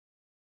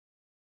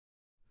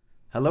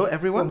Hello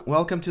everyone,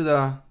 welcome to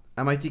the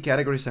MIT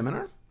Category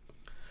Seminar.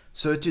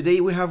 So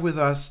today we have with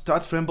us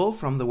Todd Trimble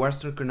from the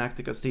Western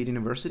Connecticut State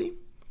University.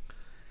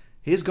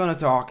 He's going to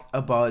talk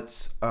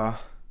about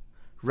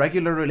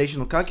regular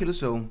relational calculus,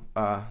 so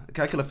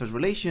calculus of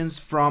relations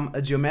from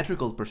a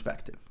geometrical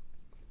perspective.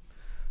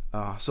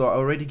 So I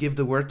already give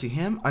the word to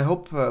him. I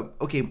hope,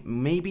 okay,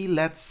 maybe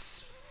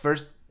let's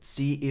first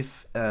see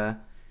if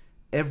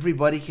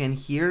everybody can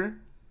hear.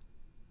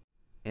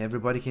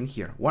 Everybody can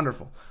hear.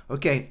 Wonderful.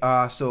 Okay,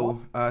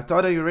 Todd,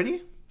 are you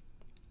ready?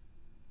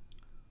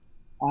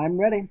 I'm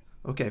ready.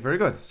 Okay, very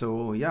good.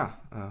 So yeah,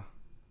 the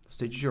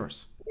stage is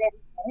yours.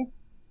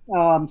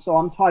 So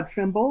I'm Todd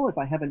Trimble. If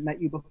I haven't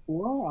met you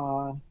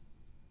before,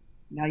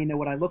 now you know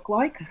what I look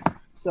like.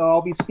 So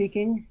I'll be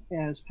speaking,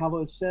 as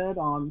Paolo said,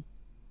 on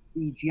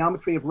the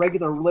geometry of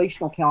regular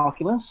relational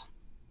calculus.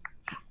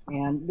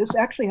 And this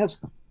actually has,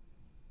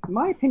 in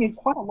my opinion,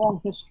 quite a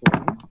long history,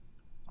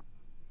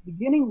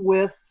 beginning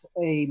with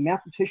a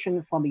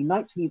mathematician from the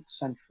 19th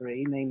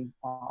century named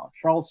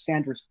Charles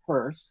Sanders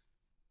Peirce,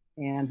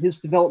 and his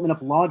development of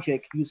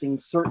logic using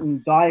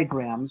certain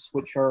diagrams,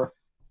 which are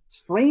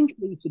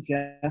strangely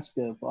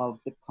suggestive of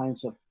the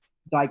kinds of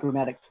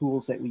diagrammatic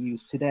tools that we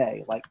use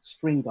today, like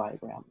string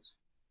diagrams.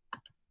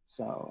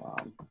 So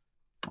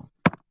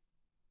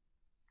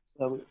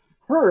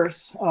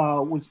Peirce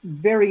was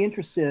very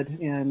interested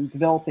in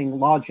developing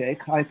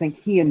logic. I think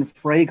he and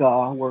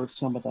Frege were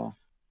some of the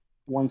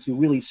ones who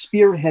really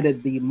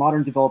spearheaded the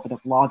modern development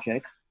of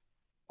logic.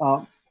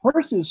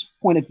 Peirce's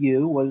point of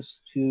view was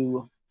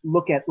to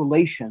look at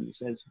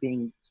relations as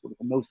being sort of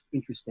the most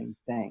interesting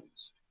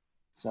things.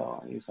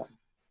 So there's a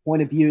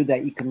point of view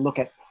that you can look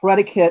at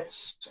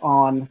predicates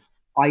on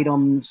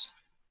items,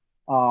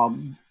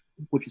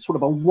 which is sort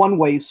of a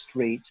one-way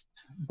street,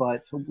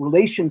 but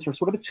relations are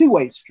sort of a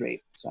two-way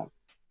street. So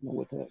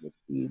with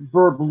the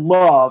verb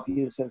love,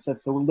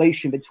 that's a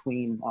relation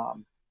between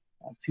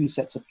two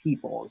sets of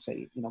people,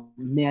 say,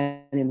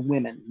 men and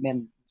women.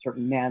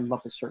 Certain man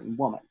loves a certain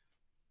woman.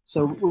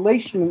 So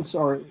relations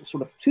are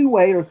sort of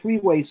two-way or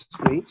three-way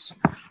streets.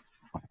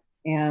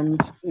 And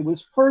it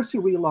was Peirce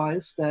who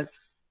realized that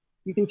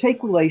you can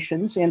take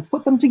relations and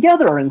put them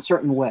together in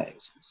certain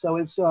ways. So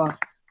it's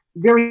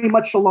very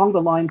much along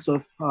the lines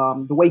of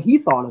the way he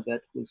thought of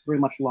it was very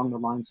much along the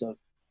lines of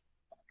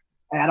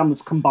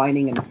atoms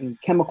combining in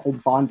chemical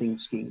bonding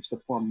schemes to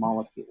form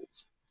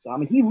molecules. So, I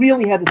mean, he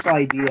really had this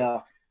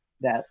idea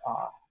that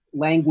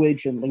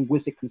language and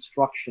linguistic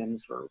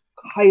constructions are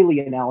highly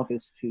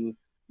analogous to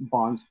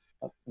bonds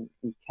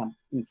in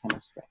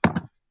chemistry.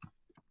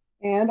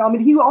 And I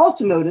mean, he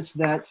also noticed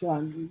that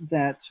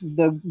that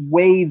the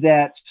way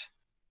that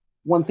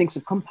one thinks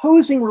of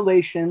composing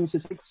relations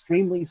is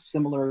extremely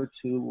similar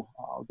to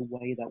the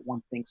way that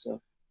one thinks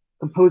of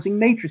composing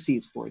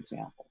matrices, for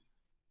example.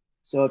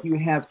 So if you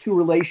have two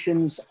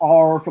relations,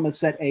 R from a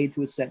set A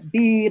to a set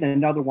B, and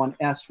another one,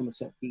 S from a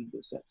set B to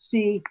a set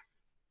C,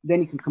 then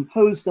you can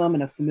compose them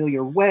in a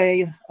familiar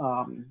way.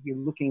 You're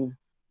looking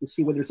to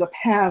see whether there's a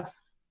path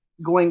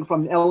going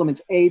from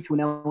element A to an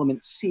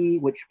element C,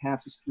 which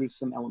passes through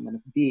some element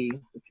of B,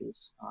 which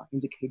is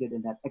indicated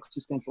in that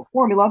existential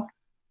formula.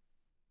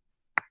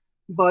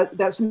 But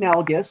that's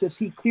analogous, as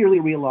he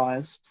clearly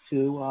realized,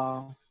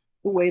 to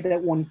the way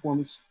that one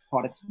forms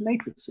products of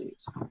matrices.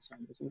 So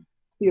there's a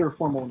clear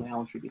formal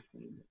analogy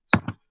between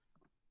these.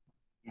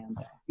 And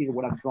here,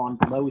 what I've drawn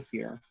below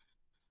here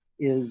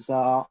is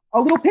a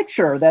little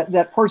picture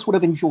that Peirce would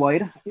have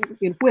enjoyed,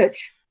 in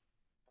which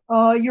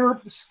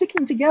you're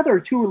sticking together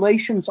two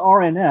relations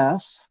R and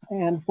S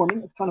and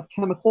forming a kind of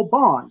chemical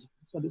bond.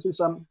 So this is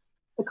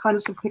the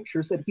kinds of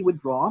pictures that he would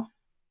draw,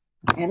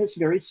 and it's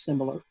very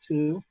similar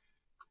to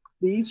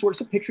the sorts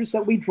of pictures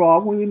that we draw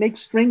when we make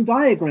string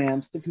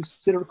diagrams to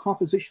consider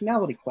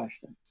compositionality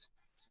questions.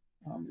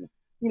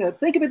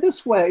 Think of it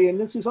this way, and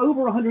this is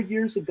over 100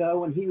 years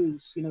ago, and he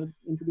was,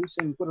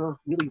 introducing what are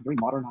really very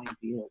modern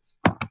ideas.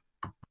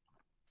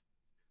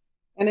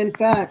 And in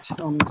fact,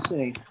 let me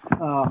see.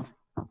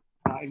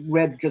 I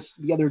read just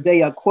the other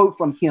day a quote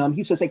from him.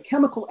 He says, a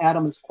chemical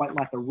atom is quite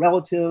like a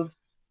relative,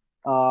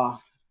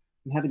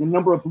 having a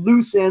number of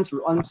loose ends or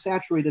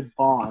unsaturated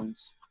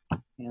bonds.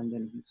 And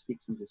then he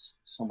speaks in this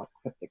somewhat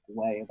cryptic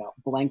way about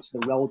blanks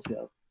of the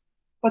relative.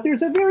 But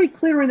there's a very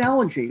clear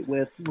analogy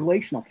with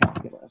relational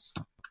calculus.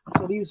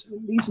 So these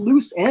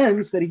loose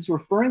ends that he's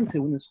referring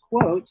to in this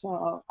quote,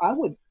 I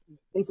would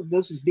think of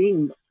those as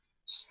being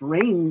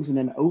strings in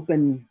an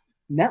open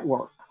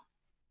network,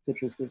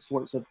 such as the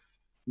sorts of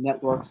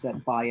networks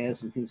that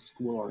Baez and his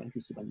school are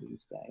interested in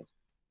these days.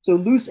 So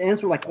loose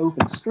ends are like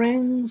open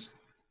strings.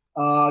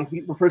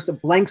 He refers to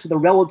blanks of the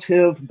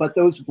relative, but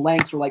those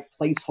blanks are like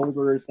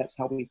placeholders. That's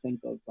how we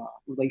think of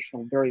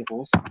relational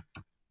variables.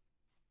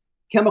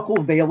 Chemical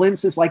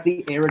valence is like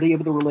the arity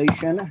of the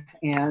relation.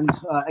 And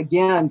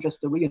again,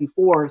 just to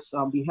reinforce,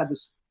 we had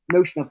this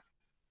notion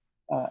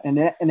of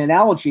an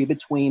analogy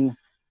between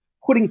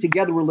putting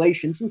together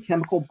relations and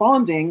chemical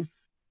bonding.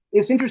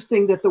 It's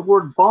interesting that the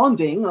word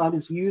bonding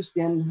is used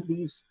in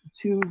these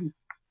two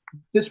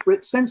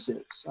disparate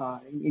senses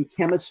in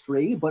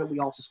chemistry, but we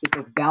also speak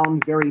of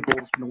bound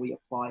variables when we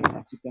apply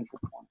existential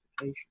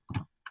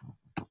quantification.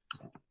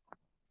 So,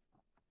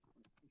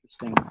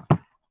 interesting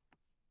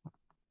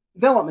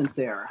development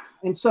there.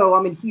 And so,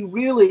 I mean, he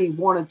really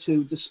wanted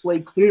to display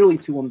clearly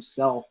to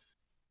himself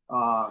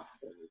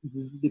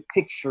the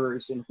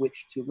pictures in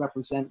which to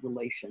represent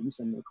relations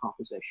and their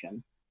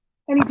composition.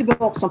 And he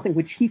developed something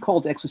which he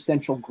called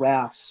existential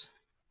graphs,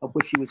 of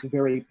which he was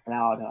very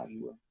proud. He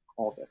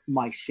called it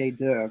my chef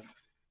d'oeuvre,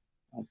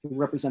 to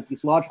represent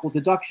these logical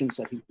deductions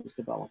that he was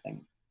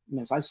developing. And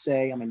as I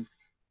say, I mean,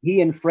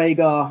 he and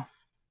Frege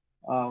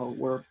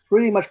were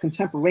pretty much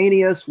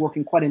contemporaneous,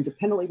 working quite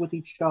independently with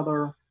each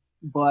other.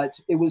 But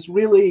it was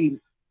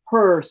really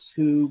Peirce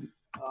who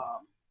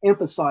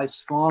emphasized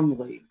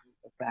strongly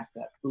the fact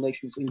that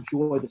relations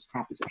enjoy this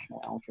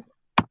compositional algebra.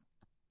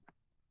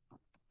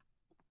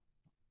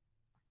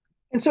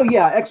 And so,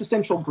 yeah,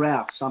 existential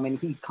graphs. I mean,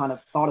 he kind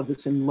of thought of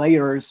this in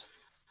layers.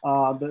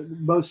 The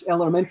most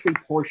elementary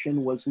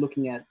portion was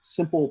looking at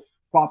simple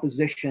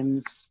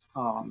propositions.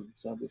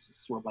 So this is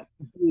sort of like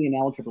Boolean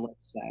algebra,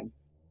 let's say.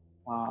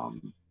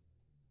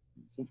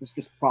 So this is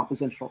just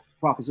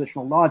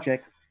propositional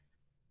logic.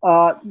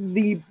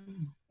 The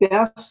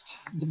best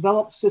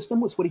developed system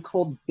was what he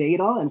called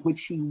beta, in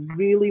which he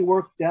really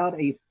worked out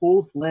a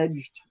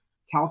full-fledged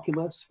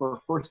calculus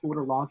for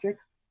first-order logic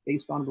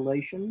based on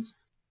relations.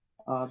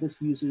 This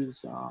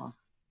uses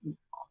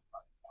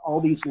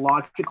all these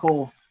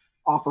logical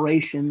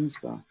operations,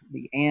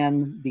 the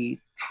and, the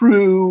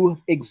true,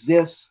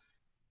 exists,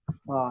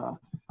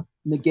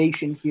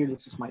 negation here.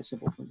 This is my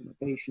symbol for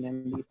negation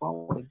and the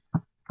equality.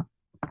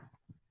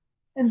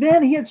 And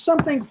then he had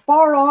something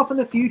far off in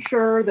the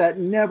future that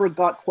never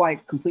got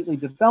quite completely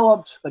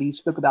developed, but he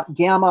spoke about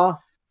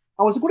gamma.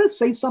 I was going to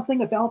say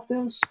something about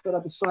this, but I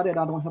decided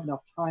I don't have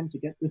enough time to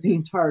get through the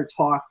entire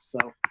talk. So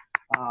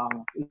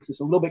this is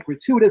a little bit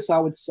gratuitous, I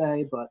would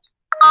say, but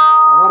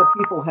a lot of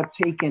people have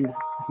taken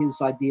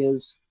his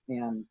ideas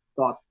and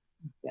thought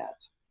that,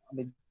 I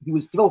mean, he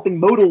was developing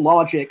modal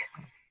logic.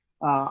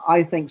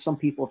 I think some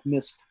people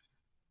have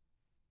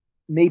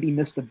maybe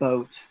missed a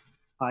boat.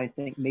 I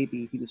think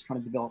maybe he was trying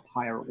to develop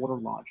higher order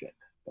logic,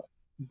 but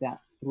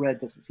that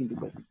thread doesn't seem to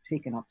have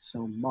taken up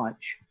so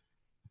much.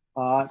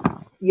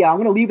 Yeah, I'm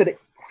going to leave it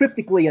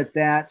cryptically at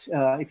that.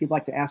 If you'd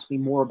like to ask me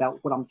more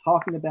about what I'm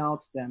talking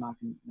about, then I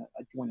can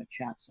join a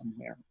chat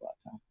somewhere, but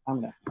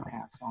I'm going to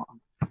pass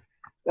on.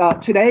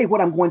 Today,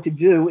 what I'm going to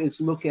do is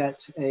look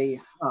at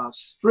a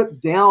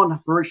stripped down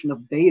version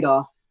of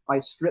beta. By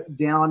stripped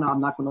down,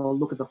 I'm not going to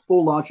look at the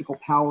full logical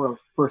power of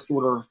first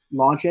order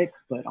logic,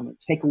 but I'm going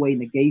to take away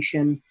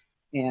negation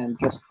and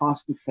just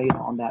concentrate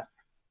on that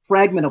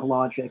fragment of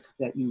logic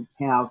that you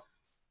have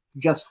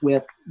just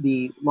with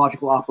the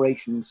logical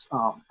operations,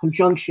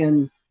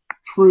 conjunction,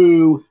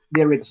 true,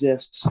 there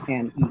exists,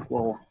 and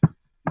equal.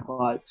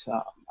 But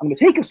I'm going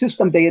to take a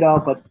system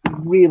beta, but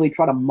really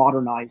try to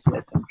modernize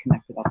it and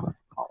connect it up with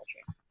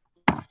topology.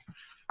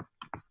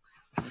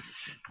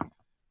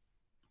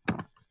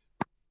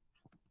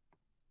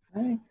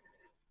 Okay.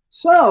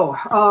 So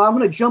I'm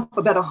going to jump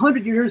about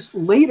 100 years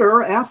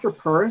later after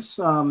Peirce.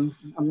 I'm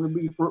going to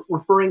be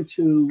referring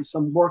to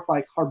some work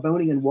by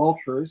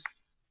Carboni-Walters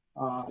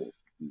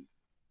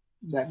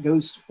that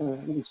was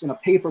in a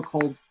paper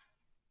called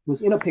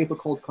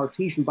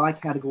Cartesian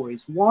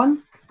Bicategories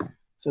 1.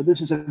 So this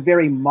is a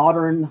very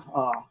modern,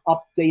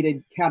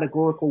 updated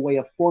categorical way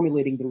of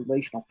formulating the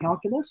relational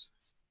calculus.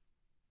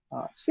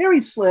 It's very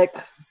slick,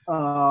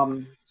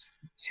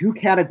 too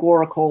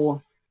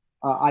categorical.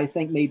 I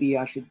think maybe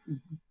I should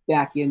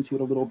back into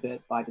it a little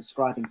bit by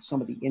describing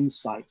some of the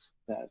insights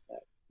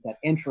that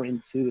enter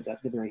into the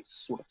very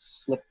sort of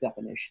slick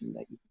definition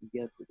that you can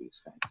give for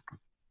these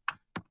things.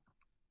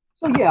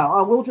 So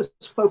yeah, we'll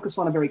just focus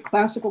on a very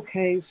classical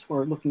case.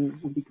 We'll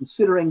be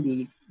considering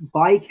the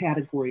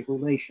bicategory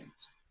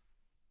relations.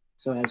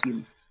 So as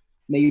you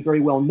may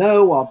very well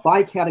know, a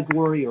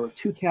bicategory or a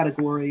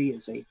two-category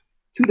is a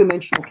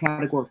two-dimensional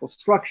categorical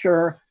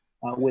structure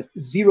with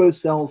zero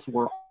cells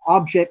or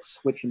objects,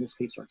 which in this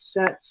case are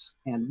sets,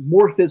 and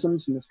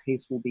morphisms, in this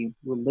case will be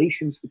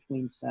relations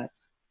between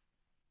sets.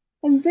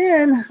 And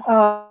then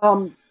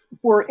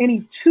for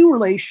any two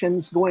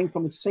relations going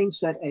from the same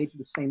set A to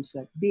the same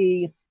set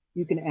B,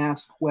 you can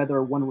ask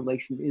whether one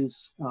relation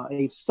is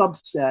a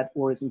subset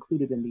or is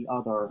included in the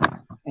other,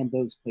 and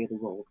those play the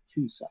role of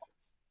two cells.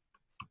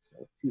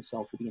 So two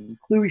cells will be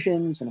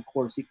inclusions, and of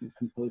course you can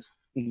compose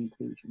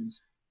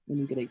inclusions, and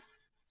you get a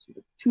sort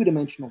of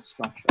two-dimensional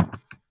structure.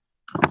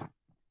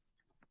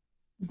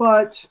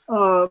 But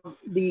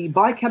the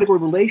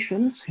bicategory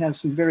relations has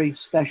some very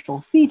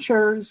special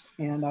features,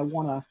 and I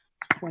want to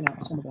point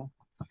out some of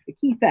the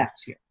key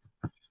facts here.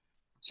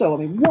 So, I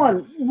mean,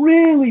 one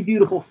really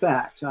beautiful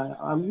fact,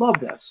 I love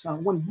this.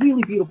 One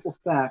really beautiful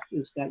fact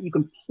is that you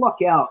can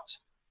pluck out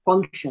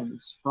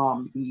functions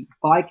from the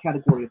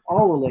bicategory of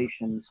all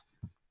relations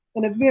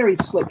in a very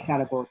slick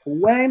categorical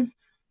way.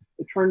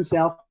 It turns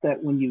out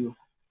that when you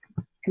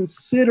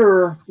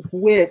consider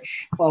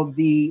which of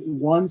the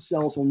one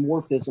cells or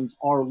morphisms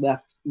are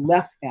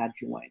left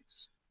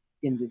adjoints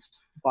in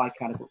this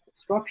bicategorical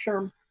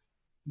structure.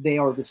 They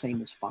are the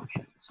same as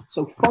functions.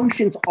 So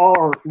functions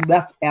are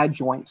left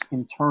adjoints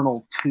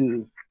internal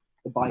to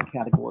the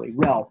bicategory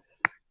rel.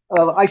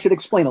 I should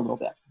explain a little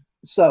bit.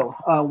 So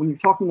when you're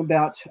talking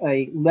about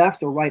a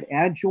left or right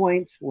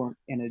adjoint or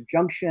an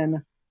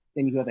adjunction,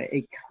 then you have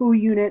a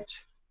co-unit.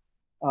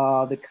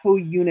 The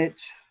co-unit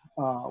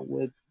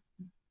would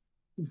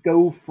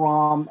go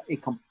from a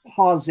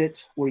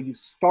composite where you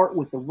start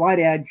with the right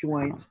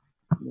adjoint.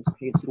 In this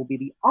case, it'll be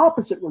the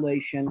opposite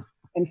relation,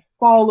 and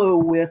follow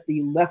with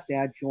the left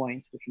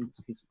adjoint, which in this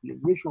case is the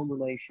original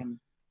relation,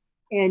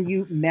 and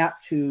you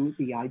map to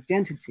the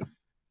identity.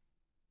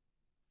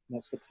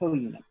 That's the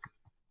co-unit.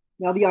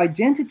 Now, the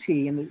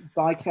identity in the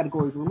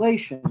bicategory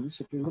relations,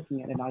 if you're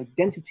looking at an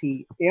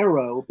identity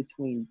arrow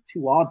between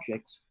two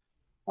objects,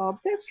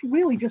 that's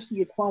really just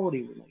the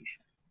equality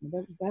relation.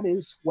 That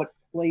is what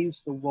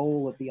plays the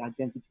role of the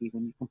identity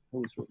when you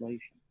compose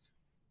relations.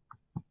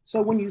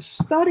 So when you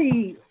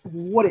study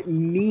what it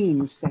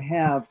means to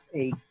have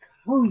a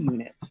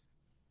co-unit,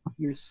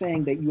 you're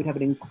saying that you would have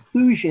an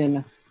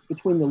inclusion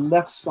between the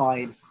left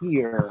side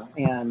here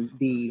and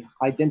the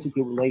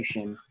identity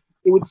relation.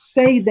 It would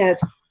say that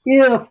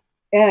if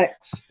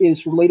x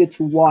is related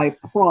to y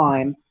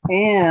prime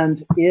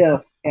and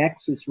if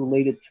x is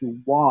related to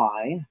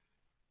y,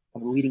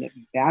 I'm reading it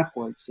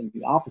backwards in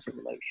the opposite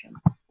relation,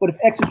 but if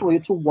x is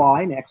related to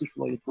y and x is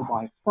related to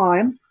y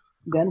prime,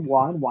 then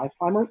y and y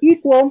prime are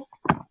equal.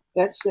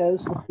 That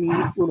says that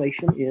the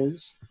relation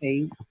is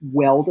a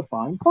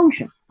well-defined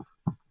function.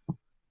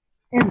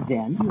 And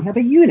then you have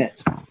a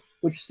unit,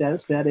 which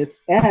says that if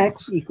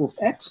x equals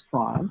x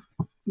prime,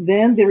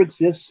 then there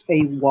exists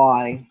a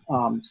y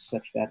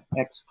such that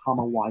x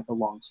comma y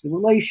belongs to the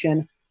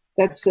relation.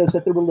 That says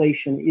that the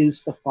relation is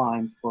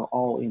defined for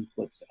all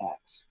inputs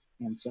x.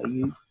 And so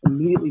you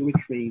immediately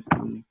retrieve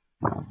the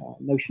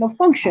notion of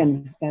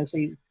function as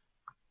an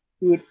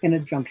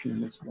adjunction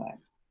in this way.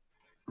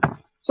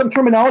 Some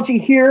terminology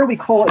here, we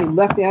call a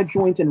left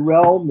adjoint in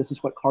rel. This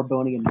is what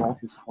Carboni and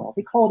Walters call.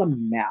 They call it a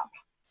map.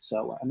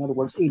 So in other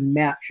words, a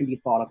map should be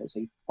thought of as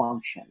a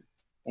function.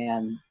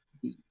 And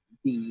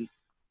you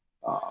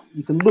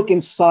can look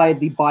inside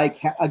the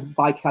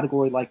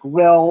bicategory like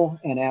rel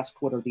and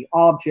ask what are the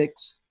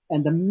objects,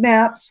 and the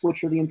maps,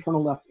 which are the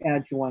internal left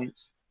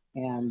adjoints,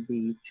 and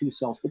the two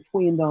cells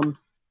between them.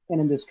 And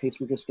in this case,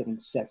 we're just getting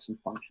sets and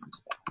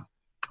functions back.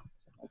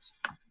 So that's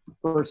the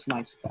first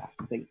nice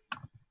fact. They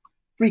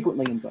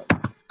frequently invoked.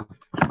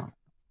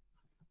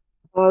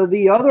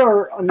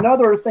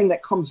 Another thing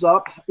that comes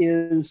up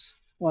is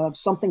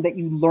something that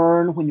you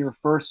learn when you're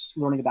first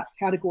learning about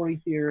category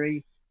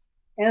theory,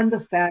 and the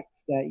fact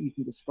that you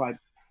can describe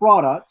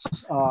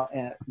products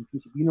in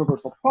terms of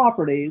universal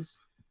properties.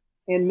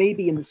 And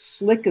maybe in the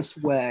slickest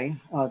way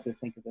to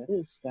think of it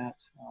is that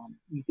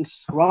you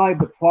describe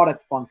the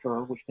product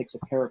functor, which takes a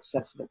pair of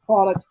sets of the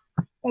product,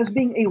 as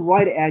being a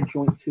right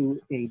adjoint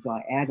to a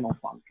diagonal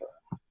functor.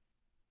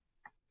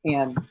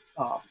 And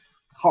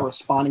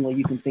correspondingly,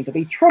 you can think of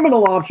a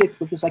terminal object,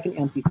 which is like an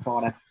empty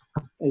product,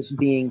 as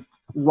being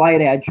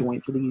right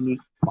adjoint to the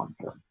unique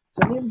functor.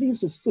 So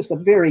this is just a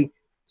very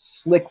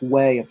slick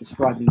way of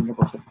describing the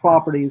universal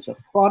properties of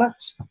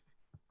products.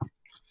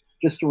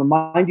 Just to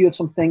remind you of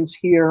some things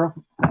here.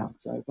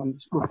 So if I'm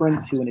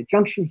referring to an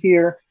adjunction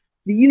here,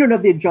 the unit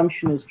of the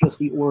adjunction is just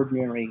the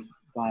ordinary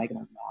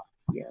diagonal map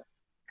here.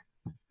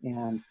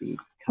 And the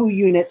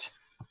co-unit,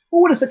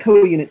 well, what does the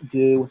co-unit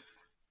do?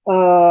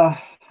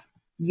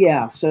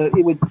 Yeah, so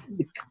it would,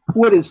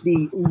 what is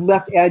the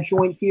left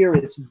adjoint here?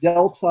 It's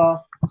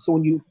delta. So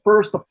when you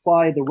first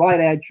apply the right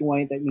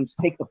adjoint, that means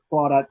take the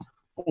product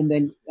and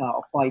then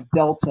apply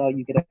delta,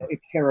 you get a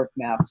pair of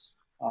maps,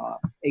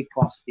 A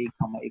cross B,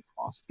 comma A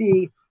cross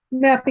B,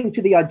 mapping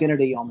to the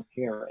identity on the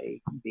pair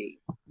A and B.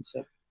 And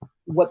so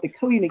what the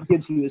co-unit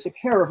gives you is a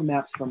pair of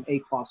maps from A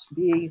cross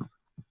B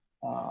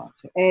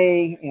to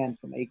A, and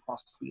from A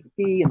cross B to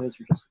B, and those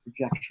are just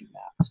projection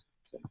maps.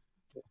 So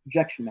the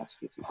projection maps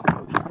gives you the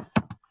co-unit.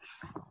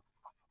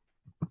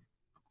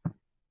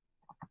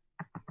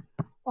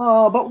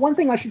 But one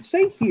thing I should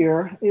say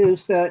here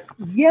is that,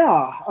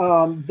 yeah,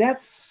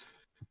 that's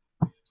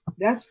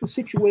the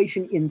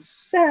situation in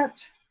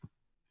set,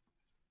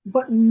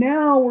 but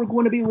now we're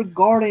going to be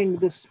regarding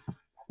this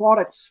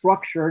product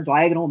structure,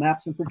 diagonal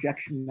maps and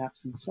projection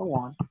maps and so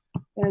on,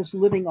 as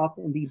living up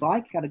in the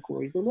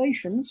bicategory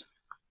relations.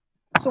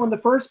 So in the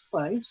first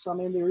place, I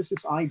mean, there is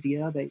this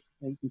idea that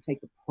you can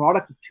take the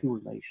product of two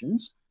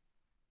relations,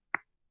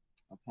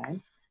 okay?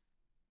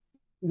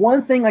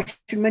 One thing I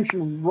should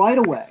mention right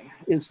away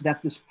is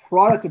that this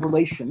product of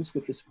relations,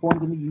 which is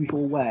formed in the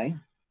usual way,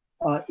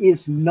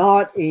 is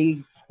not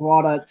a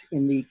product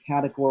in the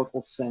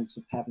categorical sense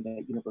of having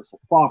a universal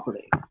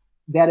property.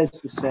 That is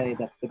to say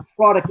that the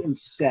product in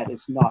set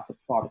is not the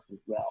product in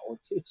rel.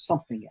 It's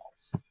something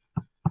else.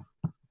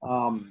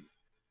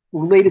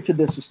 Related to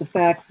this is the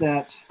fact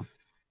that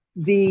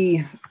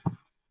the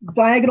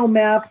diagonal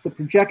map, the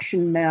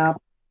projection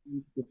map,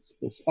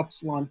 this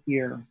epsilon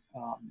here.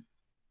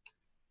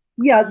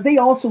 Yeah, they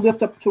also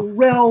lift up to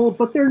rel,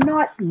 but they're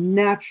not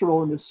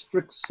natural in the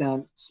strict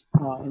sense,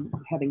 in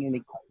having an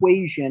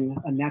equation,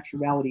 a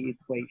naturality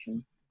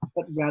equation,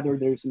 but rather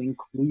there's an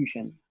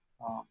inclusion,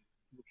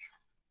 which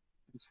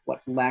is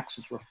what Lax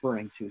is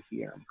referring to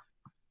here.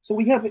 So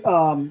we have,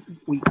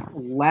 we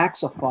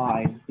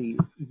laxify the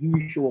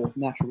usual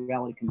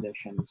naturality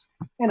conditions,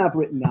 and I've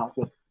written out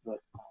what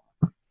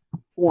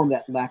form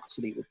that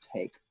laxity would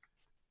take,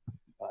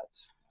 but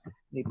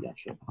maybe I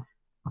should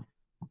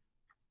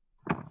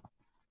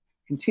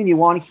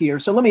continue on here.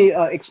 So let me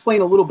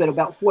explain a little bit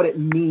about what it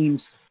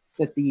means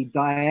that the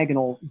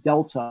diagonal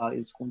delta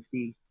is going to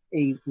be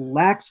a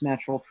lax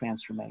natural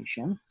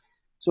transformation.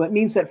 So it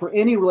means that for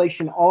any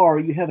relation R,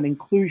 you have an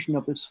inclusion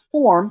of this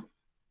form.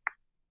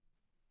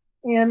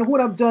 And what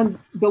I've done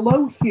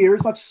below here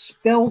is I've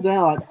spelled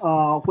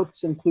out what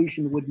this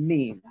inclusion would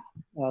mean.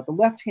 The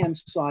left-hand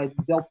side,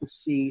 delta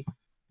C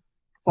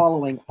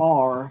following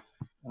R,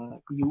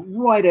 you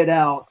write it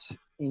out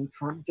in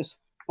terms, just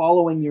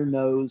following your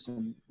nose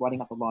and writing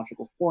up a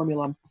logical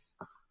formula.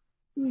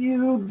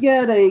 You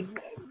get a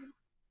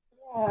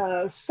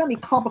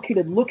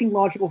semi-complicated looking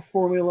logical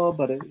formula,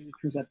 but it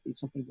turns out to be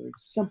something very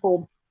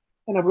simple.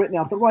 And I've written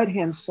out the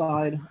right-hand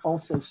side,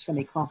 also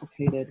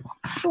semi-complicated.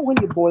 So when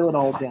you boil it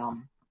all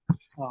down,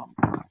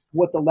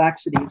 what the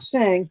laxity is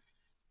saying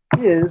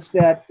is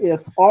that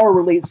if R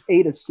relates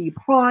A to C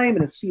prime,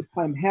 and if C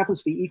prime happens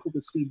to be equal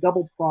to C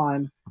double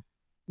prime,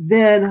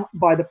 then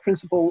by the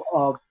principle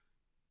of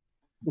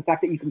the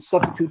fact that you can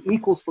substitute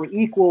equals for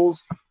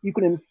equals, you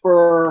can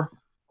infer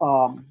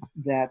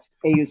that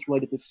A is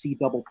related to C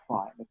double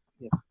prime,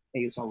 if A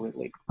is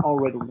already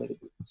related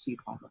to C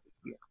prime over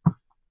here.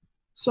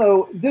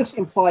 So this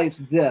implies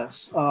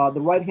this. The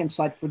right-hand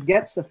side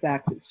forgets the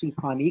fact that C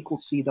prime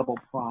equals C double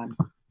prime,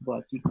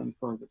 but you can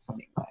infer this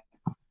anyway.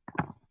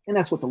 And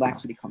that's what the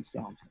laxity comes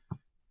down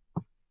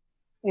to.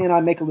 And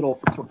I make a little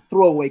sort of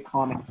throwaway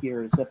comment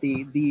here, is that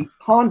the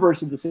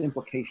converse of this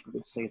implication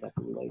would say that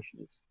the relation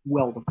is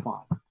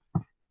well-defined.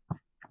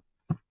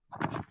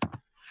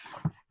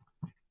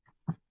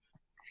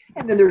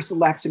 And then there's the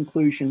lax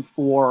inclusion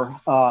for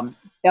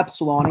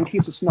epsilon. In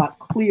case it's not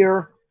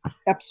clear,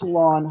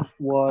 epsilon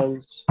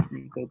was, let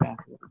me go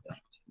back a little bit.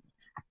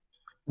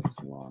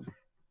 Epsilon.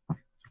 I'm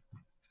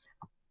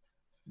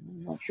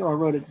not sure I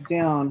wrote it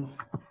down.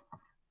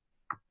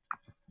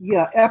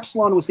 Yeah,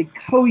 epsilon was a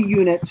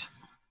co-unit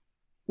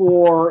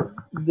for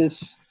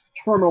this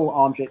terminal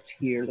object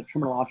here. The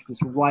terminal object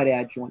is right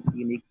adjoint to the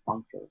unique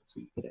functor.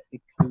 So you get a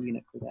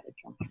co-unit for that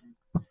adjunction.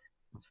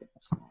 That's what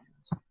epsilon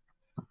is.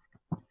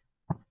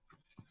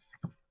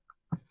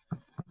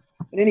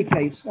 In any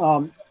case,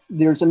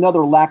 there's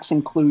another lax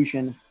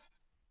inclusion.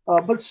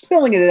 But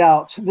spelling it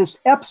out, this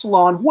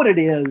epsilon, what it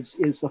is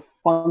the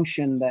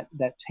function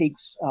that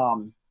takes,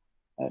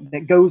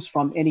 that goes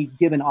from any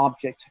given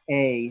object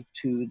A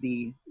to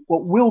the,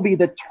 what will be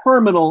the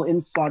terminal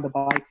inside the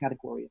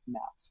bicategory of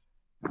maps.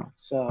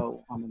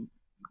 So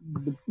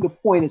the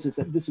point is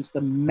that this is the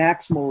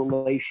maximal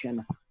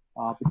relation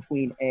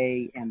between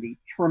A and the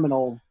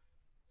terminal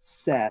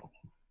set.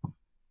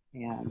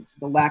 And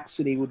the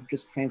laxity would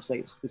just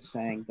translate to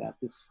saying that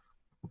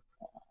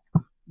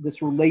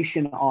this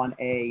relation on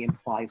A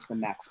implies the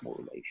maximal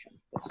relation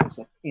that says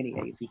that any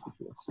A is equal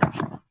to a set.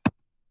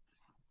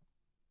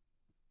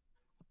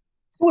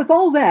 So with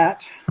all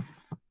that,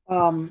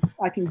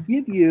 I can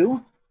give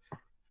you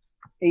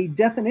a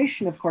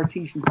definition of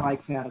Cartesian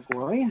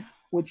bicategory,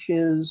 which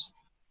is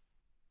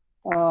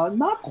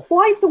not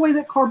quite the way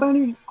that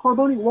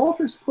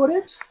Carboni-Walters put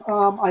it.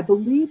 I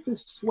believe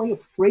this way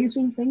of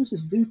phrasing things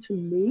is due to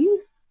me.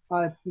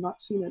 I've not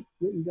seen it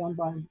written down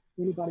by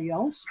anybody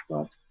else,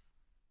 but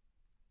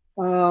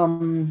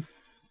I'll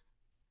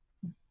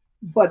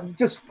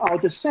just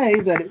say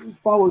that it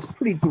follows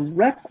pretty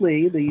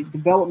directly the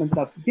development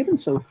that I've given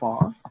so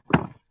far.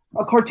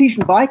 A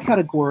Cartesian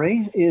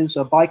bicategory is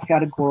a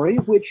bicategory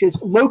which is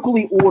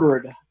locally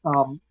ordered,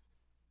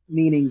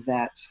 meaning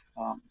that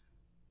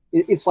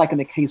it's like in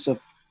the case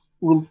of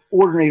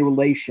ordinary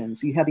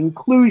relations. You have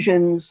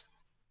inclusions,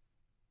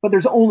 but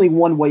there's only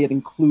one way of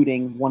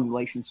including one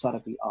relation side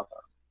of the other.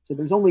 So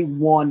there's only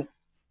one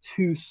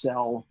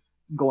 2-cell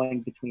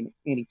going between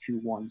any two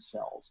 1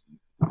 cells.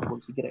 In other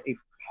words, you get a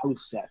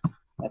post set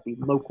at the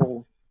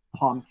local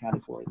POM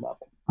category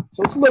level.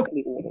 So it's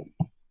locally ordered,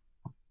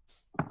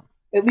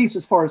 at least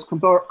as far as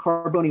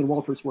Carboni and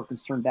Walters were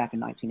concerned back in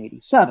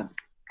 1987.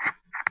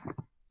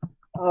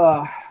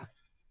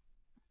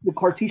 The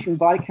Cartesian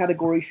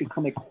bicategory should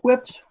come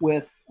equipped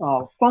with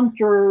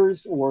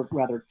functors, or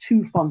rather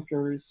 2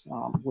 functors,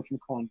 which I'm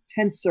calling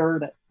tensor.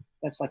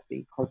 That's like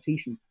the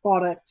Cartesian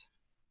product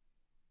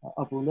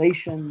of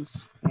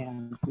relations.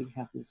 And we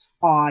have this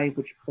I,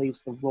 which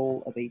plays the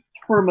role of a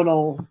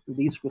terminal, at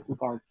least with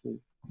regard to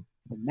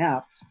the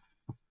maps.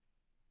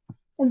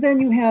 And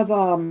then you have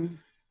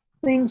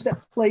things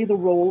that play the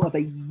role of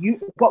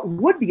what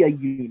would be a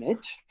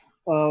unit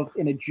of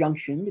an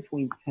adjunction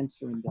between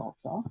tensor and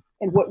delta,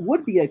 and what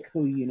would be a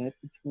co-unit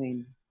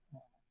between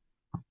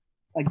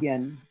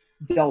again,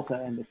 delta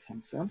and the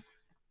tensor.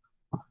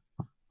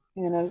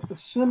 And a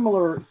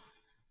similar,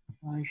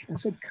 I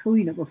said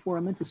co-unit before, I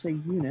meant to say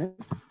unit.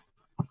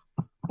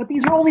 But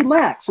these are only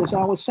lax, as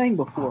I was saying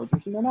before.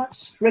 They're not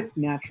strict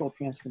natural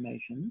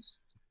transformations,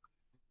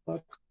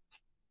 but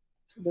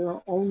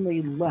they're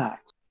only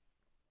lax.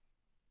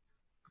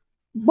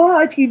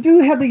 But you do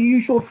have the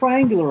usual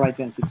triangular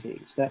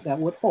identities that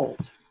would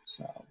hold.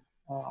 So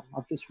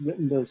I've just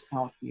written those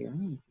out here.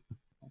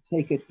 I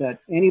take it that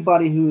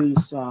anybody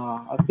who's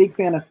a big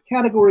fan of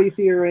category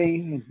theory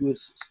and who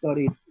has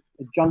studied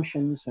the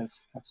junctions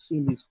has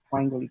seen these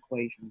triangle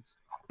equations.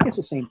 It's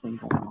the same thing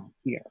going on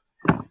here.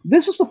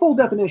 This is the full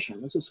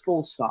definition. This is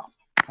full stop.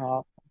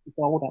 It's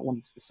all that one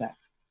needs to say.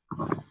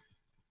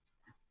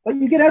 But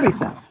you get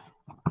everything.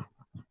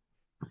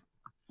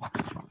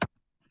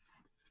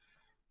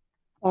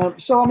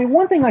 So, I mean,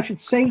 one thing I should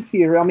say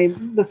here, I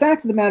mean, the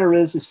fact of the matter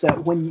is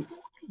that when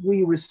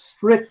we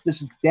restrict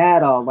this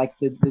data, like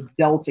the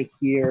delta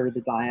here,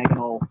 the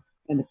diagonal,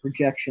 and the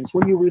projections,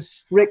 when you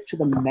restrict to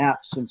the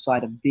maps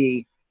inside of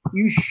B,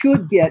 you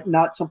should get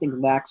not something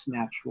lax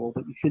natural,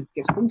 but you should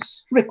get something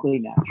strictly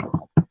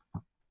natural.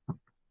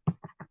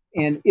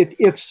 And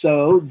if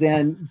so,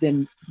 then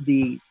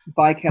the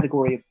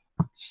bicategory of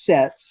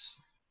sets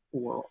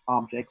or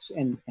objects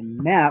and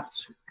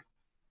maps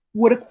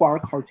would acquire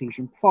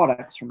Cartesian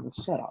products from the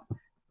setup.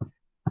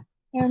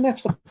 And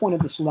that's the point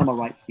of this lemma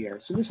right here.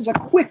 So this is a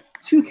quick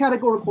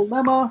two-categorical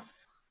lemma.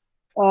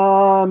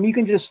 You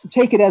can just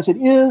take it as it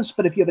is,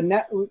 but if you have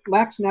a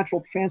lax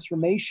natural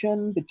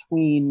transformation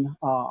between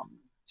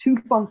two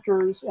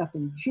functors f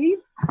and g,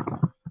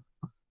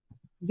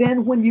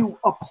 then when you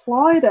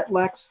apply that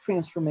lax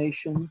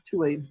transformation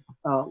to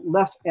a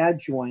left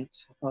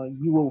adjoint,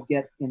 you will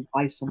get an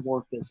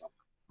isomorphism.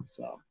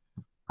 So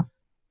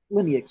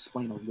let me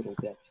explain a little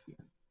bit here.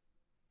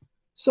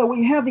 So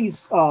we have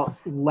these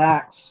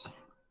lax,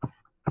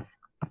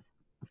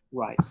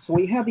 right? So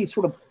we have these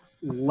sort of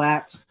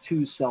lax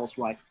two cells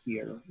right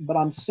here. But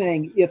I'm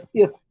saying if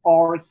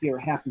R here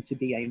happened to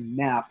be a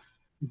map,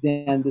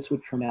 then this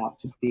would turn out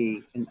to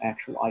be an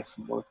actual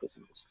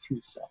isomorphism, this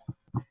two cell.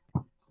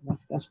 So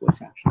that's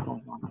what's actually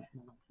going on right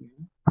now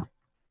here.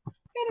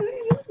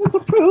 And the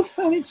proof,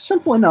 I mean, it's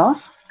simple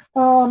enough.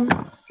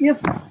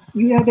 If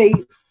you have a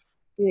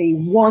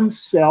one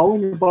cell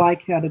in your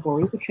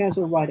bicategory which has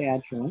a right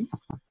adjoint,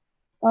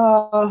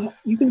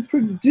 you can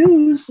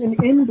produce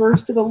an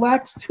inverse to the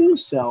lax two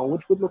cell,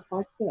 which would look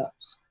like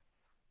this.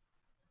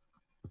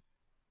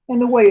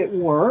 And the way it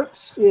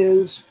works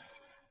is,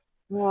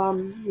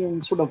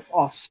 in sort of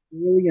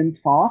Australian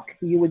talk,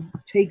 you would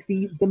take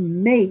the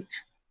mate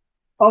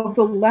of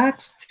the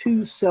lax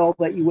two cell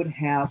that you would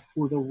have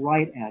for the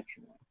right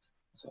adjoint.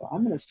 So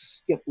I'm going to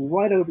skip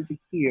right over to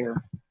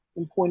here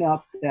and point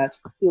out that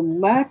the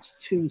lax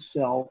two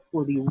cell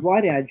for the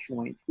right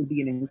adjoint would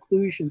be an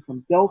inclusion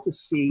from delta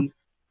C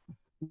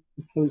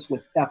composed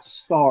with F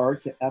star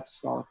to F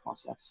star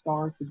plus F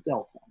star to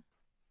delta.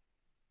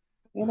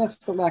 And that's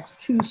the lax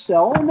two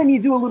cell. And then you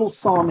do a little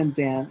song and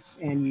dance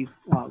and you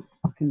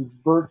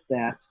convert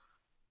that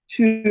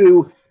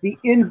to the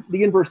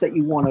inverse that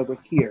you want over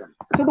here.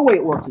 So the way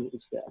it works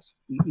is this.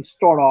 You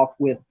start off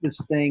with this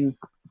thing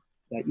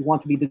that you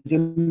want to be the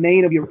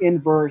domain of your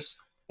inverse,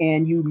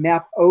 and you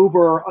map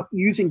over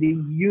using the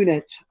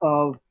unit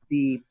of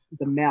the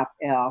map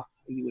F,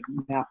 you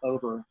would map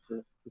over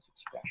to this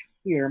expression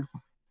here.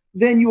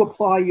 Then you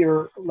apply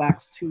your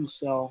lax two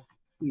cell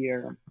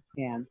here,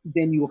 and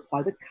then you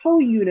apply the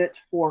co-unit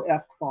for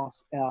F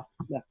cross F,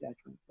 left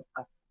adjoint to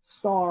F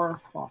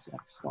star cross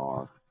F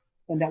star,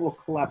 and that will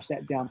collapse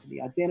that down to the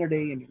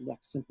identity, and you're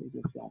left simply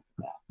with delta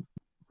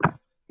F.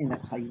 And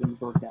that's how you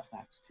invert that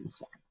lax two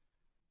cell.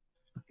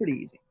 Pretty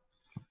easy.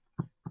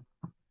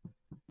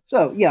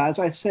 So yeah, as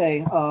I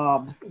say,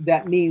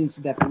 that means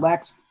that the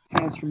lax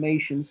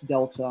transformations,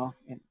 delta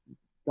and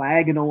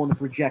diagonal and the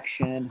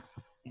projection,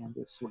 and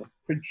this sort of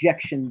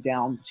projection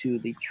down to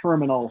the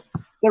terminal,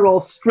 they're all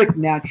strict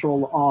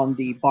natural on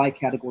the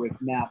bicategoric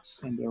maps,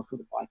 and therefore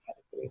the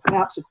bicategoric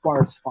maps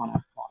acquires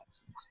finite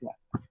products in this way.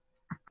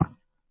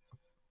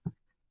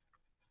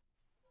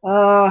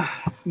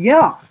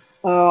 Yeah.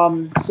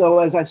 So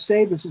as I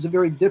say, this is a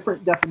very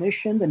different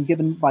definition than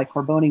given by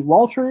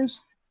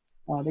Carboni-Walters.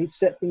 They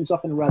set things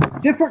up in a rather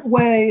different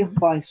way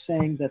by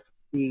saying that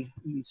you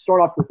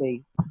start off with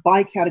a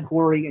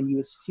bicategory and you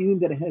assume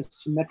that it has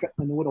symmetric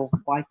monoidal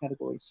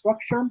bicategory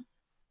structure.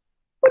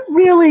 But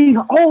really,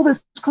 all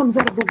this comes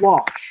out of the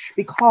wash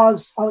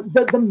because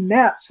the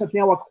maps have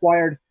now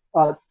acquired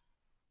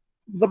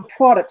the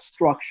product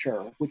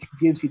structure, which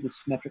gives you the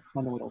symmetric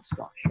monoidal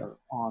structure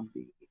on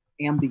the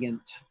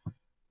ambient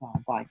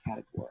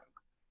bicategory.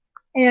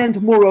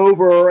 And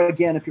moreover,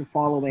 again, if you're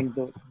following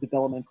the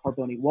development of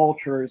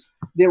Carboni-Walters,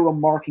 they're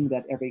remarking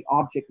that every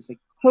object is a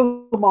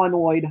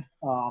comonoid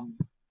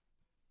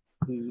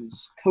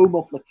whose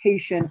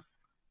co-multiplication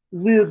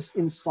lives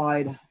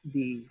inside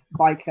the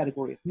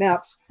bicategory of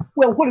maps.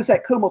 Well, what is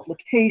that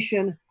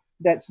co-multiplication?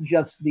 That's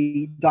just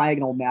the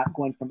diagonal map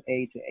going from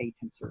A to A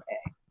tensor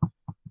A.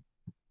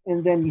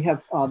 and then you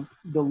have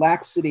the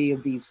laxity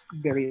of these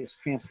various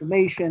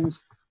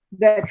transformations.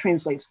 That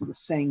translates to the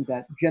saying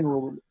that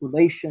general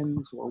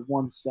relations or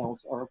one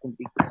cells are going to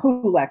be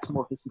co-lax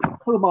morphisms of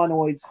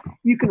comonoids.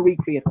 You can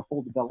recreate the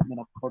whole development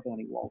of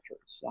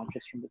Carboni-Walters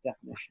just from the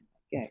definition I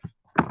gave.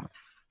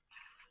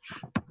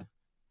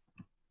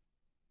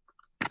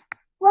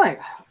 Right.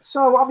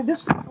 So I mean,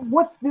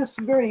 what this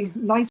very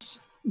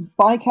nice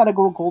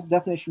bicategorical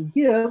definition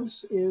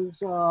gives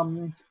is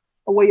a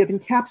way of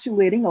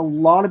encapsulating a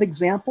lot of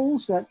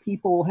examples that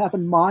people have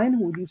in mind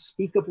when you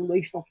speak of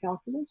relational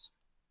calculus.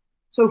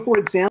 So for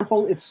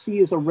example, if C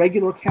is a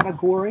regular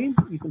category,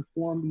 you can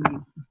form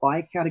the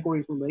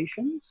bicategory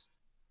relations.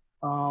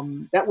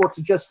 That works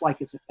just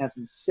like as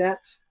in set.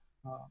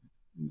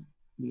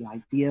 The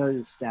idea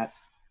is that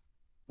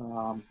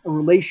a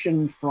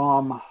relation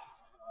from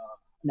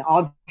an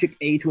object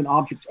A to an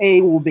object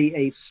A will be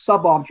a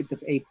subobject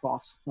of A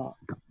cross. You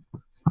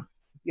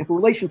have a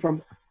relation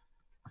from,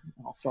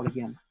 I'll start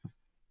again.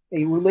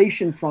 A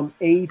relation from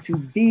A to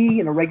B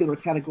in a regular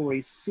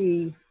category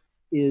C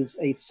is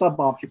a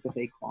subobject of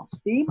A cross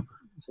B.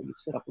 So you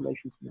set up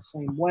relations in the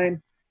same way.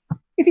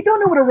 If you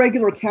don't know what a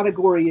regular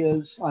category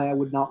is, I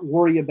would not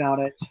worry about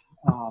it.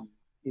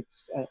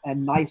 It's a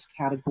nice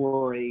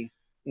category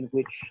in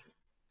which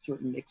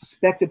certain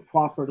expected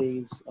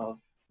properties of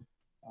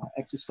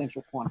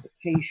existential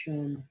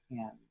quantification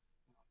and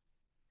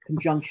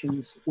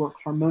conjunctions work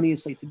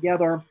harmoniously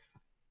together.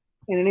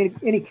 And in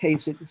any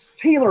case, it's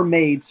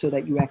tailor-made so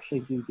that you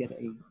actually do get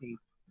a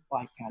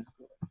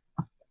bicategory.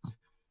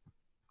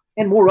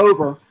 And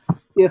moreover,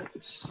 if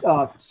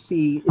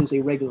C is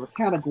a regular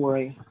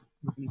category,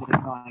 you get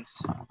a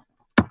nice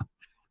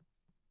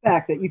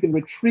fact that you can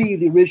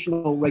retrieve the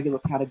original regular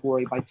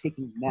category by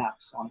taking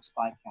maps on its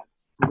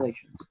bicategory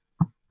relations.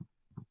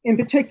 In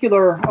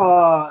particular,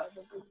 a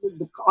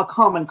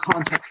common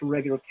context for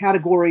regular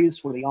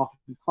categories, where they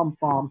often come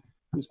from,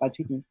 is by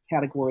taking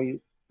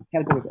category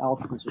of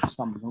algebras or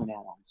some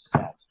monoid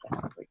set.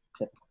 That's a very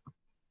typical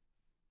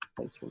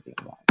place where they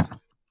arise.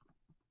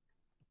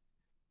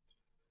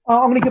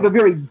 I'm going to give a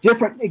very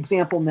different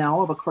example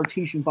now of a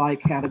Cartesian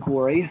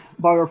bicategory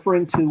by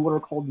referring to what are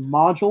called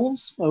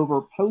modules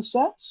over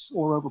posets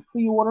or over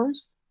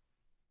preorders.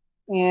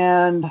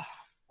 And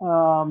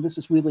this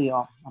is really,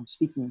 I'm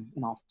speaking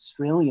in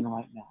Australian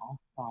right now.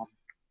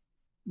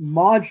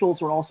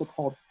 Modules are also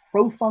called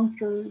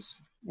profunctors.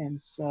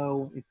 And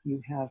so if you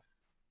have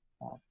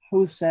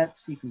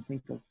posets, you can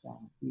think of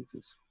these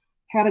as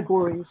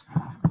categories,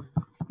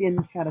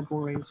 thin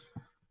categories.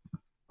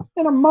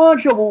 And a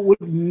module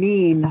would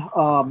mean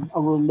a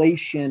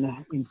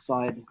relation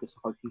inside this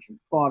Cartesian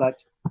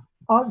product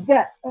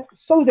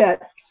so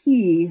that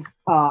P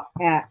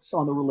acts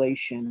on the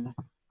relation.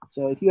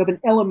 So if you have an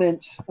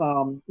element,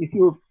 if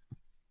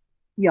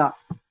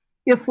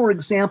for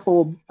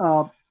example,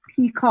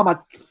 P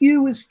comma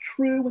Q is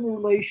true in the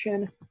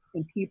relation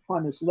and P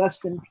prime is less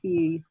than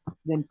P,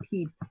 then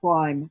P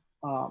prime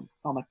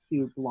comma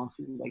Q belongs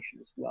to the relation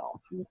as well.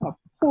 So you're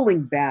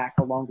pulling back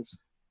along this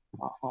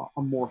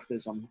a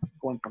morphism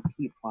going from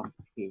P prime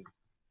to P.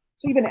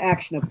 So you have an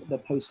action of the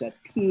poset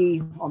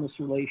P on this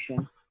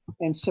relation,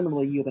 and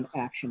similarly you have an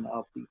action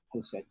of the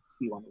poset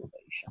Q on the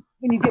relation.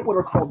 And you get what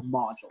are called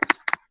modules.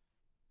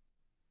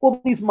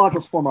 Well, these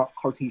modules form a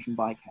Cartesian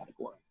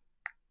bicategory.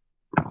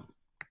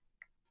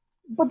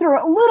 But they're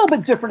a little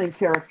bit different in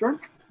character.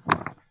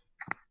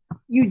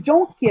 You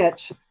don't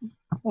get,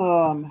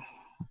 well,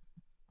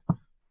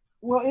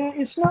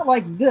 it's not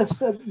like this.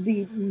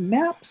 The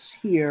maps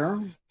here,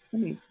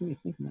 let me think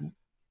a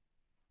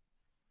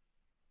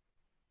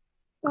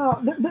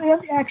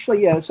minute.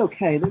 Actually, yeah, it's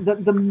okay.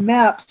 The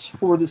maps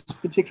for this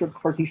particular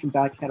Cartesian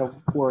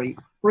bicategory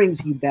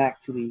brings you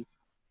back to the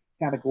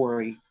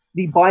category,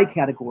 the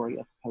bicategory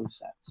of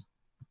posets.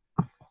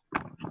 So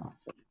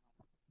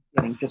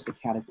getting just a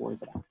category,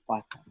 but a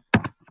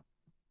bicategory.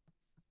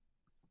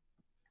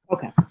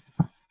 Okay.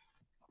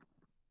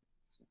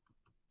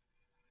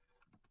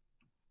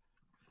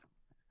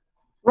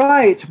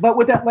 Right, but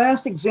with that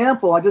last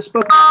example, I just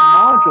spoke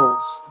about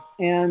modules,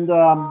 and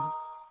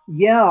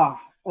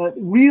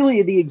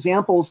really the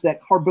examples that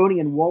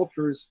Carboni and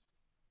Walters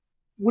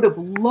would have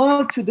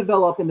loved to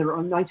develop in their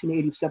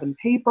 1987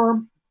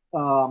 paper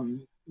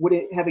would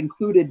have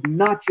included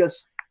not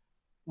just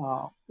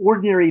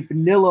ordinary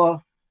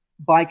vanilla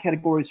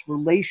bicategories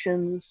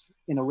relations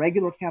in a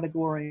regular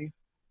category,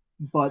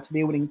 but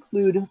they would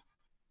include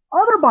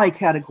other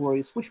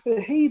bicategories which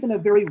behave in a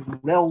very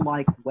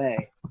rel-like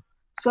way.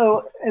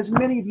 So as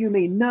many of you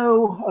may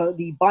know,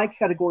 the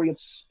bicategory of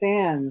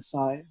spans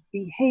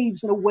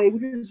behaves in a way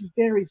which is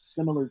very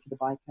similar to the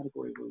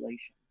bicategory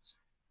relations.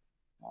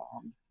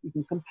 You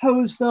can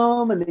compose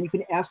them, and then you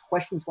can ask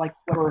questions like,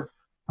 what are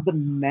the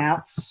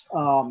maps,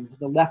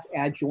 the left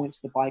adjoints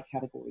of the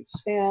bicategory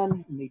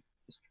span, and they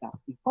just turn out to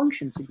be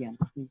functions again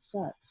between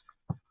sets.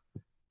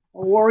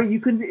 Or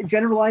you can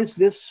generalize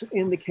this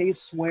in the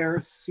case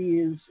where C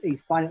is a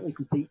finitely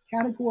complete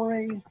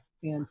category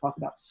and talk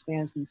about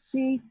spans in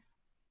C.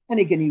 And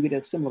again, you get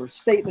a similar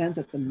statement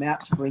that the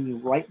maps bring you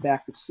right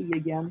back to C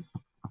again.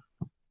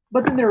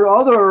 But then there are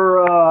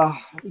other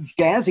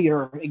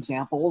jazzier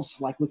examples,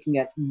 like looking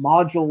at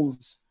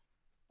modules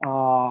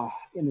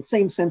in the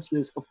same sense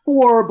as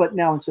before, but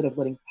now instead of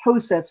letting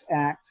posets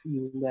act,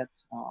 you let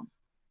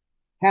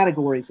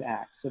categories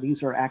act. So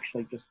these are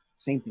actually just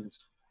the same thing as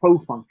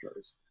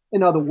profunctors.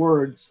 In other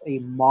words, a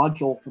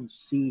module from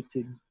C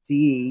to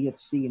D, if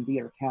C and D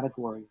are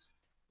categories,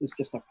 is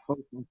just a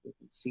profunctor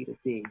from C to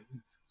D.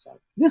 So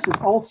this is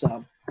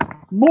also,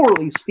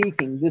 morally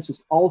speaking, this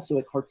is also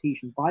a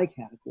Cartesian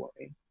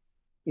bicategory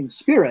in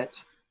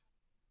spirit,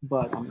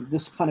 but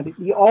this kind of,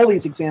 all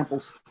these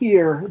examples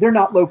here, they're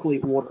not locally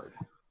ordered.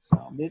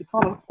 So they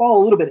kind of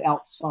fall a little bit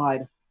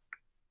outside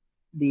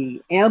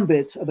the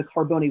ambit of the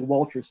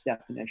Carboni-Walters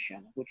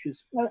definition, which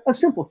is a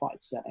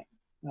simplified setting.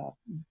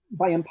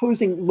 By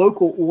imposing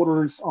local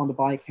orders on the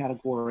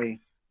bicategory,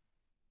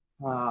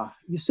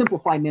 you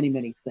simplify many,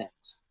 many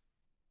things.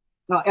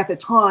 At the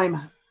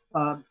time,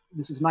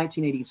 this is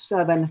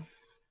 1987,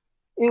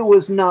 it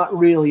was not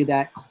really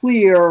that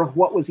clear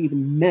what was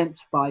even meant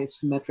by a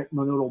symmetric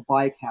monodal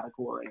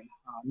bicategory.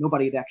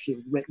 Nobody had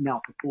actually written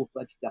out the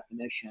full-fledged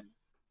definition.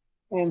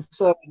 And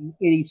so in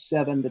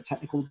 87, the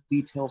technical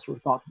details were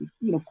thought to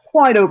be,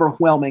 quite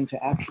overwhelming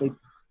to actually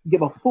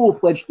give a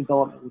full-fledged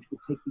development, which would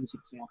take these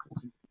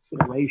examples into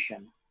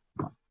consideration.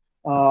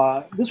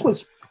 This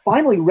was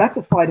finally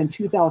rectified in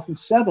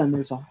 2007.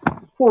 There's a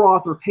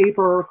 4-author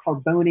paper,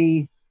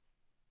 Carboni,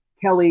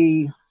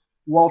 Kelly,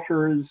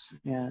 Walters,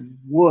 and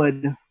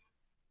Wood,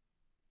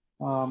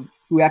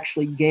 who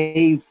actually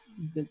gave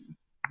the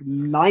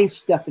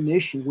nice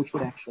definition, which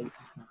would actually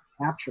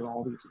capture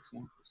all these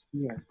examples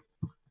here.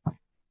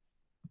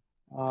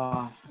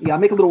 I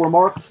make a little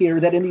remark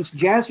here that in these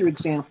jazzier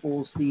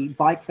examples, the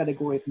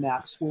bicategory of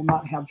maps will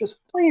not have just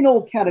plain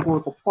old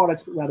categorical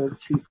products, but rather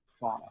two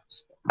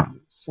products,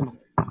 similar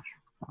in nature.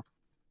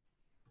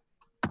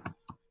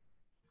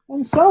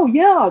 And so,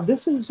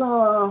 this is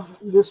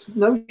this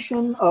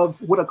notion of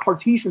what a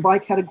Cartesian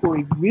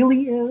bicategory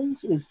really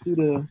is due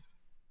to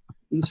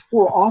these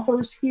 4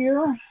 authors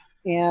here.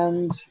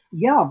 And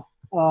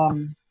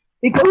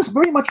it goes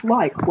very much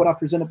like what I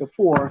presented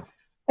before.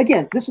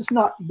 Again, this is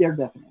not their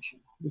definition.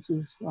 This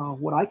is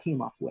what I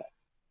came up with.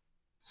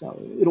 So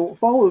it'll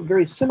follow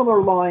very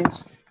similar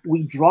lines.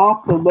 We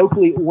drop the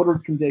locally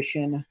ordered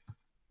condition.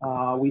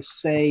 We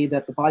say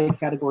that the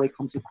bicategory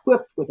comes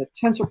equipped with a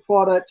tensor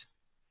product,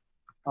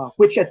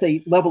 which at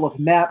the level of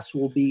maps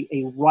will be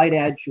a right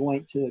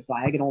adjoint to a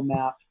diagonal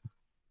map.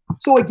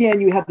 So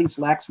again, you have these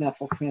lax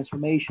natural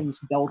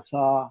transformations,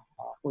 delta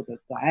for the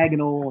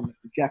diagonal and the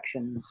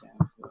projections,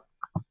 and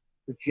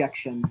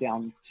projection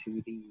down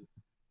to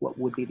what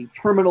would be the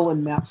terminal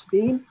in maps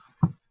B.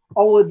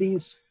 All of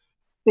these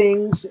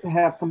things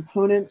have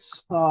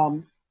components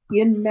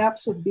in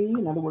maps of B.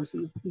 In other words,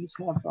 these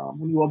have,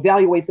 when you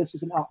evaluate this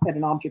as at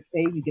an object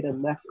A, you get a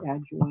left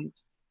adjoint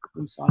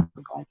inside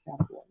the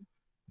bicategory.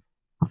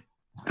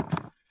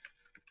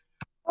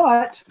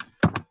 But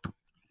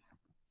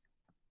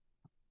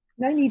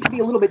I need to be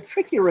a little bit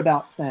trickier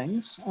about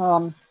things.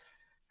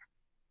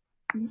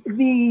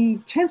 The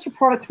tensor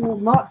product will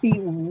not be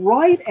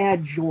right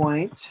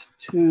adjoint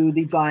to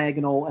the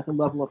diagonal at the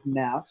level of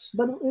maps,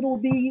 but it'll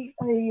be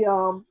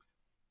a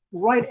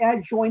right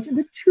adjoint in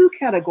the 2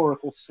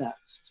 categorical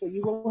sense. So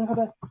you will have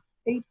a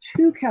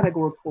 2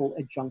 categorical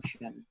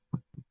adjunction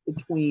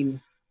between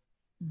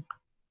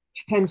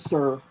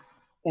tensor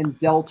and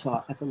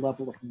delta at the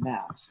level of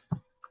maps.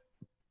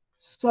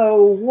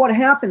 So what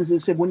happens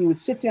is that when you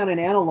sit down and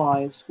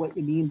analyze what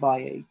you mean by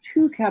a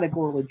 2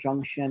 categorical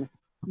adjunction,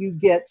 you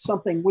get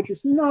something which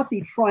is not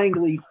the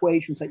triangle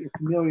equations that you're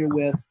familiar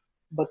with,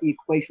 but the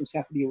equations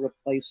have to be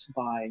replaced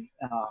by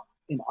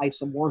an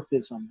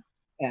isomorphism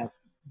at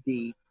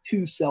the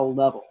 2-cell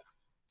level.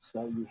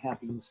 So you have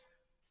these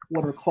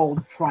what are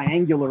called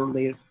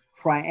triangulators,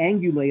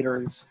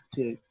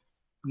 to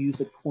use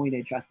the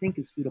coinage, I think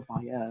it's due to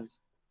Baez.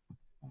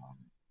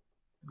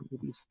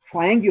 These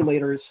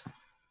triangulators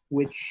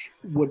which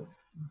would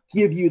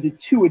give you the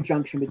 2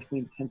 adjunction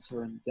between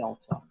tensor and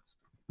delta.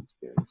 These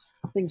various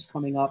things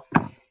coming up.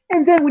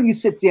 And then when you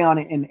sit down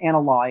and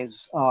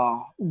analyze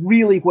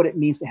really what it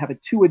means to have a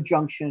 2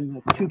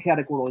 adjunction, a 2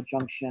 categorical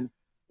adjunction,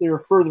 there are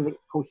further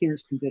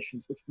coherence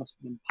conditions which must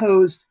be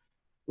imposed,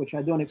 which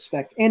I don't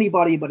expect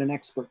anybody but an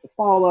expert to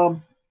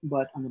follow,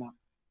 but I'm going to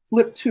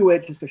flip to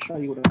it just to show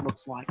you what it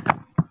looks like.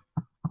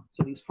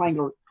 So these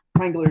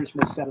triangulators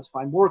must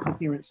satisfy more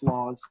coherence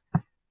laws,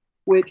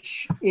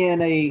 which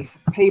in a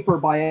paper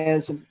by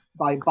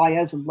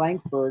Baez and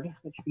Langford,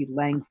 that should be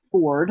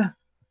Langford,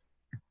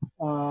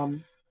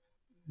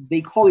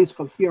 they call these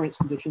coherence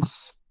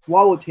conditions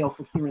swallowtail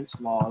coherence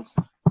laws,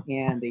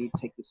 and they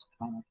take this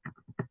kind of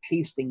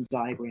pasting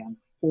diagram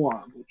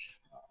form, which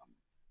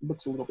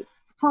looks a little bit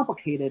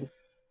complicated.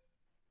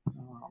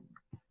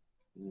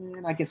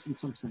 And I guess in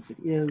some sense it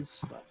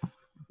is, but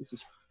this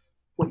is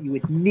what you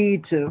would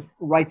need to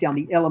write down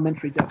the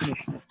elementary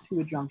definition of 2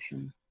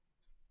 adjunction.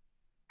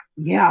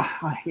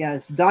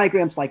 It's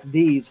diagrams like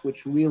these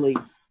which really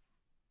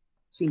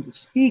seem to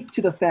speak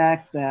to the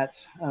fact that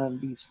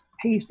these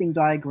pasting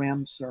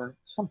diagrams are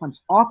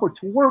sometimes awkward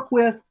to work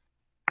with,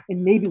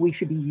 and maybe we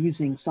should be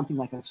using something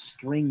like a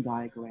string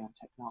diagram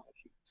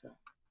technology to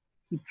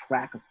keep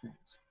track of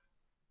things.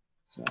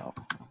 So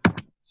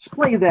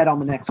display that on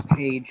the next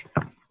page.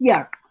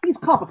 Yeah, these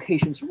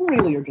complications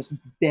really are just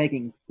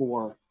begging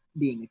for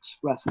being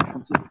expressed in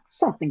terms of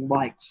something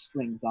like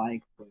string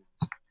diagrams.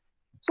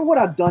 So what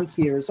I've done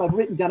here is I've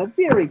written down a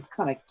very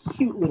kind of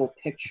cute little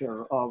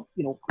picture of,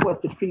 you know,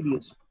 what the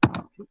previous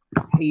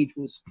page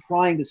was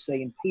trying to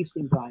say in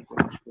pasting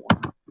diagram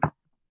form.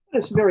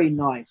 It's very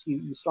nice.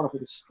 You start off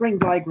with a string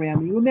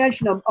diagram. You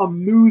imagine a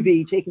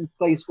movie taking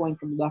place going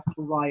from left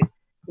to right,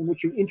 in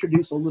which you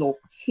introduce a little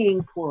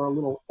kink or a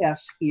little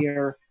S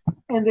here,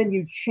 and then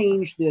you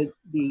change the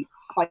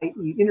height,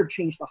 you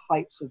interchange the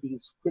heights of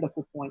these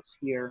critical points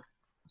here.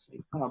 So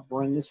you kind of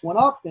bring this one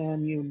up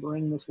and you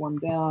bring this one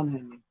down,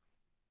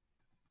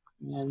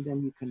 and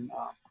then you can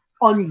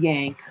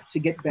unyank to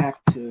get back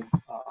to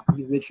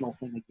the original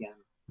thing again.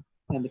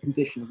 And the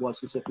condition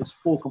was as if this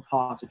full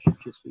composite should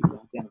just be the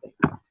identity.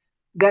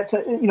 That's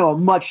a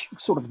much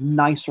sort of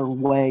nicer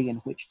way in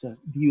which to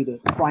view the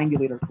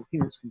triangulator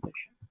coherence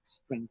condition,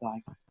 string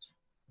diagrams.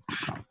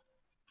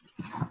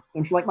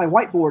 Don't you like my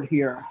whiteboard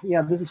here?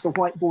 Yeah, this is the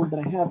whiteboard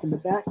that I have in the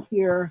back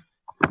here.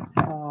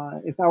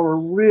 If I were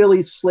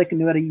really slick and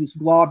knew how to use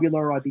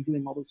globular, I'd be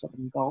doing all this up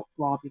in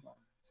globular.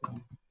 So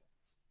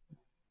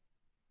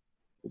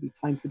there'll be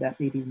time for that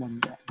maybe one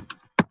day.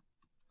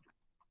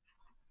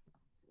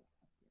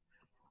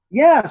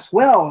 Yes,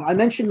 well, I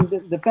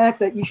mentioned the fact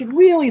that you should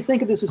really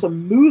think of this as a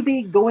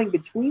movie going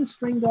between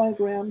string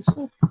diagrams.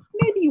 So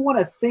maybe you want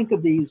to think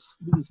of these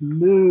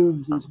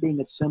moves as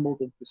being assembled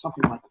into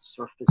something like a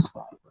surface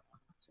diagram.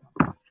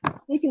 So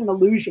making an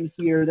illusion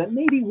here that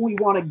maybe we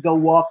want to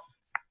go up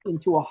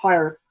into a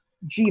higher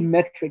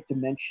geometric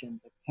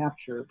dimension to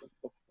capture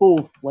the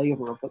full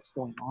flavor of what's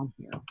going on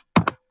here.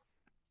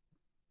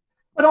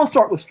 But I'll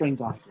start with string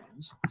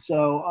diagrams.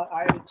 So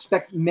I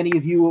expect many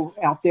of you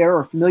out there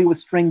are familiar with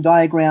string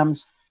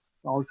diagrams.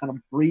 I'll kind of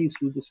breeze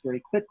through this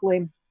very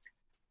quickly.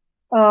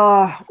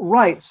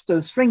 Right, so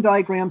string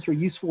diagrams are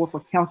useful for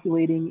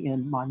calculating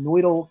in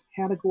monoidal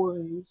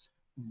categories.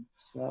 And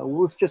so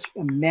let's just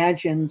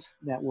imagine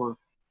that we're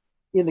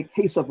in the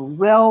case of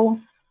rel,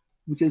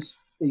 which is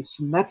a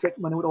symmetric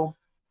monoidal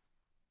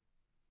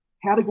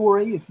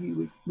category if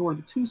you ignore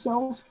the two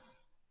cells.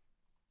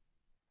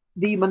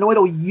 The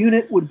monoidal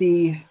unit would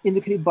be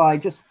indicated by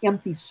just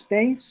empty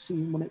space.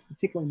 You want to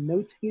particularly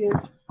notate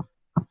it.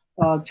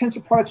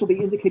 Tensor products will be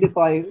indicated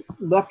by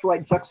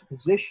left-right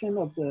juxtaposition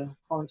of the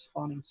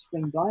corresponding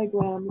string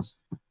diagrams.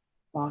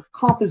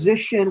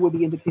 Composition would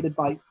be indicated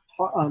by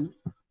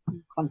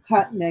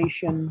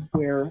concatenation,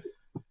 where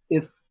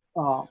if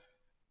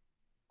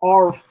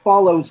R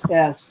follows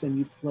S, then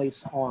you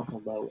place R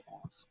below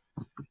S.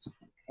 So it's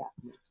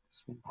concatenate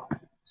string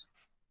diagrams.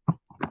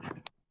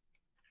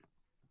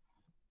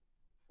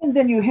 And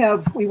then you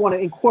have, we want to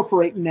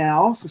incorporate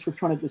now, since we're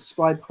trying to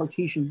describe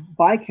Cartesian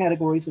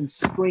bicategories in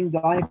string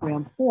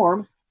diagram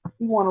form,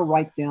 we want to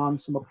write down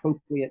some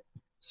appropriate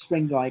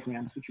string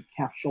diagrams which would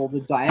capture the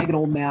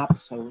diagonal map.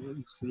 So you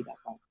can see that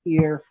right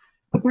here.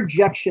 The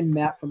projection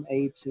map from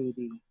A to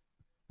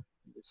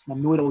this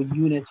monoidal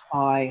unit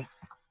I.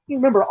 You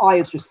remember I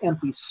is just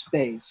empty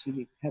space. So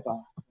you have a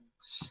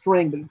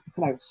string, but it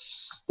kind of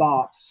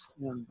stops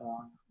and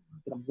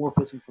get a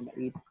morphism from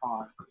A to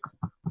I.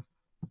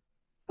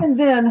 And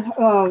then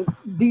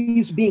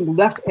these being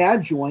left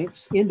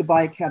adjoints into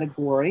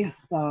bicategory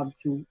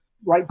to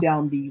write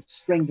down the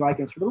string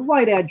diagrams for the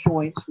right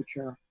adjoints, which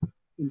are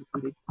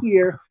indicated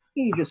here.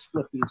 You just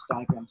flip these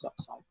diagrams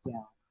upside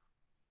down.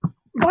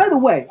 By the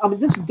way, I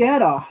mean, this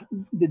data,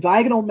 the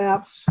diagonal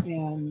maps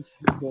and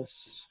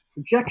this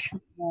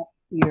projection map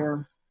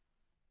here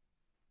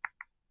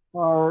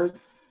are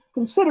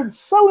considered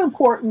so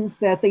important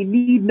that they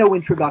need no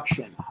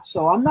introduction.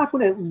 So I'm not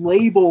going to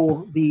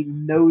label the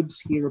nodes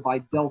here by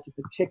delta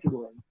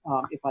particularly.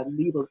 If I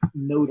leave a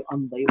node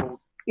unlabeled,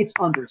 it's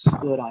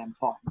understood I am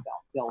talking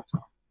about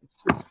delta.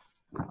 It's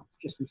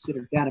just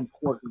considered that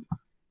important.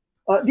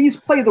 These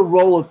play the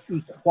role of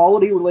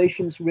equality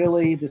relations,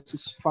 really. This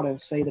is trying to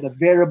say that a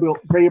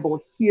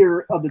variable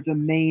here of the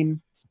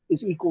domain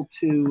is equal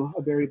to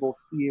a variable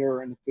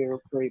here and a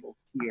variable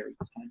here.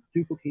 It's kind of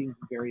duplicating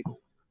the variable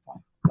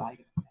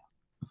diagonal.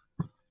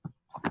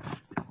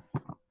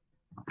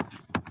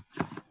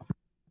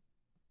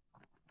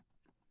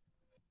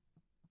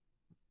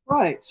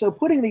 Right, so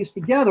putting these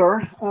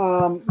together,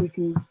 we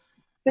can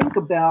think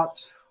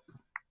about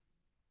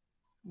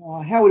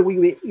how would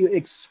we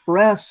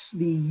express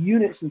the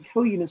units and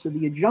co-units of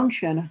the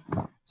adjunction.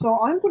 So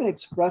I'm going to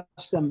express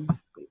them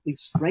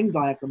string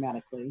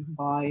diagrammatically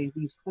by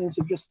these kinds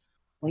of just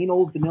plain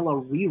old vanilla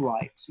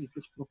rewrites. You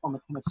just perform a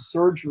kind of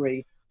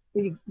surgery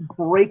where you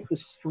break the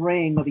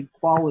string of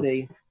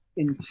equality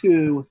in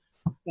two,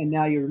 and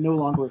now you're no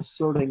longer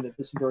asserting that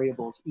this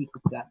variable is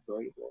equal to that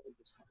variable. There's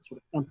this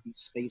sort of empty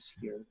space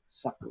here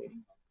that's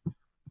separating them.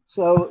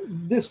 So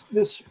this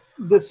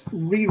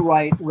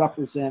rewrite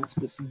represents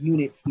this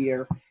unit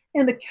here,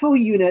 and the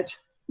co-unit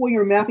Well,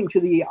 you're mapping to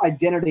the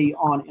identity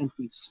on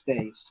empty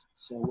space.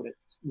 So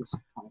this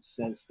kind of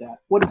says that.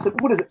 What is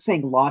it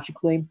saying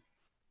logically?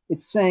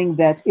 It's saying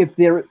that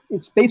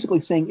it's basically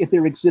saying if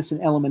there exists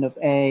an element of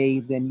A,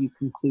 then you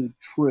conclude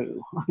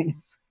true.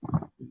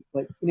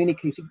 But in any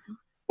case, you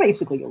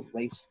basically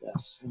erase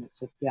this, and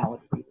it's a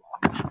valid read.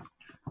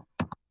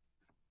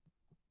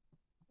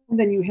 And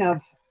then you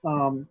have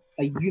a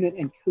unit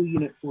and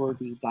co-unit for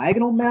the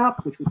diagonal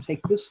map, which would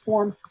take this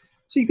form.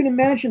 So you can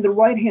imagine the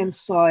right-hand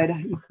side,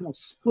 you kind of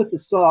split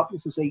this up.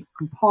 This is a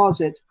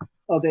composite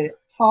of a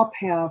top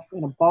half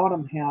and a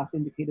bottom half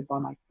indicated by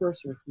my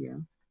cursor here.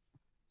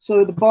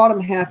 So the bottom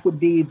half would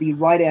be the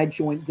right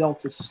adjoint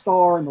delta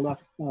star, and the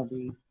left,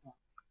 the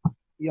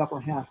upper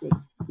half would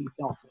be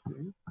delta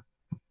here.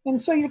 And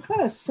so you're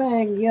kind of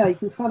saying, yeah, you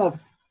can kind of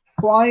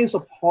prise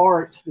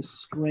apart the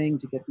string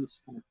to get these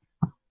kind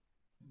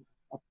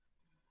of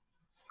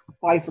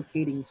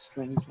bifurcating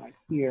strings right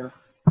here.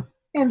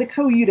 And the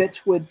co-unit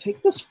would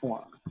take this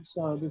form.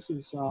 So this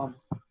is,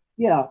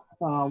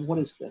 what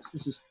is this?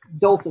 This is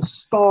delta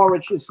star,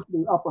 which is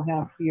the upper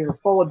half here,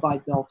 followed by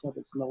delta,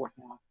 this lower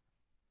half.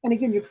 And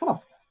again, you're kind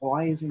of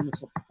prizing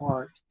this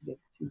apart to get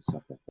two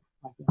separate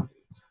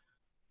identities.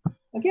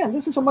 Again,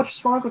 this is a much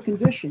stronger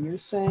condition. You're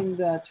saying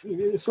that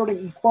you're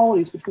asserting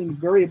equalities between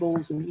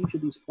variables in each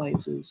of these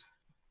places.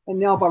 And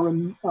now by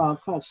kind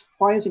of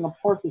prizing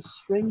apart this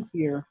string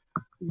here,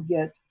 you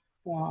get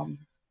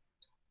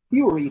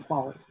fewer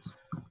equalities.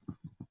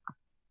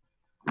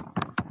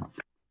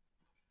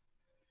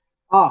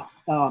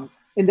 And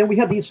then we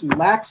have these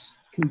lax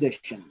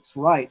conditions,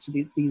 right? So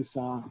these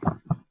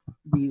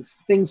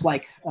things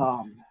like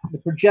the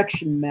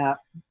projection map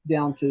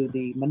down to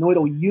the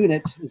monoidal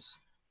unit is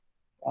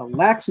a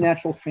lax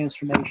natural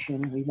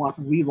transformation. We want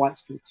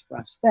rewrites to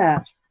express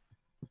that.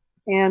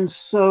 And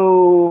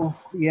so,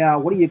 yeah,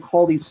 what do you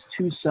call these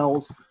two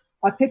cells?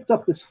 I picked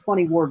up this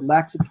funny word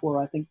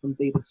laxator, I think, from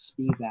David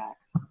Spivak.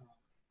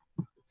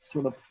 It's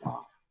sort of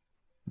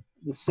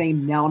the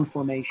same noun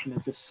formation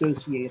as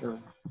associator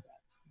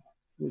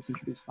that was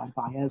introduced by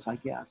Baez, I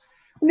guess.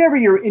 Whenever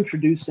you're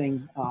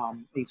introducing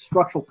a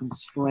structural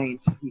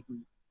constraint, you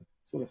can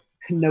sort of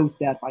connote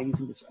that by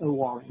using this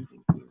OR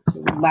ending here.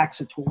 So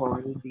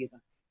laxator would be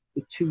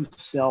the two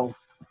cell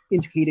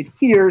indicated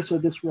here. So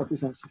this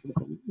represents sort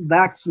of a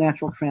lax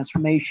natural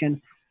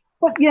transformation.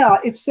 But yeah,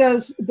 it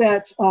says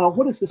that,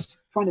 what is this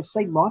trying to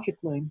say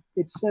logically?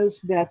 It says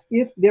that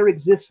if there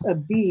exists a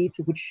B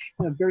to which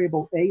a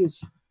variable A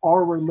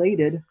are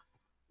related,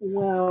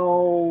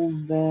 well,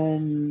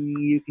 then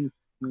you can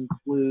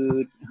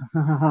conclude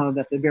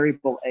that the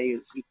variable A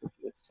is equal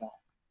to itself.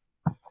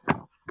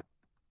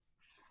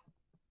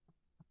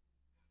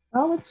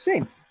 Let's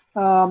see.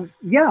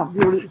 Yeah,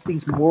 there's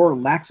these more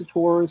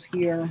laxators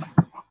here. Let's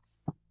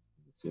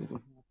see what we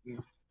have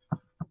here.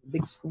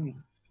 Big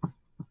screen.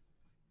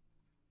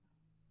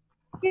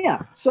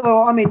 Yeah,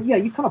 so I mean, yeah,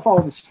 you kind of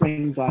follow the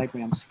string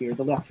diagrams here.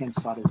 The left-hand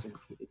side is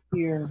indicated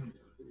here.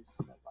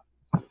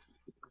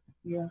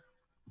 Here.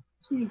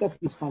 So you've got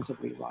these kinds of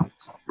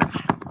rewrites.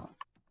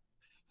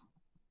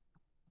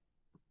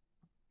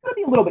 Gotta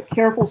be a little bit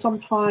careful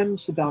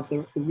sometimes about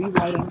the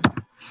rewriting.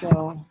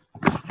 So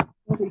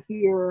over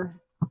here,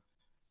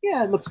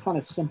 yeah, it looks kind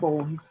of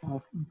simple. You kind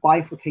of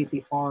bifurcate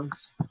the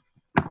R's.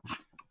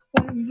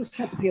 But you just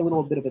have to pay a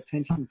little bit of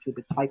attention to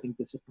the typing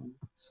discipline.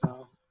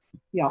 So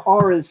yeah,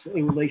 R is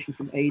a relation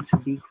from A to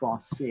B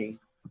cross C.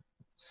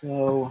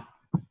 So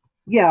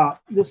yeah,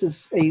 this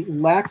is a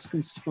lax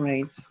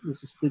constraint.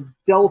 This is the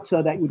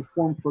delta that you would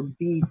form for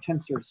B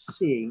tensor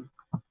C.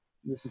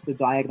 This is the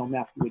diagonal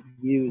map you would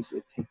use. It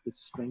would take this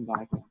string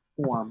diagram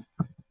form.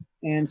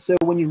 And so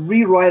when you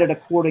rewrite it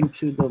according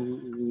to the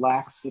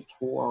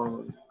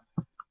laxator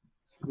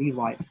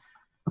rewrite,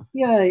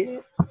 yeah,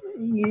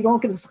 you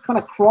don't get this kind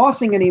of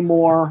crossing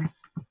anymore.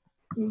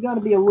 You got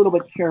to be a little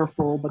bit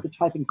careful, but the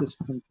typing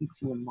discipline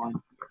keeps you in mind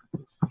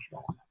here.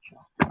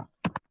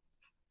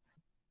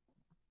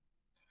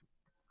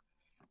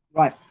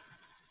 Right.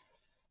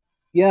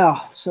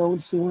 Yeah, so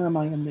let's see, where am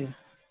I in the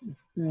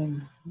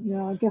thing?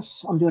 Yeah, I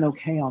guess I'm doing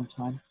okay on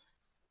time.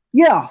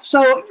 Yeah,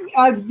 so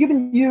I've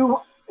given you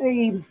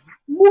a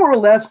more or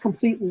less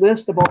complete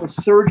list of all the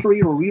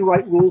surgery or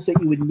rewrite rules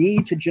that you would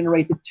need to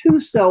generate the two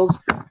cells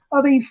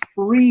of a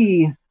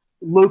free,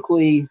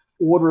 locally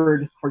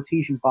ordered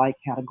Cartesian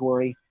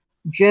bicategory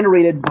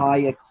generated by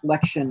a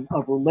collection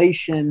of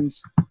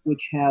relations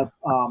which have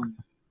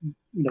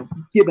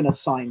given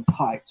assigned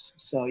types.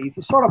 So if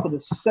you start off with a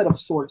set of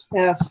sorts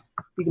S,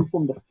 you can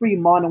form the free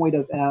monoid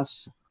of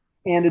S,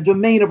 and the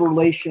domain of a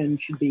relation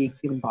should be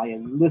given by a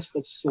list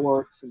of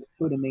sorts, and the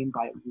codomain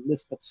by a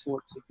list of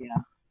sorts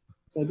again.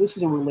 So this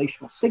is a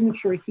relational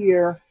signature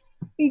here.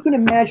 You can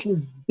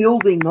imagine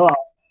building up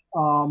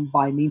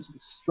by means of the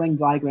string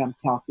diagram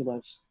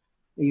calculus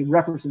a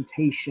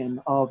representation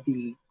of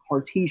the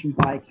Cartesian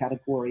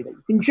bicategory that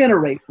you can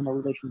generate from a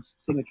relational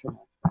signature like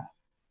that.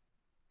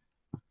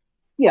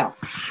 Yeah.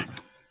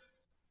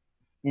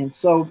 And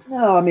so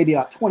maybe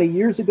about 20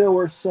 years ago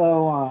or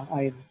so,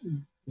 I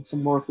did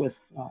some work with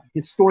a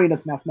historian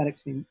of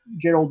mathematics named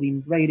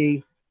Geraldine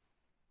Brady.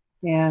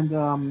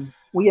 And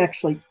we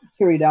actually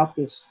carried out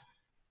this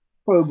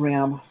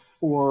program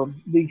for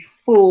the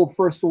full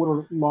first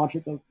order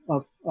logic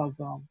of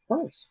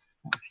Hurst,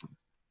 actually,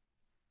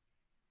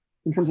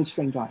 in terms of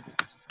string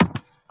diagrams.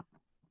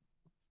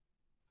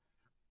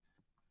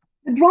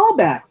 The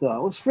drawback,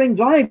 though, of string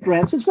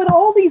diagrams is that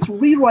all these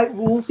rewrite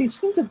rules, they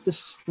seem to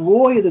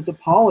destroy the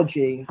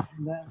topology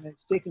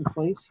that's taking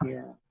place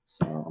here.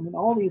 So, I mean,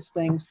 all these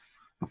things,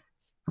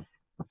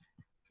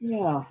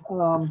 yeah.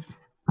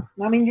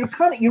 I mean,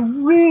 you're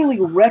really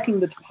wrecking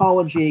the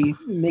topology,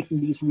 making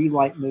these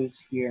rewrite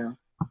moves here.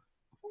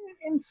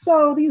 And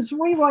so these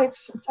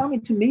rewrites,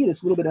 to me,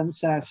 it's a little bit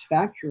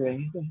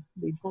unsatisfactory.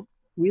 They don't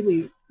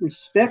really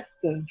respect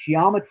the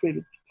geometry of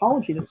the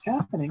topology that's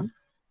happening.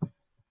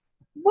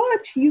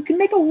 But you can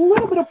make a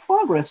little bit of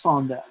progress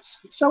on this.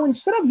 So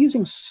instead of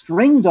using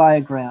string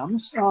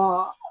diagrams,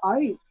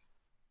 I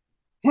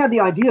had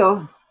the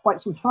idea quite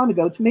some time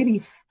ago to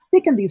maybe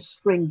thicken these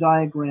string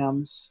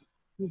diagrams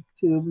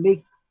to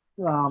make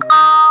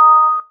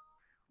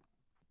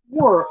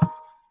more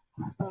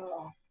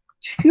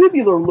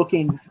tubular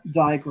looking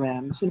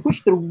diagrams in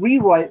which the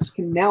rewrites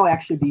can now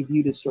actually be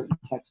viewed as certain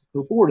types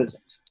of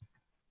cobordisms.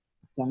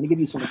 So I'm going to give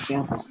you some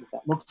examples of what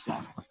that looks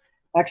like.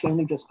 Actually, let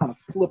me just kind of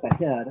flip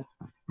ahead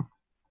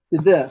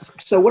to this.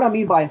 So what I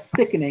mean by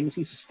thickening is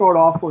you start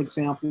off, for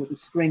example, with a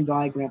string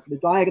diagram for the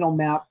diagonal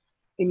map,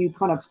 and you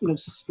kind of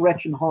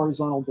stretch in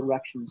horizontal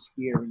directions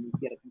here, and you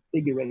get a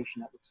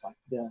configuration that looks like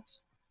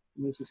this.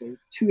 And this is a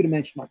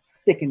two-dimensional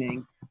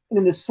thickening. And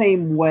in the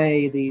same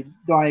way, the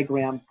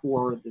diagram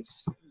for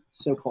this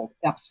so-called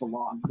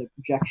epsilon, the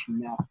projection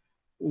map,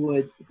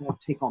 would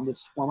take on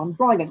this form. I'm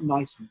drawing it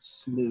nice and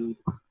smooth.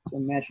 So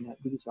imagine that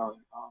these are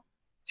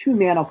two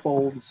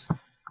manifolds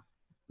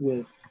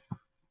with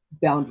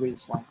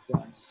boundaries like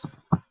this.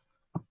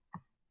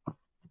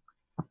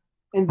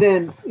 And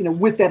then,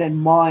 with that in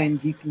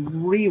mind, you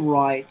can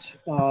rewrite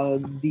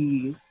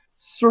the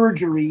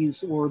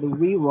surgeries or the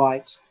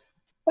rewrites.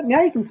 But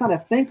now you can kind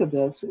of think of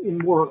this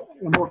in a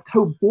more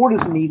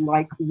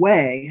cobordism-y-like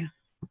way.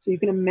 So you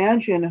can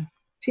imagine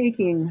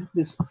taking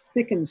this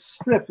thickened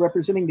strip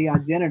representing the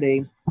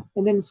identity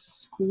and then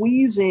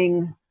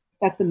squeezing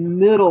at the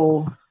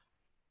middle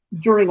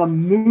during a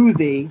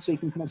movie. So you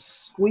can kind of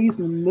squeeze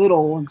in the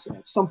middle, and so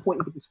at some point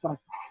you get this kind of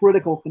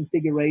critical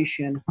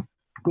configuration,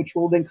 which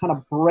will then kind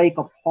of break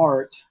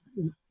apart,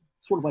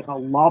 sort of like a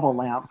lava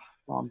lamp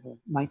from the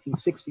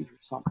 1960s or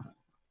something.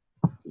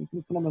 So you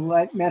can kind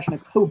of imagine a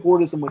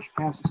cobordism which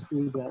passes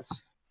through this.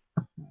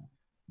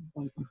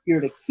 Going from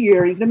here to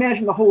here, you can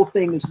imagine the whole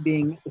thing is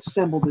being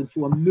assembled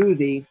into a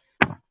movie,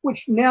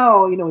 which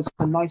now, is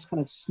a nice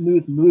kind of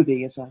smooth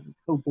movie as a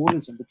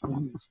cobordism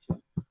between these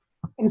two.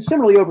 And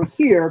similarly over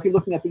here, if you're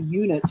looking at the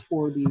units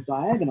for the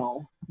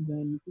diagonal,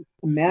 then you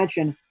can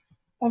imagine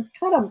a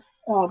kind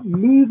of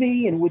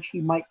movie in which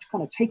you might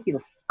kind of take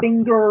your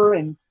finger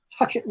and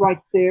touch it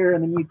right there,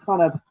 and then you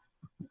kind of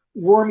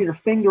worm your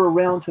finger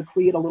around to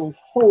create a little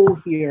hole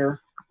here,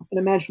 and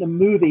imagine a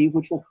movie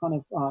which will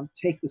kind of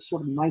take this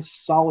sort of nice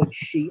solid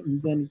sheet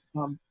and then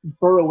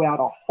burrow out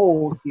a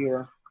hole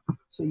here.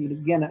 So you'd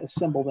again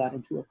assemble that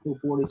into a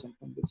cobordism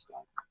from this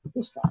guy to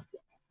this guy.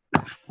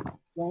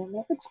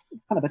 Well, it's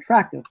kind of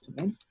attractive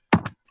to me.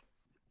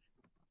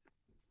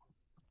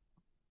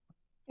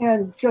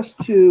 And just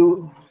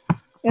to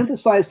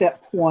emphasize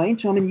that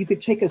point, you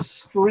could take a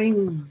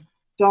string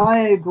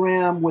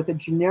diagram with a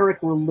generic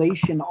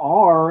relation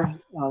R,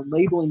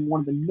 labeling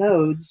one of the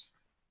nodes,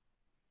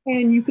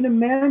 and you can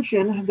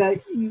imagine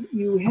that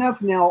you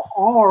have now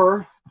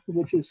R,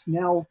 which is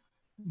now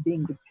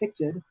being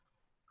depicted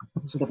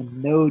instead of a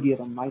node. You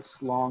have a nice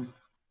long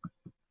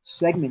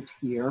segment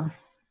here,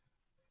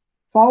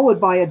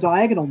 followed by a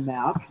diagonal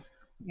map.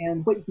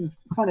 And what you can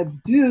kind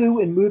of do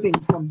in moving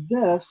from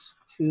this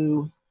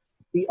to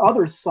the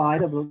other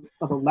side of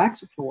a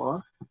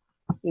laxator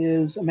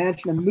is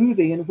imagine a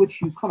movie in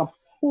which you kind of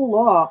pull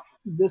up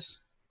this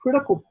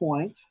critical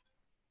point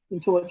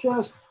until it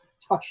just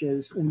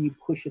touches, and you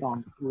push it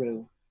on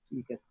through. So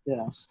you get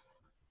this.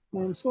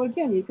 And so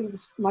again, you get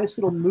this nice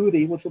little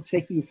movie which will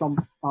take you from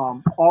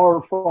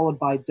R followed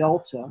by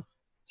delta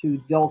to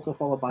delta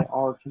followed by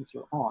R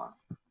tensor R.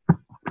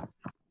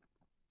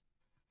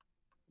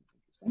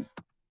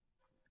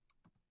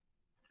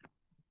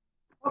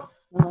 Oh,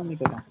 let me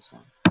go down this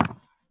one.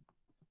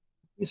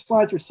 These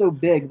slides are so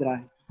big that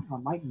I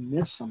might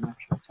miss some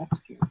actual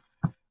text here.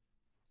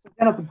 So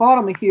then at the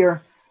bottom of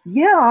here,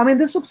 yeah,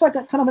 this looks like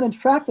a kind of an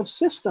attractive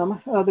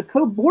system. The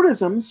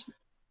cobordisms,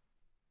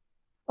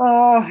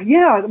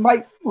 yeah, it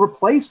might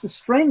replace the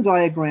string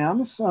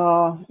diagrams,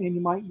 and you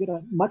might get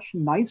a much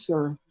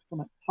nicer, from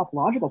a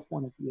topological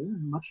point of view, a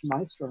much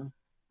nicer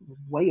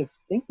way of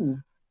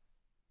thinking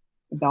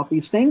about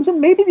these things. And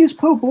maybe these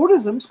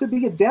cobordisms could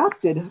be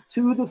adapted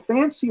to the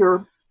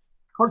fancier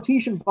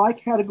Cartesian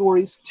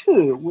bicategories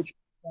too, which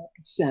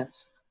makes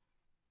sense,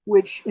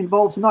 which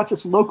involves not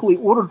just locally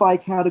ordered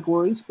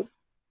bicategories, but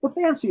the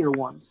fancier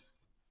ones,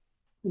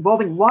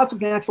 involving lots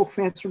of natural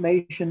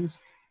transformations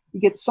you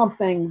get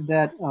something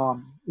that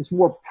is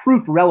more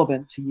proof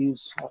relevant, to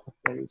use a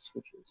phrase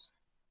which is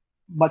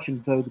much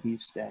in vogue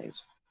these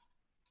days.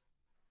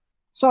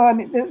 So, I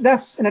mean,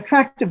 that's an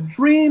attractive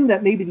dream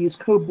that maybe these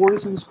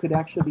cobordisms could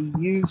actually be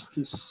used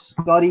to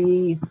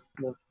study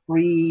the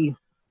free,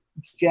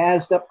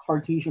 jazzed up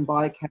Cartesian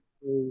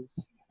bicategories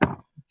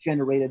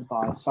generated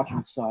by such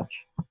and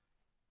such.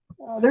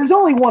 There's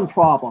only one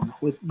problem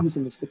with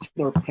using this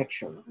particular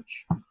picture,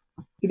 which,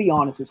 to be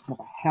honest, is kind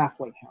of a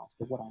halfway house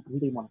to what I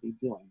really want to be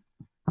doing.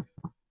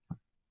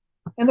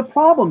 And the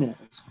problem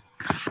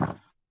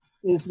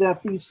is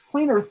that these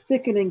planar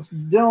thickenings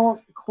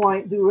don't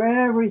quite do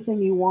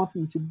everything you want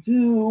them to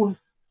do,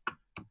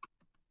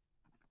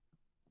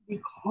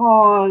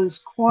 because,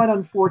 quite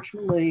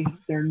unfortunately,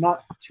 they're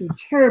not too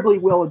terribly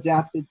well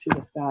adapted to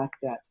the fact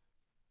that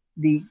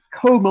the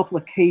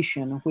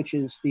co-multiplication, which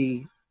is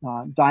the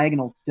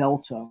diagonal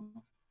delta,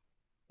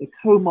 the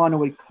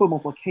co-monoid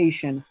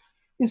co-multiplication,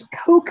 is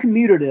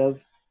co-commutative,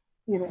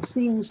 and it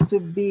seems to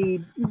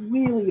be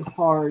really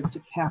hard to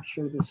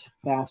capture this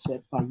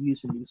facet by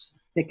using these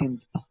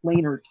thickened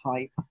planar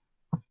type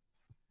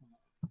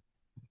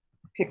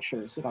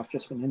pictures that I've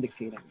just been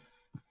indicating.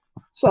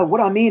 So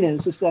what I mean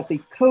is that the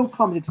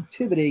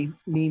co-commutativity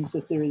means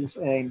that there is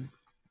an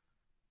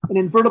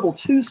invertible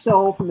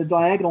 2-cell from the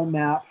diagonal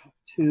map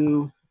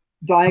to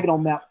diagonal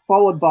map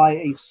followed by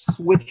a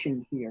switch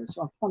in here.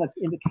 So I've kind of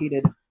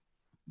indicated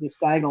this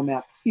diagonal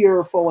map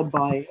here followed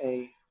by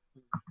a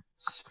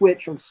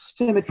switch or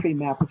symmetry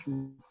map, which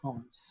we're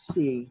calling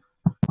C.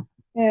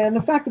 And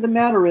the fact of the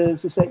matter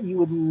is that you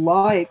would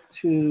like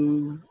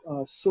to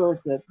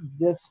assert that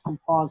this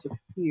composite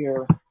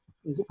here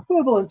is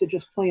equivalent to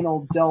just plain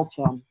old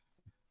delta.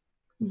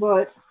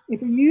 But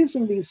if you're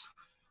using these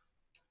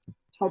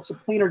types of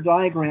planar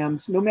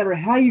diagrams, no matter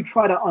how you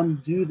try to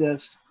undo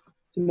this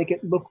to make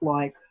it look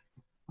like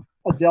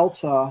a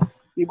delta,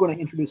 you're going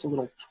to introduce a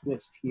little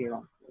twist here,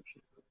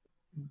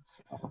 unfortunately.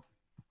 So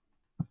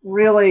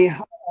really,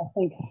 I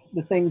think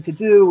the thing to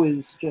do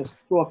is just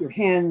throw up your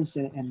hands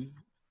and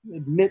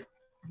admit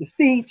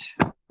defeat,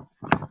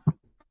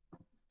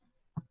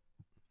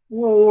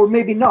 or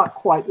maybe not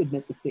quite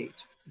admit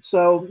defeat.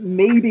 So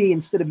maybe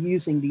instead of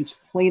using these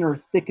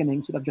planar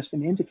thickenings that I've just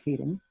been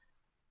indicating,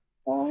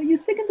 you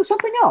thicken to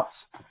something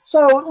else.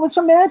 So let's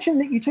imagine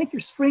that you take your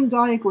string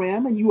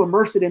diagram and you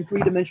immerse it in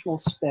three-dimensional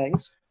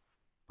space,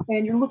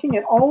 and you're looking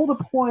at all the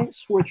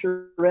points which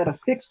are at a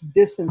fixed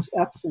distance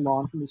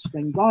epsilon from the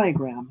string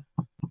diagram.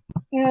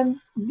 And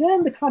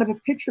then the kind of a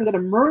picture that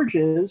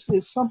emerges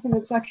is something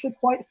that's actually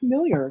quite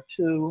familiar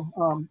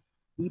to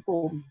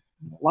people,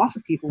 lots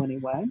of people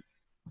anyway,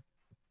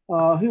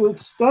 who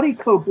have studied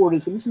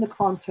cobordisms in the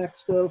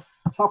context of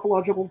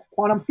topological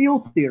quantum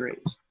field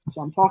theories.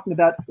 So I'm talking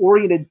about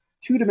oriented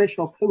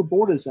two-dimensional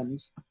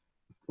cobordisms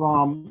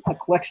from a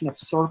collection of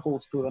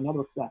circles to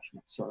another collection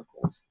of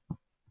circles.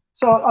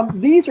 So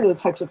these are the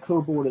types of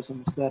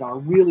cobordisms that are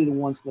really the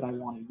ones that I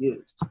want to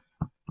use.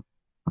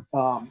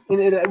 And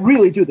it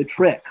really do the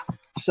trick.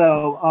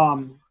 So,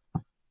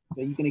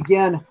 so you can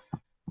again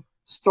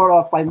start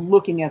off by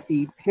looking at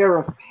the pair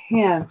of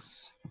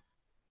pants,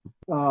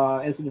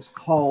 as it is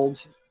called,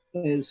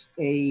 as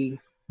a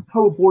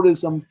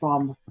cobordism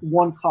from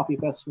one copy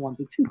of S1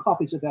 to two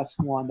copies of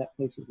S1 that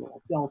plays a role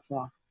of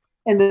delta,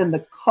 and then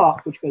the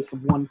cup, which goes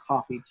from one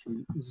copy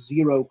to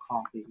 0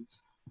 copies.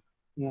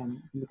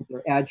 And look at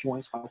their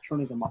adjoints by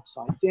turning them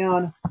upside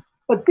down.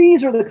 But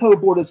these are the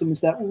cobordisms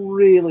that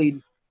really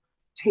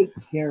take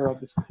care of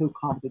this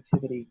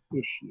co-commutativity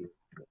issue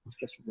that was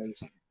just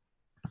raising.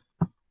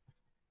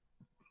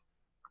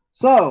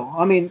 So,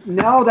 I mean,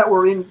 now that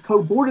we're in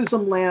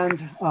cobordism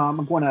land,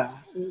 I'm going to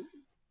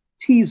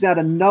tease out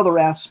another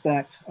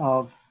aspect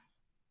of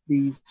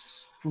the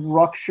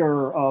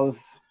structure of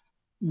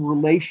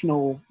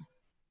relational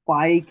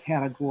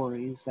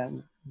bicategories that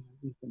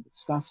we've been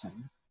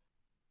discussing.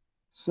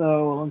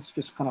 So let's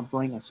just kind of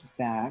bring us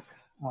back.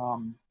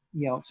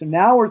 So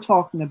now we're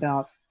talking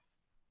about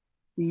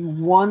the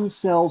one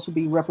cells will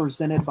be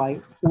represented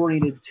by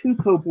oriented two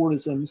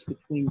cobordisms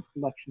between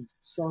collections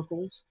of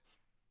circles.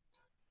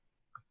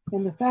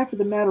 And the fact of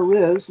the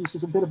matter is, this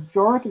is a bit of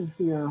jargon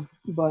here,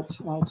 but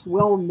it's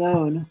well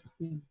known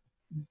in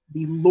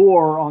the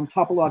lore on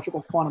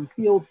topological quantum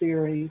field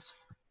theories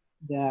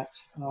that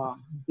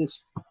this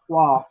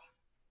prop,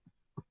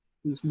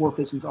 whose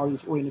morphisms are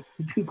these oriented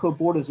two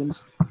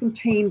cobordisms,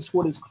 contains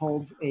what is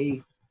called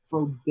a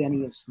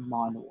Frobenius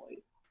monoid.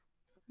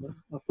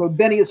 A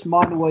Frobenius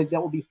monoid that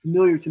will be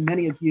familiar to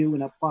many of you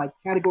in applied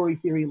category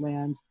theory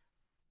land.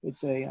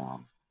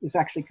 It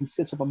actually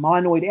consists of a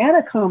monoid and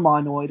a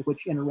comonoid,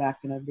 which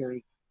interact in a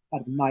very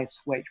kind of nice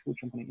way,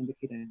 which I'm going to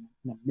indicate in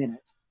a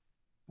minute.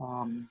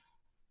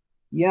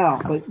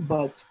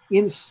 But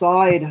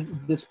inside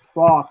this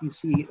prop, you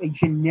see a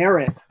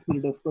generic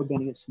commutative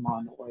Frobenius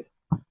monoid,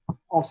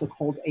 also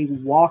called a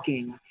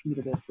walking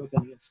commutative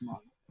Frobenius monoid.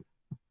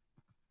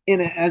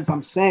 And as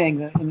I'm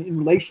saying, in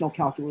relational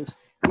calculus,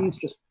 these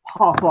just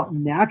pop up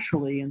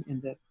naturally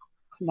in the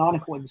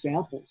canonical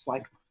examples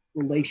like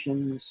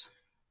relations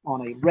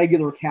on a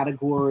regular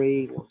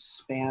category or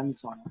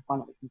spans on a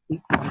finally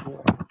complete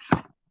category.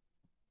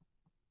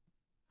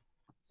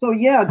 So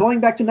yeah, going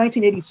back to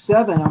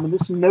 1987, I mean,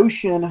 this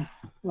notion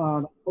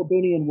that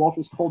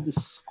Carboni-Walters called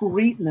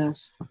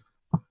discreteness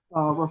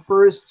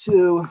refers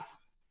to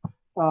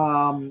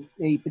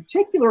a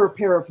particular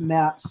pair of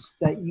maps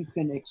that you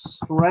can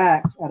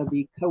extract out of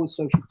the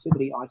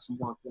co-associativity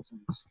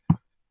isomorphisms.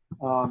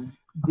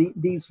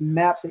 These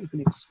maps that you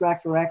can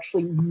extract are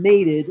actually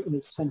mated in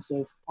the sense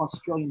of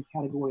Australian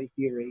category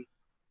theory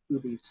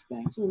through these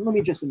things. So let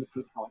me just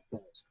indicate how it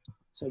goes.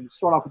 So you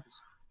start off with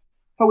this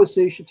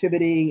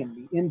co-associativity and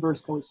the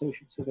inverse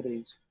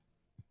co-associativities.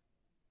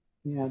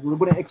 And we're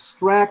going to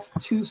extract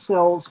two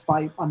cells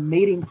by a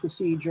mating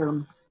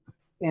procedure,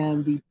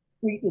 and the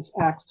discreteness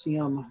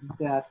axiom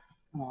that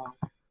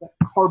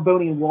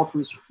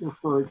Carboni-Walters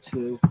referred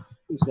to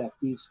is that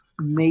these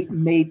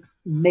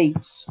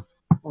mates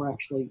are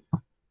actually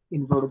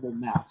invertible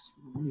maps.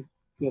 Let me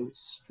go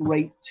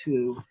straight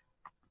to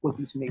what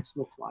these mates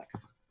look like.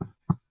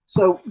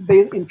 So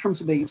in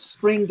terms of a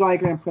string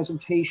diagram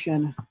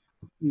presentation,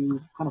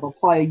 you kind of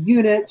apply a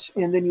unit,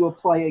 and then you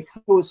apply a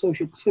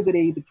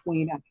co-associativity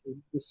between actually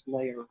this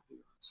layer here.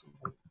 So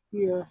right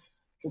here,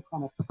 you'll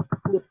kind of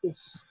flip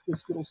this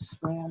little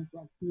strand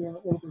right here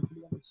over to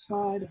the other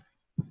side.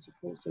 It's a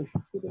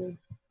co-associativity.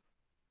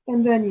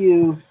 And then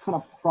you kind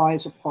of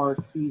prise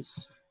apart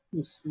this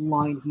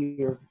line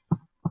here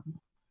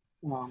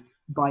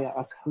via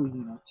a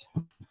co-unit,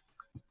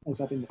 as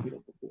I've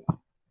indicated before.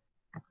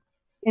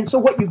 And so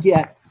what you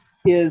get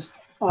is,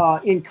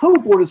 in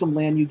cobordism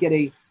land, you get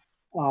a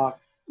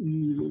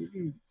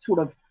sort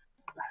of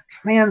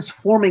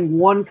transforming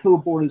one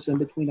cobordism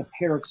between a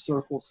pair of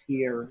circles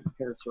here and a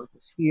pair of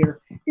circles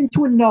here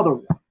into another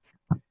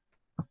one.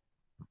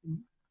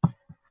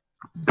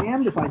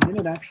 Damned if I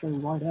didn't actually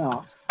write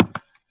out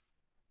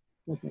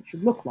what that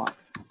should look like.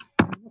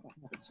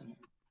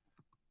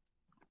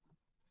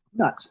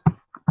 Nuts.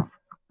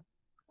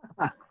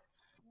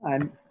 I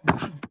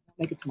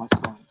make it to my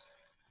slides.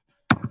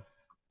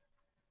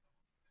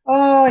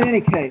 In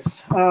any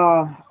case,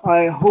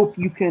 I hope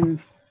you can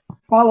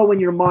follow in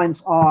your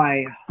mind's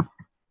eye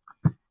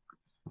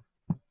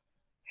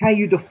how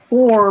you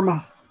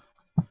deform,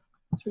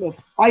 sort of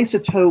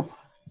isotope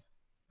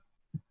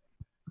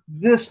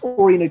this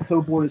oriented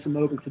cobordism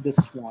over to this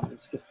one.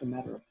 It's just a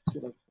matter of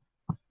sort of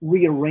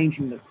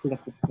rearranging the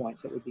critical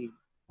points that would be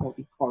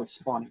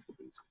corresponding to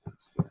these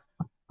points here.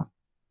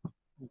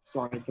 I'm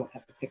sorry, I don't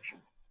have the picture.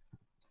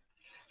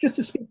 Just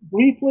to speak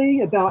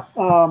briefly about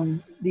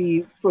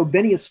the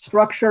Frobenius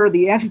structure,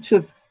 the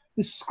adjective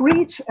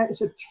discrete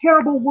is a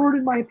terrible word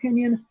in my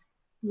opinion.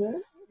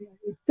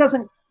 It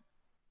doesn't,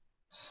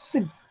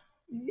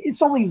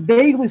 it's only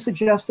vaguely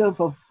suggestive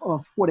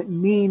of what it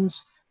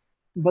means,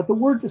 but the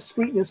word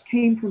discreteness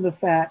came from the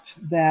fact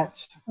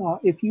that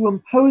if you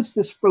impose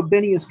this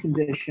Frobenius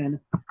condition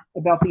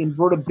about the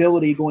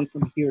invertibility going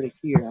from here to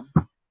here,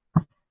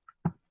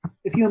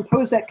 if you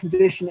impose that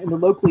condition in the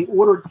locally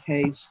ordered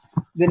case,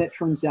 then it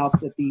turns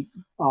out that the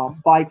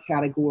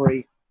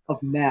bicategory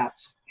of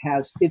maps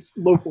has its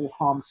local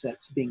Hom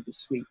sets being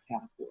discrete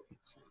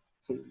categories.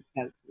 So you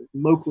have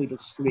locally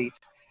discrete.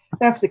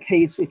 That's the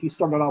case if you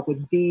started off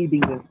with B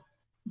being the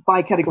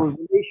bicategory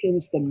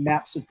relations, the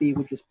maps of B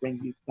would just bring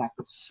you back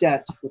the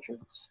sets, which are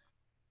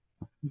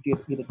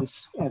either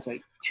this as a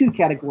two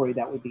category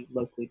that would be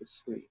locally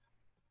discrete.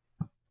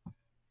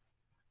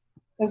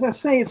 As I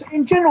say,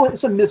 in general,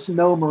 it's a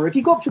misnomer. If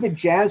you go up to the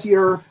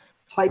jazzier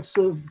types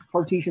of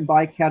Cartesian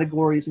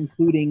bicategories,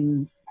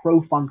 including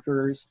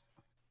profunctors,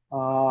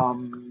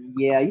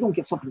 yeah, you don't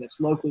get something that's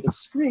locally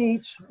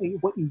discrete.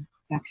 What you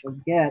actually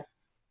get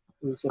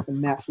is that the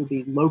maps will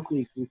be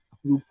locally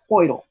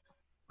groupoidal.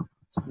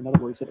 So in other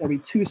words, that every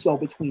two cell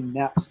between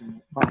maps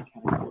and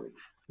bicategories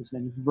is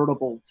an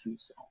invertible two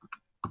cell.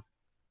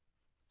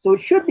 So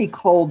it should be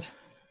called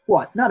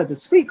what? Not a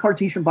discrete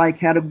Cartesian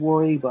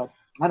bicategory, but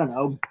I don't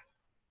know,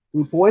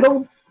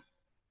 groupoidal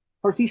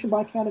Cartesian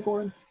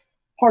bicategory.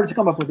 Hard to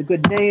come up with a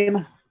good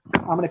name.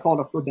 I'm going to call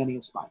it a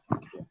Frobenius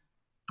bicategory.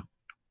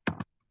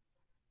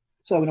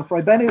 So in a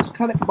Frobenius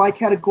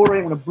bicategory,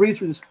 I'm going to breeze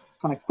through this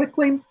kind of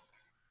quickly.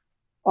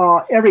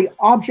 Every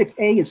object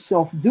A is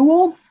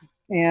self-dual,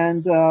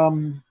 and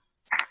I'm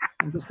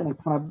just going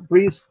to kind of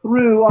breeze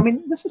through. I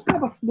mean, this is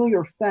kind of a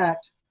familiar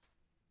fact.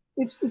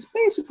 It's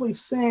basically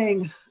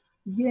saying,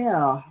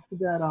 yeah,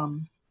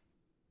 that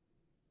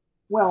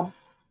well,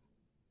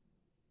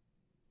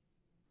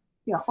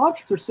 yeah,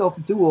 objects are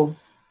self-dual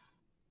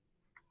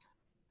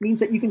means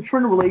that you can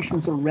turn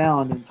relations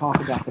around and talk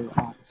about their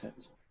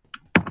opposites.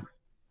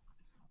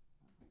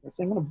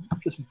 So I'm going to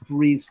just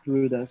breeze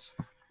through this.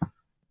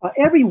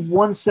 Every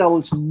one cell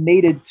is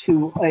mated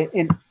to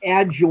an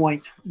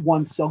adjoint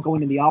one cell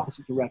going in the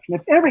opposite direction.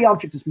 If every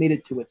object is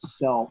mated to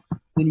itself,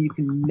 then you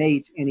can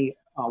mate any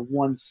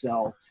one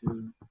cell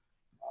to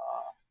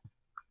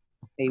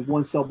a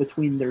one cell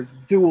between their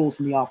duals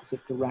in the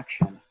opposite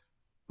direction,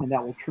 and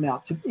that will turn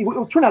out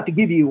to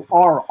give you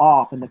R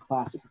op in the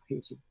classical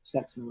case of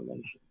sets and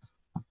relations.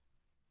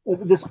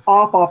 this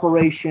op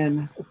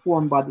operation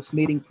formed by this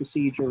mating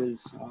procedure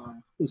is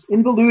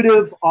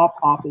involutive.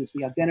 Op is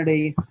the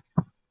identity.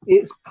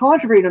 It's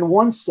conjugated in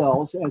one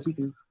cells, as you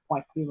can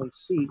quite clearly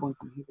see going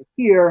from here to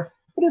here,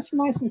 but it's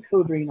nice and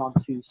covariant on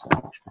two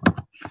cells.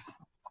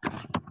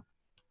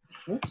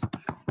 Oops.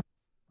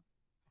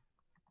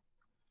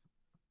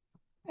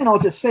 And I'll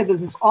just say that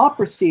this op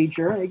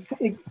procedure,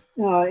 in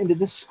the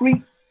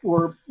discrete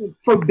or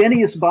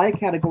Frobenius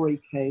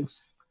bicategory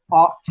case,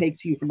 op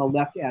takes you from a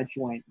left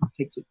adjoint,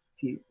 takes it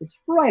to its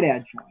right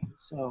adjoint.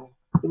 So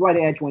the right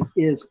adjoint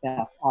is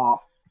F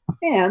op,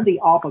 and the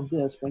op of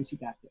this brings you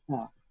back to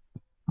F.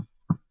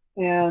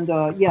 And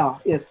yeah,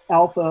 if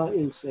alpha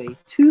is a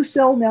two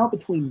cell now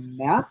between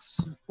maps,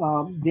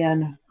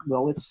 then,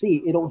 well, let's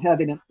see, it'll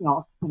have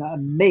a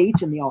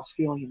mate in the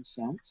Australian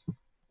sense.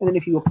 And then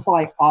if you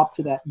apply op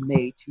to that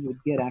mate, you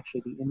would get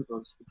actually the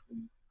inverse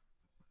between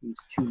these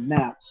two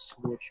maps,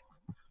 which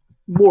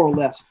more or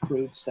less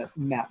proves that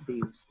map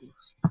B is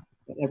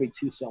that every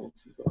two cell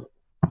is invertible.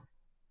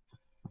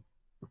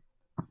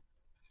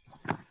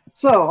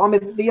 So, I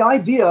mean, the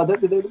idea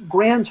that the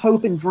grand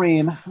hope and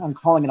dream, I'm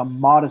calling it a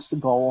modest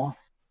goal.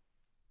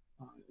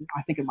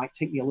 I think it might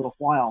take me a little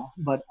while,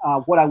 but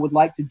what I would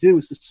like to do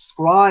is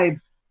describe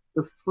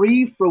the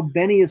free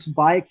Frobenius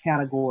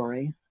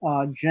bicategory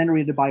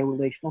generated by a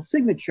relational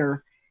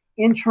signature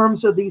in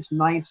terms of these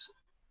nice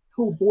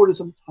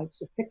cobordism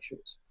types of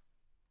pictures.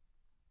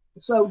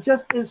 So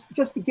just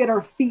to get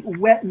our feet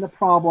wet in the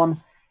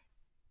problem,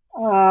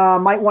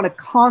 might want to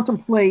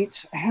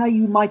contemplate how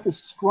you might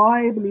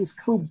describe in these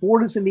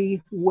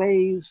cobordism-y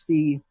ways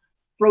the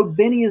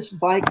Frobenius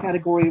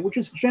bicategory, which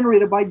is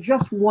generated by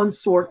just one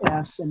sort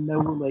S and no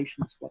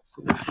relations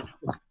whatsoever.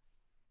 Just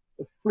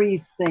a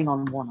free thing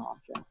on one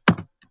object.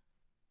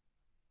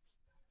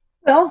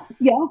 Well,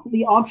 yeah,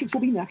 the objects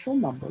will be natural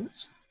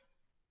numbers.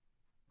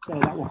 So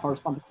that will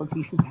correspond to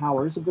Cartesian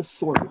powers of the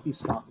sort that you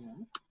start with.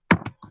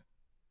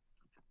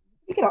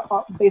 You get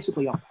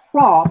basically a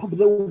prop, but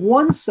the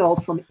one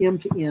cells from M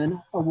to N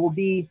will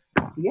be,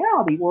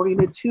 yeah, the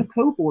oriented two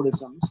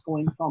cobordisms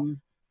going from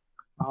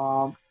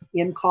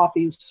N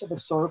copies of a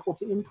circle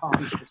to N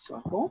copies of a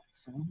circle.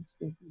 So it's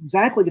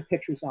exactly the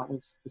pictures I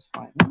was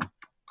describing.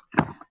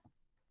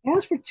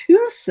 As for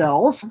two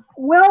cells,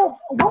 well,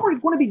 what we're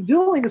going to be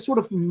doing is sort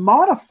of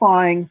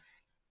modifying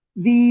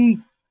the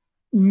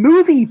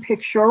movie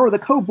picture or the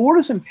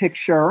cobordism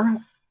picture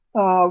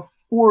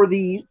for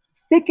the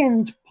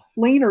thickened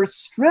planar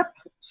strip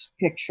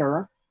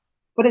picture,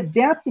 but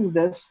adapting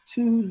this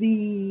to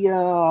the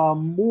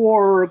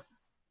more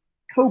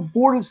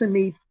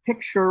cobordism-y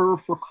picture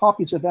for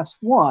copies of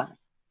S1.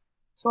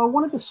 So I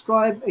want to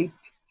describe a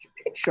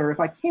picture, if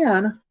I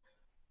can,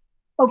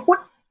 of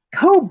what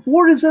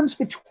cobordisms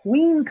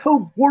between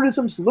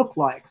cobordisms look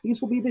like.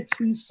 These will be the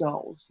two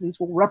cells.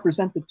 These will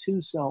represent the two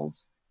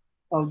cells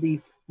of the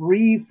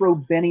free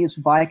Frobenius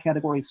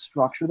bicategory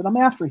structure that I'm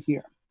after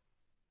here.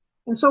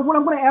 And so what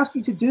I'm going to ask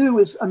you to do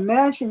is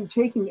imagine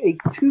taking a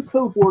two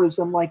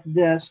cobordism like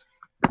this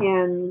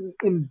and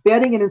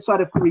embedding it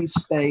inside of free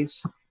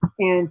space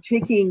and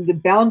taking the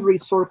boundary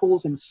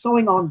circles and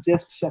sewing on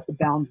disks at the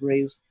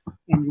boundaries,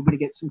 and you're going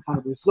to get some kind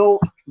of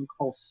result we can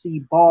call C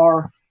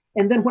bar.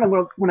 And then what I'm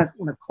going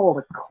to call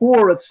the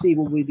core of C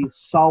will be the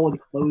solid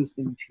closed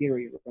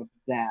interior of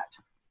that.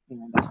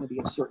 And that's going to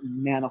be a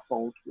certain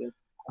manifold with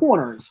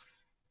corners.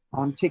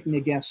 I'm taking a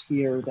guess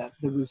here that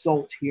the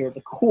result here,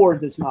 the core,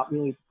 does not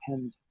really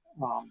depend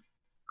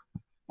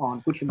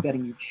on which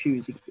embedding you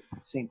choose. You get the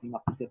same thing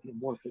up to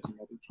diffeomorphism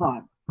every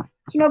time.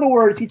 So in other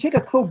words, you take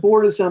a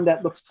cobordism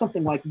that looks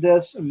something like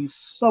this and you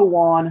sew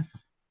on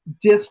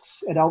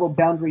disks at all the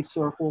boundary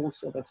circles.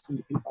 So that's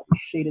indicated by the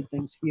shaded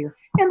things here.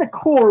 And the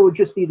core would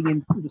just be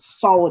the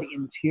solid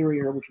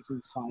interior, which is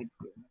inside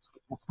here.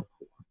 That's the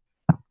core.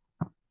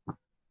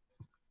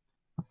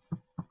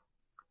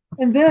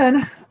 And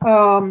then,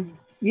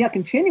 yeah,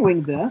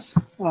 continuing this,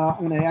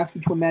 I'm going to ask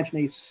you to imagine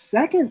a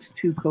second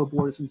two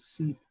cobordism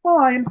C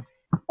prime,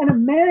 and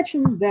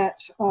imagine that,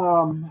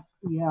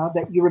 yeah,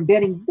 that you're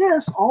embedding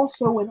this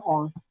also in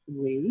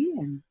R3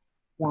 and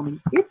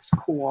forming its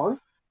core.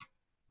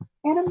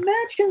 And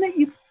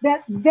imagine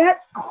that that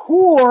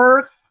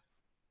core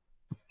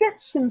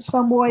fits in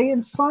some way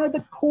inside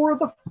the core of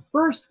the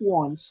first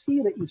one,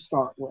 C, that you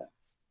start with,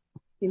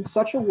 in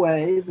such a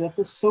way that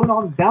the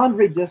sewn-on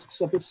boundary disks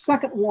of the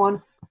second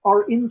one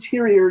are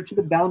interior to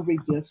the boundary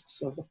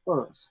disks of the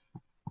first.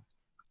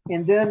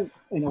 And then,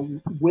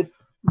 with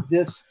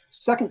this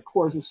second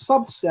core as a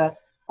subset,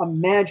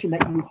 imagine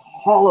that you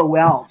hollow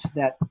out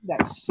that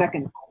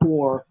second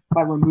core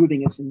by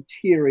removing its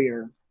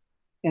interior.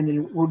 And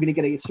then we're going to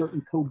get a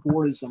certain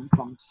cobordism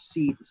from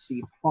C to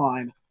C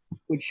prime,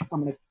 which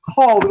I'm going to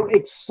call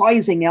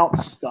excising out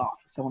stuff.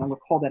 So I'm going to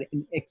call that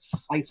an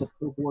excisive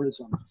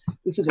cobordism.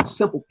 This is a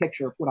simple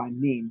picture of what I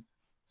mean.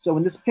 So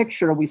in this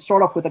picture, we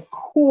start off with a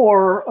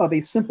core of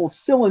a simple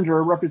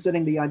cylinder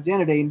representing the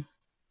identity.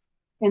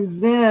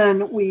 And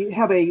then we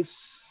have a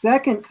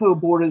second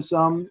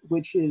cobordism,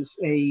 which is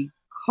a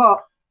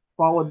cup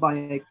followed by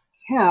a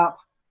cap.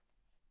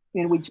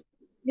 And we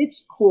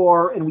its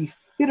core and we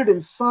fit it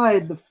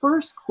inside the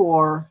first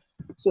core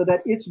so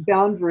that its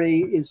boundary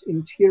is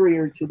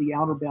interior to the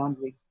outer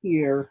boundary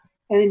here,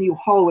 and then you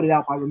hollow it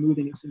out by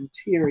removing its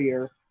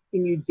interior,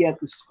 and you get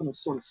this kind of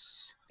sort of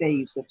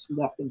space that's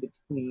left in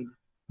between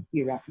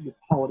here after you've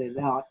hollowed it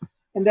out.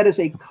 And that is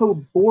a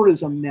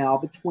cobordism now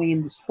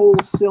between this whole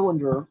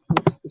cylinder,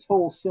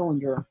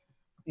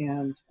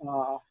 and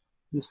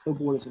this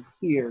cobordism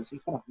here. So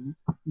you kind of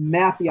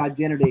map the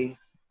identity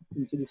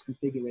into this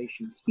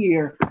configuration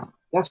here.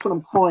 That's what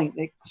I'm calling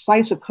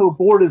excisive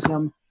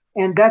cobordism,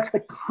 and that's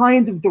the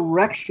kind of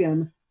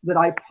direction that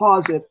I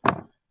posit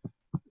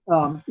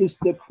is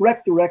the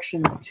correct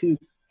direction to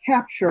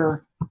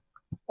capture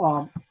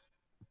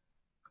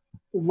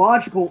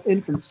logical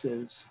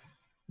inferences.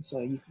 So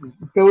you can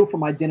go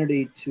from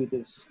identity to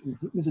this.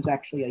 This is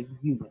actually a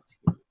unit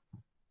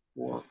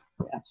for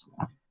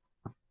epsilon.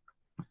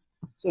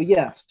 So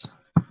yes,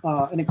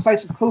 an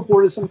excisive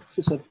cobordism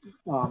consists of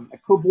a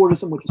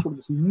cobordism, which is sort of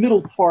this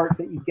middle part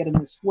that you get in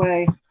this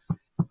way.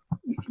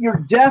 You're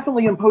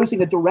definitely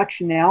imposing a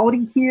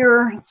directionality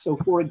here. So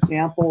for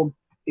example,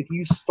 if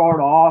you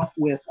start off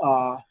with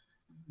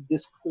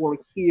this core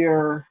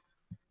here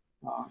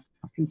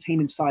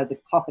contained inside the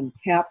cup and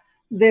cap,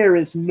 there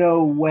is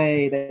no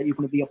way that you're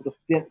going to be able to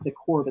fit the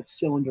core of a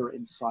cylinder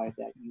inside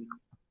that unit.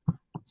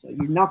 So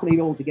you're not going to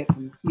be able to get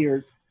from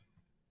here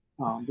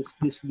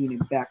this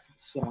unit back to the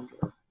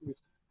cylinder.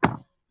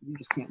 You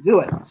just can't do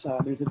it. So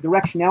there's a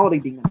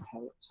directionality being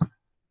imposed.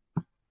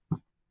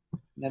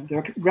 That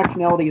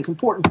directionality is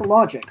important for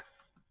logic.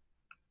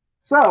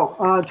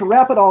 So to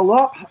wrap it all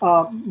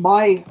up,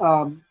 my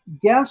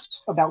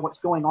guess about what's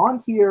going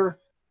on here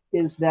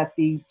is that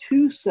the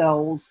two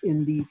cells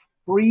in the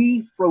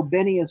free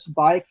Frobenius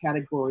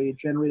bicategory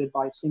generated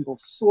by a single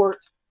sort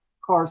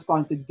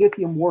correspond to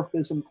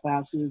diffeomorphism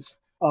classes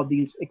of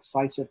these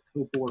excisive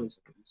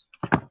cobordisms.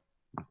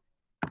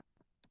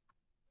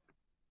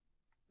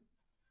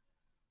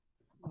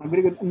 I'm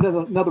going to give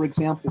another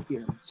example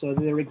here. So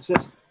there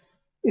exists,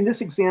 in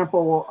this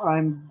example,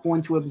 I'm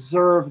going to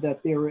observe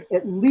that there are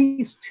at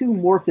least two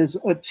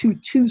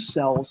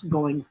cells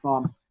going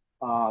from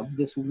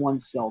this one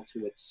cell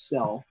to its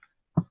cell.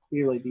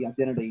 Clearly the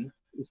identity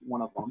is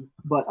one of them,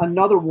 but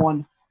another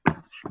one,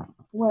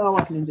 well,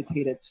 I can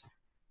indicate it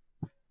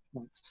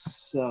like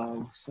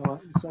so. So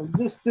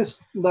this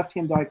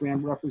left-hand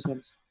diagram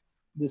represents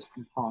this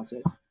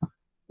composite.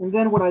 And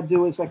then what I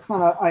do is I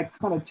kind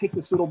of take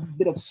this little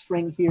bit of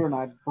string here and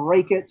I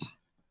break it.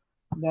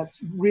 That's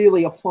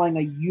really applying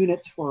a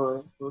unit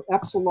for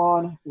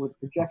epsilon for the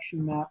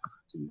projection map.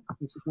 So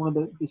this is one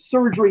of the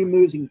surgery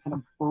moves. You can kind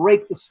of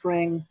break the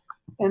string.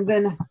 And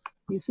then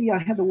you see I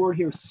have the word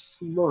here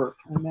slurp.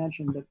 I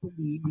imagine that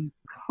the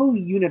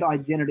co-unit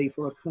identity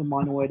for a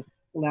comonoid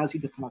allows you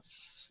to kind of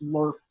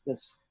slurp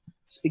this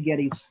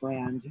spaghetti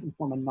strand and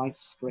form a nice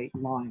straight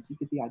line. So you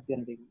get the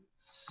identity,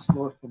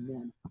 slurp them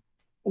in.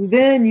 And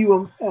then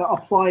you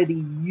apply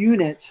the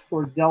unit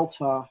for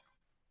delta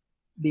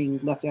being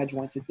left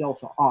adjoint to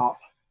delta op,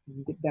 and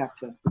you get back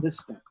to this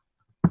thing.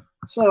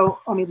 So,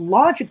 I mean,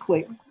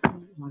 logically,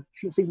 I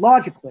should say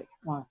logically,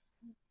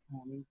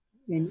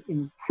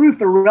 in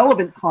proof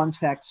irrelevant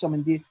context, I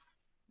mean,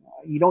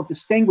 you don't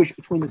distinguish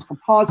between this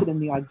composite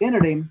and the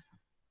identity,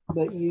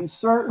 but you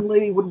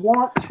certainly would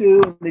want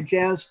to, in the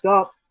jazzed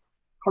up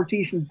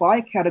Cartesian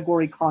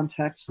bicategory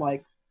context,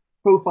 like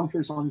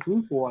profunctors on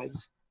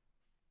groupoids.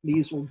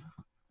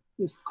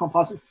 This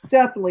composite is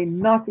definitely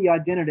not the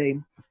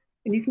identity.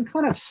 And you can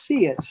kind of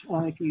see it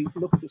if you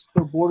look at this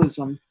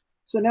cobordism.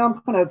 So now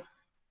I'm kind of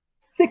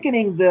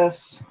thickening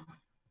this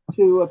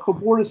to a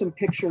cobordism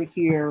picture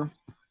here.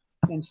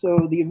 And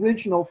so the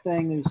original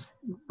thing is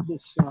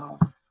this,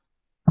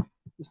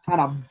 this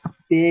kind of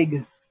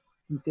big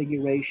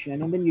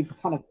configuration. And then you've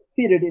kind of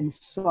fitted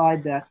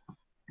inside that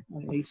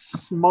a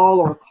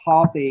smaller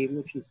copy,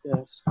 which is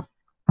this.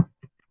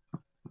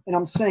 And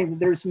I'm saying that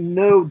there's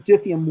no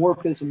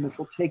diffeomorphism which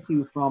will take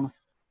you from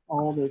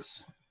all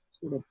this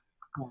sort of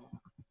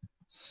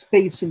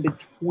space in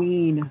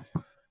between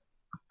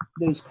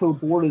those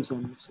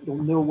cobordisms.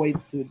 There's no way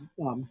to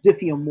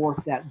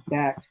diffeomorph that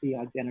back to the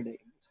identity.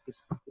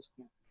 This can't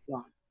be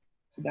done.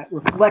 So that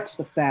reflects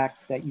the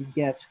fact that you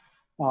get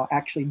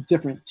actually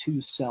different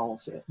two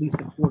cells, at least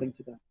according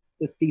to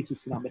the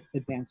thesis that I'm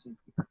advancing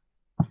here.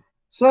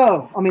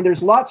 So, I mean,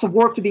 there's lots of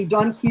work to be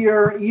done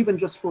here, even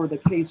just for the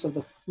case of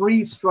the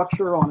free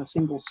structure on a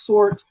single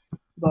sort.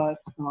 But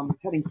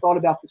having thought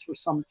about this for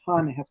some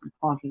time, I have some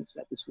confidence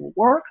that this will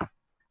work.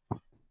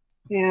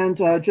 And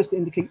just to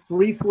indicate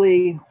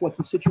briefly what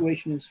the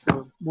situation is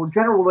for more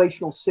general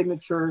relational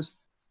signatures,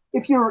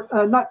 if you're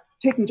not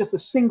taking just a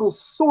single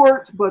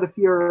sort, but if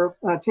you're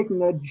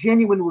taking a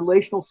genuine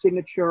relational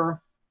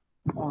signature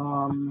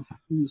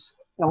whose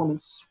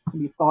elements can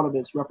be thought of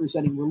as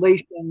representing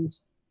relations,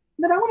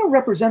 then I want to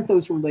represent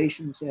those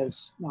relations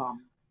as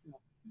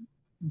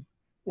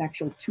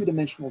actual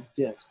two-dimensional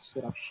disks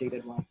that I've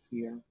shaded right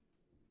here.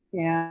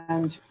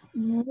 And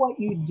what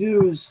you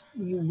do is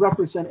you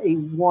represent a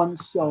one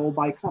cell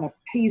by kind of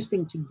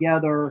pasting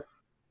together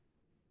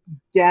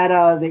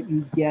data that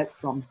you get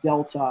from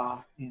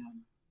delta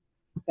and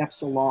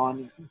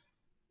epsilon.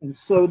 And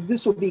so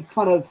this would be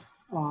kind of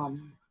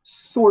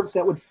sorts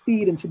that would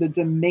feed into the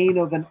domain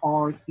of an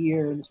R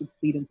here, and this would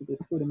feed into the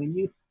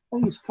codomain.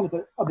 And these kind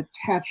of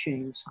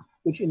attachings,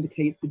 which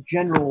indicate the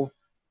general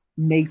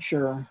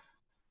nature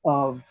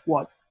of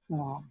what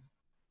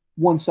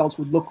one cells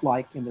would look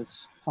like in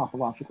this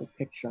topological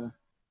picture.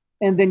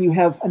 And then you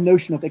have a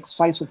notion of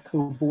excisive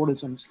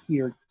cobordisms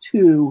here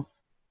too,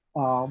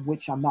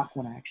 which I'm not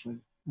going to actually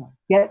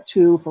get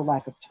to for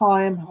lack of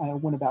time. I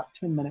went about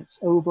 10 minutes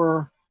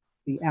over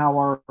the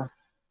hour,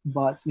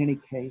 but in any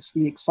case,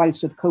 the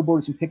excisive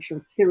cobordism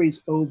picture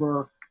carries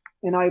over,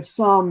 and I have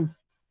some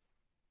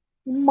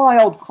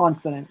mild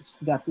confidence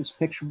that this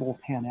picture will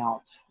pan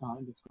out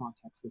in this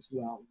context as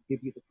well,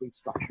 give you the free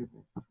structure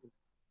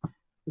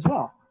as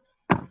well.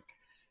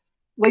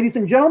 Ladies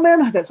and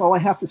gentlemen, that's all I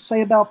have to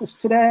say about this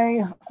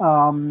today.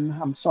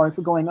 I'm sorry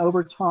for going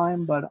over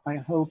time, but I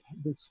hope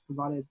this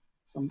provided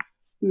some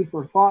food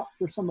for thought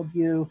for some of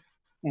you,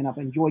 and I've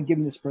enjoyed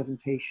giving this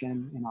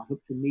presentation, and I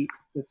hope to meet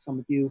with some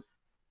of you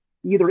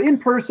either in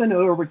person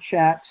or over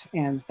chat,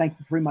 and thank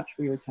you very much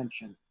for your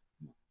attention.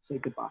 Say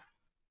goodbye.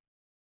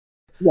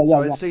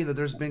 So I'd say that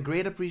there's been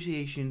great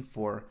appreciation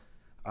for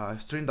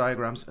string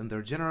diagrams and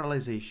their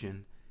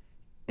generalization,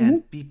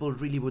 and people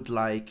really would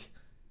like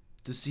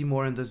to see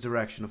more in this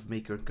direction of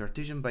making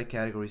Cartesian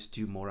bicategories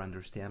too more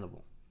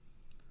understandable.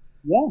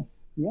 Yeah.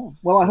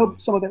 Well, I hope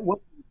some of it was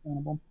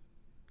understandable.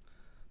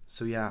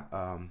 So yeah,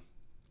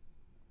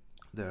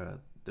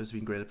 there's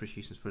been great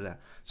appreciations for that.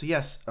 So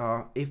yes,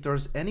 if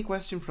there's any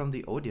question from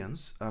the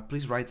audience,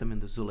 please write them in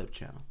the Zulip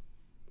channel.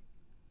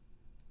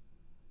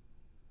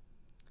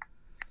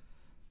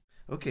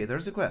 Okay,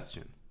 there's a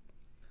question.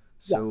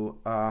 So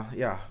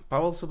yeah,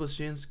 Paweł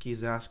Soboszynski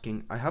is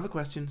asking, I have a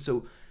question.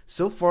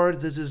 So far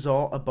this is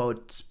all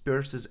about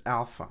Peirce's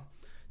alpha.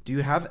 Do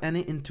you have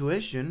any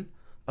intuition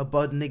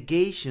about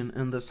negation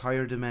in this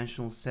higher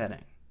dimensional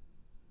setting?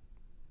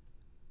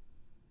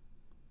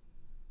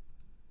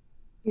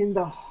 In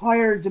the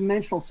higher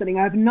dimensional setting,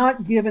 I've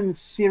not given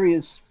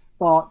serious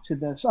thought to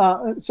this.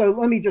 So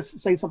let me just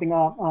say something.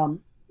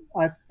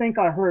 I think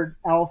I heard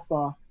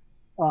alpha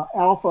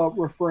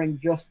referring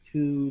just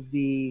to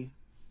the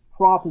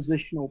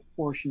propositional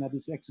portion of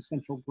his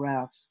existential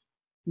graphs,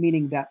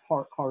 meaning that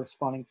part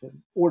corresponding to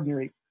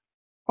ordinary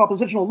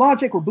propositional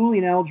logic or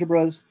Boolean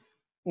algebras.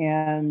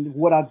 And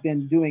what I've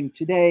been doing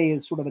today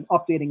is sort of an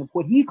updating of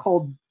what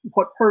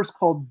Peirce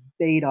called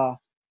beta,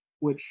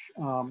 which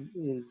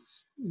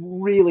is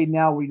really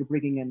now where you're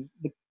bringing in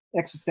the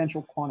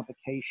existential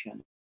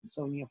quantification.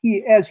 So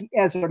he,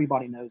 as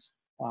everybody knows,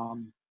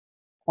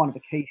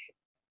 quantification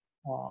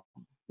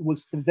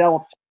was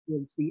developed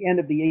towards the end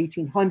of the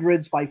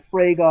 1800s by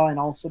Frege and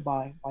also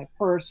by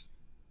Peirce,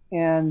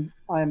 and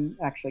I'm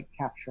actually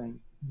capturing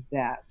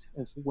that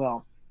as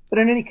well. But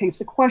in any case,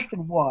 the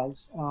question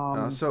was.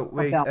 So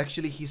wait,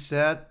 actually, he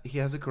said he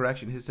has a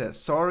correction. He said,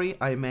 "Sorry,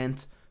 I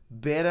meant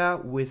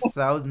beta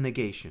without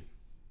negation."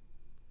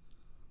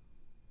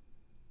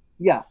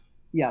 Yeah.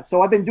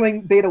 So I've been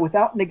doing beta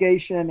without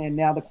negation, and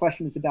now the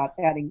question is about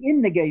adding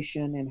in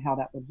negation and how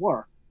that would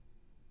work.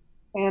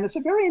 And it's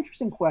a very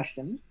interesting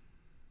question.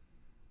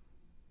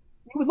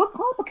 It would look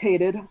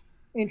complicated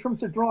in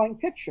terms of drawing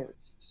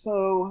pictures.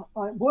 So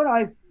what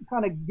I've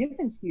kind of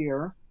given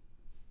here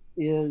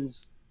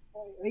is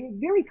a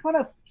very kind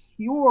of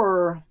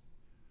pure,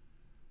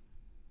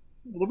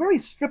 the very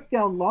stripped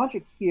down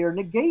logic here.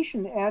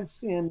 Negation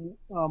adds in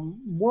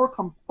more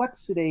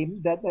complexity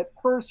that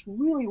Peirce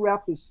really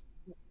wrapped his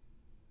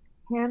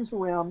hands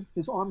around,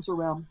 his arms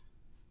around.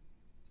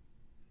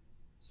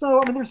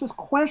 So, I mean, there's this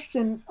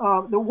question,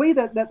 the way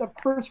that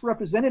Peirce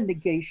represented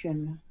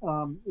negation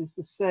is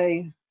to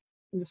say,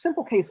 in the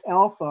simple case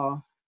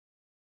alpha,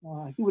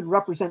 he would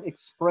represent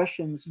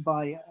expressions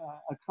by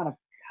a kind of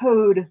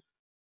code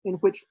in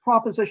which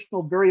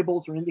propositional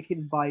variables are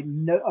indicated by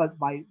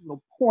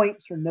little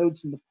points or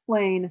nodes in the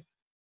plane.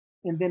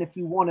 And then if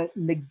you want to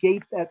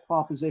negate that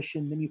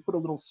proposition, then you put a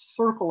little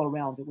circle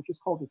around it, which is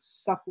called a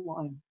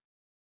sepline.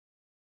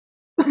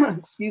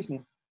 Excuse me.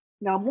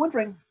 Now I'm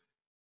wondering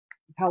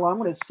how I'm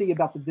going to see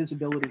about the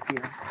visibility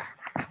here,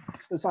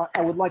 because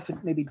I would like to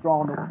maybe draw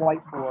on the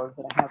whiteboard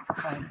that I have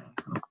behind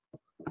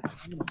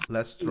me.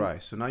 Let's try.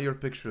 So now your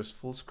picture is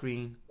full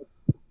screen,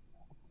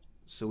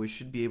 so we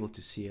should be able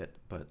to see it,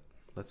 but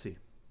let's see.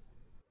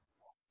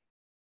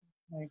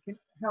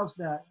 How's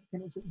that?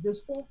 Is it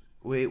visible?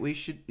 We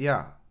should,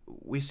 yeah.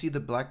 We see the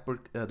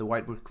blackboard, the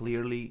whiteboard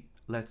clearly.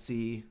 Let's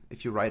see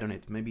if you write on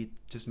it. Maybe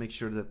just make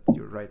sure that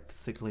you write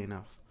thickly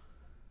enough.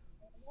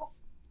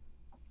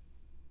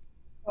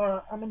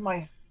 I'm in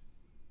my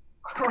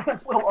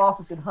current little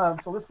office at home,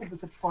 so let's give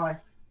this a try.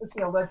 Let's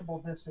see how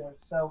legible this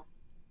is. So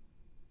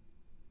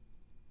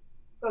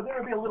there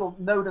will be a little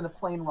node in the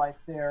plane right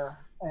there.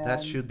 And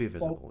that should be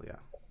visible, yeah.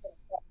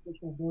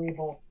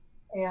 Variable,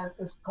 and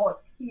let's call it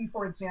P,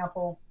 for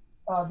example.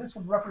 This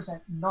would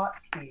represent not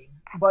P,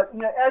 but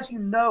as you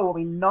know, I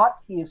mean,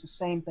 not P is the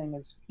same thing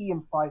as P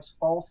implies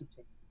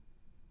falsity.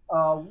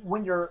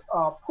 when you're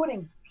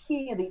putting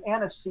P in the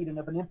antecedent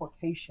of an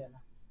implication,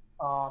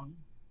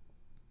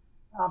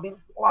 I mean,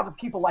 a lot of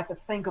people like to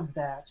think of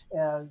that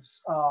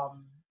as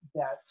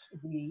that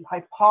the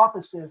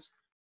hypothesis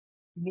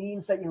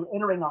means that you're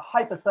entering a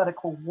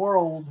hypothetical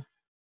world,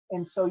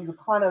 and so you're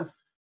kind of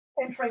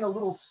entering a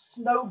little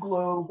snow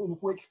globe in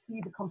which P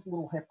becomes a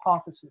little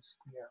hypothesis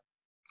here.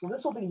 So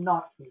this will be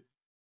not P.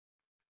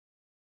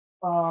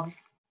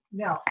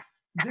 Now,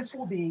 this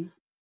will be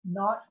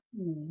not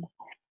P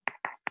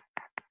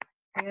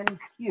and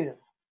Q.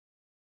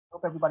 I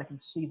hope everybody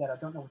can see that. I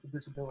don't know what the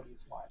visibility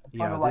is like.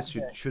 Yeah, this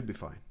should be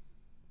fine.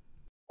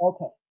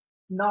 Okay,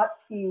 not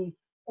P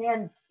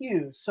and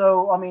Q.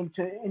 So, I mean,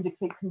 to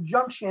indicate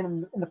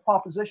conjunction in the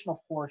propositional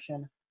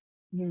portion,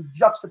 you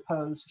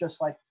juxtapose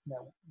just like, you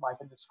know, I've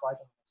been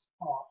describing this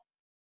talk.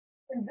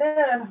 And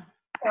then,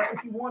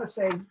 if you want to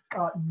say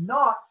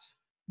not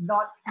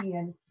P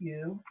and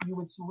Q, you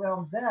would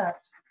surround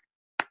that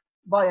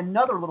by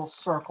another little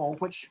circle,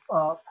 which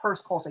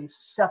Peirce calls a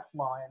sep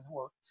line,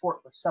 or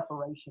short for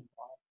separation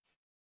line.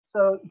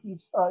 So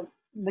he's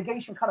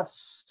negation kind of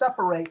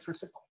separates or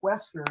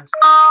sequesters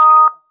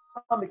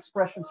some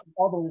expressions from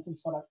others in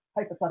sort of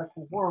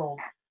hypothetical world,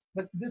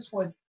 but this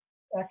would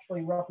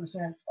actually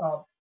represent. I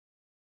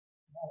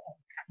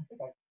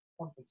think I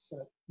want to set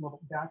it a little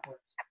bit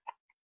backwards.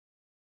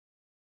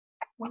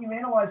 When you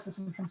analyze this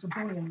in terms of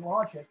Boolean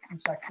logic,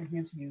 this actually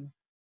gives you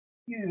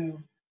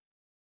Q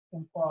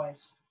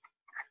implies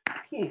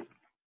P.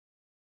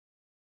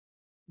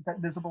 Is that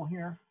visible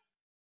here?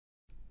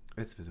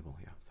 It's visible,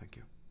 yeah. Thank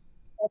you.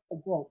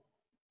 Okay, great.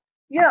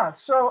 Yeah,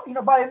 so, you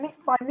know, by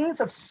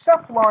means of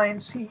sep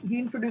lines, he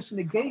introduced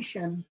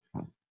negation,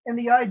 and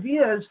the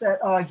idea is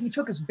that he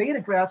took his beta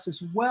graphs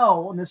as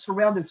well, and this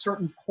surrounded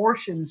certain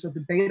portions of the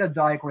beta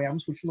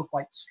diagrams, which look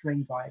like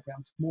string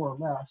diagrams, more or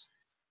less.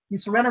 He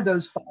surrounded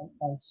those by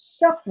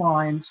sep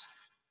lines,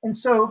 and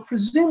so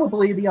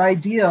presumably the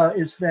idea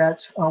is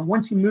that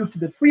once you move to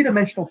the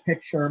three-dimensional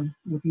picture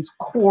with these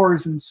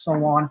cores and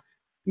so on,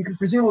 you can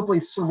presumably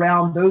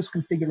surround those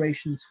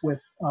configurations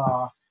with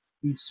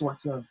these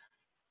sorts of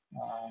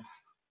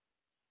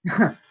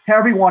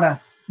however you want to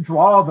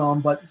draw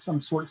them, but some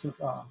sorts of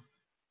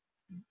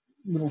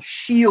little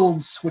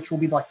shields, which will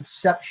be like the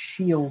sep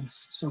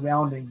shields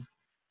surrounding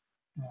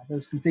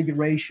those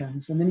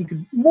configurations. And then you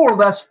can more or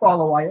less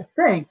follow, I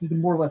think, you can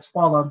more or less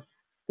follow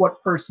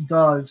what Peirce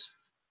does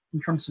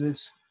in terms of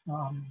his,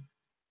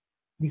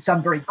 he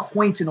sounds very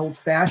quaint and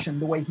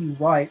old-fashioned the way he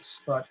writes,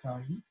 but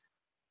he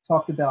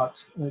talked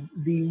about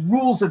the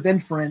rules of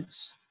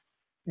inference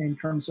in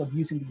terms of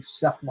using these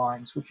sep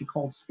lines, which he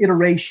calls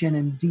iteration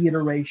and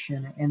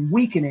de-iteration and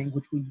weakening,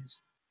 which we use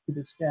to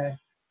this day.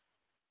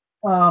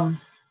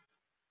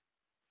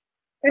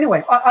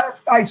 Anyway,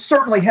 I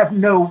certainly have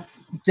no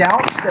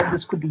doubts that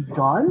this could be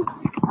done.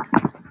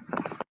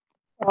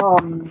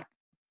 It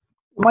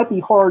might be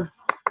hard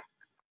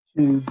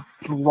to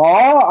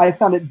draw. I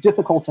found it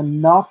difficult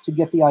enough to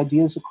get the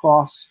ideas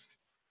across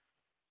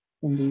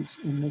in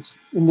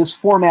this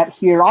format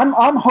here.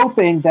 I'm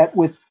hoping that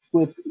with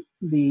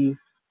the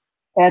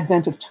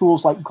advent of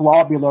tools like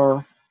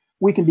Globular,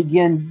 we can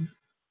begin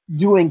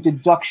doing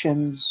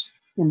deductions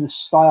in this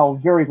style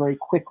very, very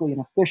quickly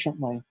and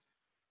efficiently.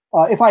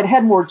 If I'd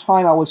had more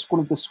time, I was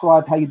going to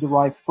describe how you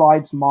derive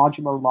Freud's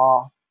modular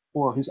law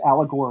or his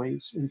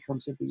allegories in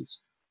terms of these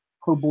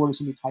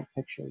cobordism type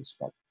pictures,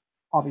 but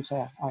obviously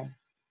I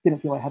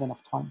didn't feel I had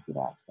enough time for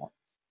that. But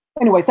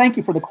anyway, thank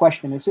you for the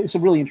question. It's a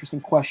really interesting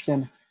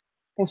question,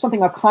 and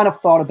something I've kind of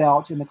thought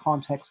about in the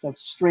context of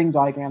string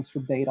diagrams for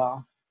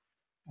data.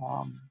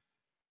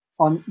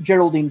 On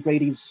Geraldine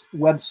Brady's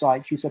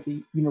website, she's at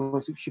the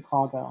University of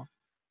Chicago.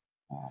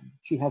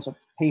 She has a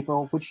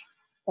paper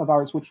of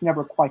ours which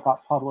never quite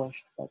got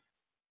published, but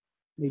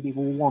maybe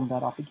we'll warm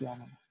that up again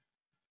and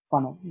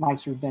find a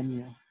nicer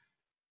venue.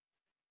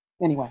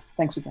 Anyway,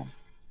 thanks again.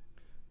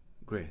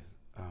 Great.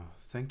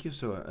 Thank you.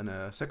 So, and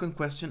a second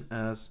question,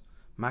 as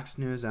Max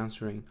New is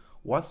answering,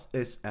 what's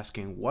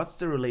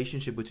the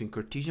relationship between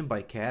Cartesian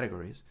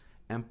bicategories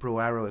and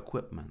pro-arrow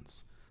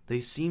equipments? They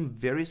seem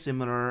very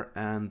similar,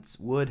 and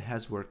Wood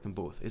has worked on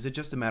both. Is it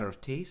just a matter of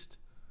taste?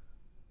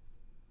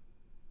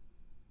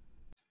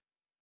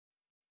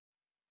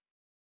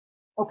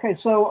 Okay,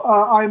 so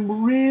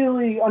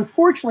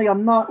unfortunately,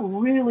 I'm not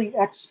really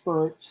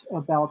expert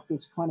about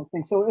this kind of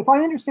thing. So if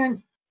I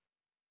understand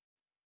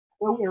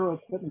pro-arrow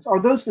equipments,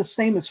 are those the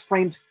same as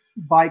framed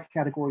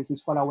bicategories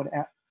is what I would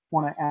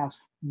want to ask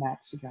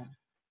Max again.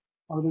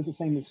 Are those the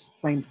same as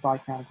framed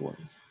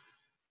bicategories?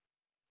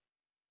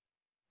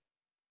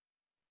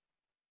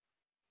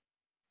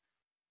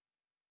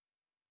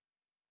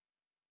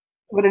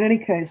 But in any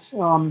case,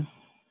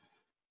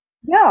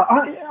 yeah,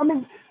 I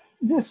mean,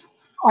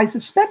 I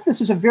suspect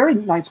this is a very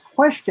nice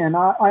question.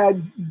 I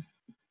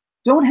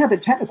don't have the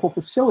technical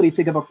facility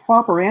to give a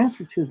proper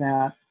answer to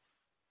that,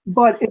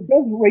 but it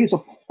does raise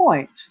a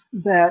point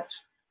that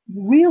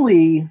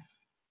really,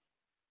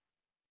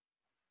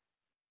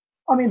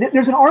 I mean,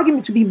 there's an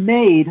argument to be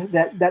made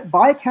that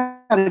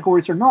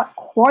bicategories are not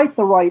quite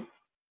the right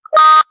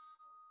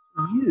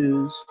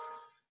use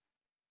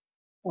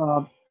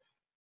to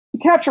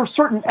capture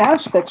certain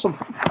aspects of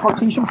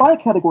Cartesian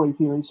bicategory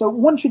theory. So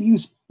one should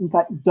use, in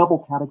fact,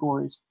 double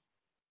categories.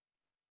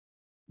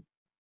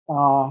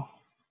 So,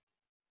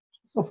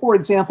 for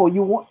example,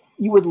 you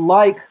would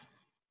like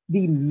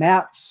the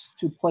maps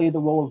to play the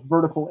role of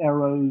vertical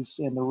arrows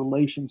and the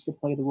relations to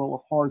play the role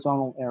of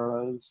horizontal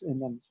arrows,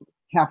 and then sort of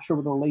capture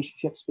the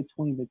relationships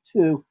between the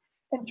two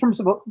in terms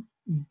of a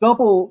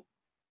double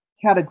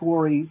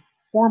category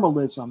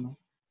formalism,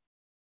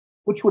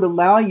 which would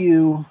allow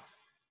you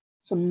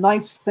some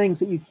nice things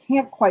that you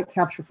can't quite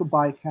capture for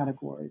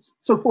bicategories.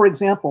 So, for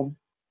example,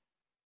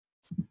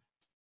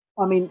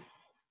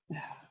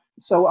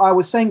 so I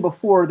was saying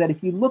before that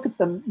if you look at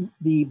the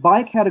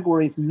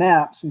bicategory of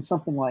maps in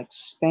something like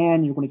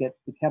span, you're going to get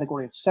the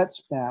category of sets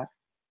back.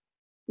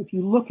 If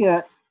you look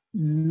at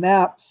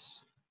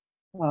maps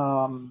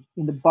in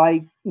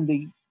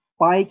the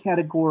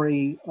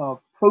bicategory of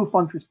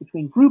profunctors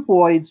between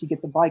groupoids, you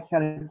get the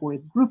bicategory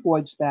of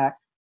groupoids back.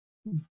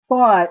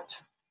 But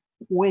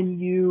when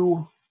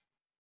you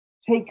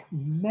take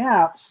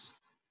maps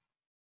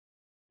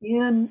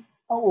in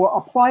or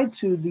applied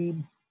to the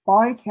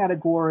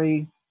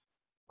bicategory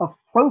of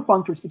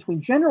profunctors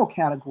between general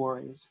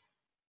categories,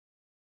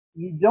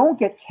 you don't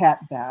get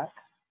cat back,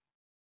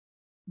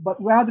 but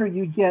rather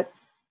you get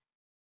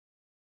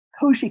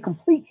Cauchy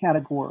complete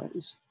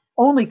categories,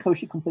 only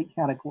Cauchy complete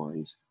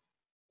categories,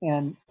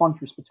 and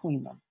functors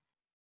between them.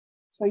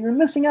 So you're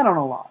missing out on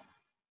a lot.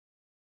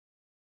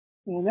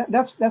 And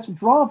that's a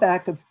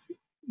drawback of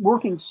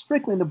working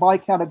strictly in the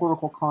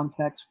bicategorical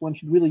context. One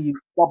should really use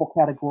double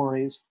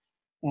categories,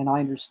 and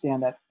I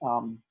understand that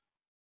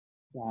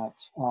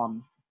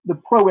the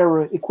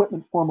pro-era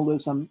equipment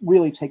formalism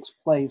really takes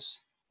place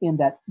in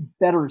that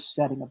better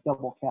setting of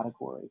double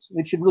categories.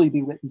 It should really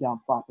be written down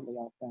properly,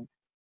 I think.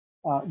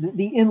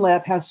 The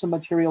InLab has some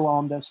material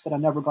on this, but I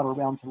never got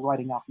around to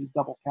writing out the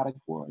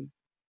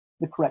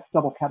correct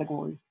double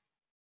category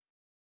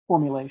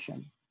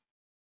formulation.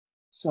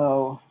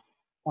 So,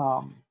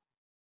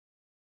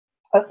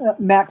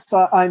 Max,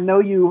 I know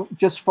you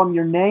just from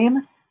your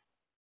name.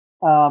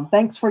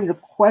 Thanks for your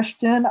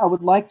question. I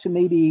would like to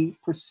maybe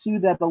pursue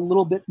that a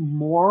little bit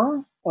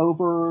more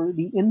over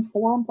the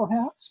in-forum,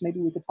 perhaps. Maybe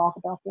we could talk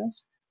about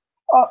this.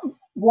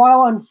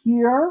 While I'm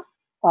here,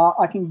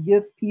 I can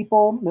give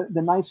people,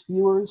 the nice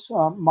viewers,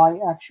 my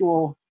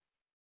actual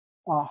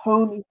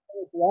home email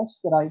address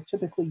that I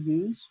typically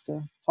use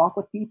to talk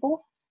with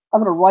people.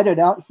 I'm going to write it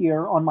out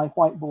here on my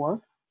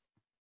whiteboard.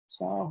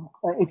 So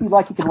if you'd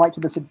like, you can write to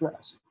this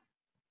address.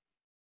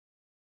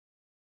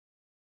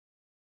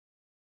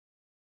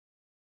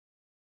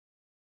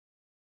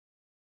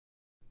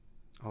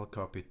 I'll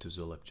copy it to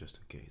Zulip just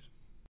in case.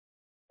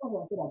 Oh,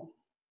 yeah, good idea.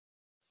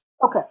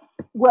 Okay.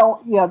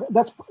 Well, yeah,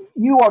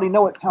 you already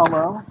know it,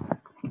 Paolo.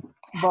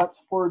 But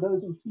for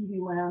those in TV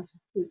land,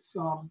 it's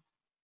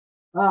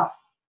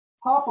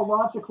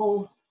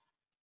topological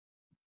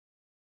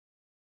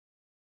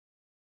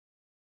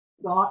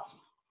dot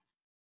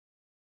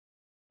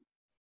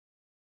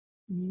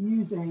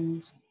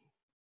musings.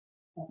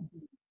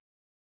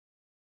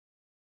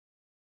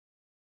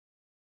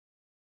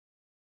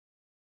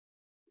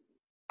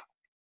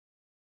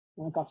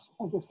 I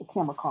guess the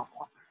camera caught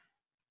one.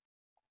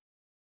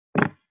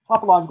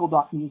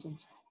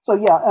 Topological.musings. So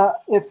yeah,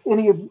 if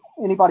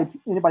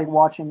anybody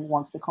watching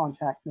wants to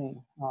contact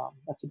me,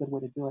 that's a good way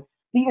to do it.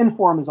 The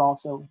in-forum is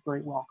also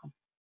very welcome.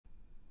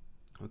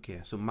 Okay,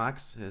 so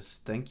Max has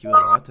thanked you a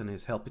lot and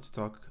is happy to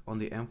talk on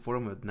the M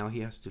forum, but now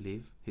he has to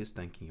leave. He's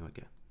thanking you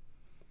again.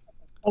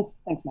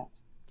 Thanks,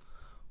 Max.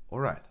 All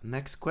right,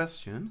 next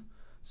question.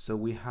 So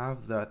we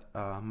have that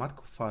Matt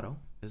Cufaro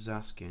is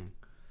asking,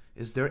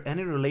 is there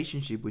any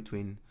relationship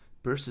between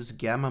Peirce's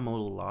gamma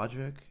modal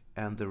logic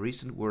and the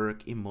recent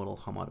work in modal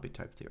homotopy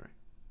type theory?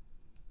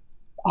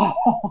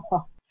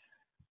 Oh,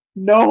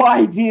 no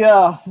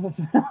idea.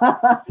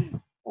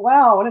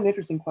 Wow, what an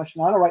interesting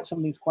question. I ought to write some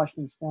of these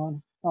questions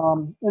down.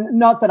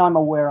 Not that I'm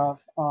aware of.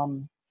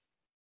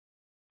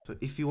 So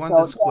if you want,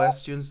 these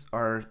questions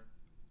are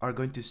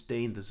going to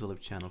stay in the Zulip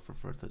channel for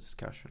further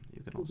discussion.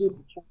 You can also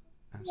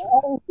answer. Is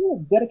there a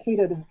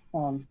dedicated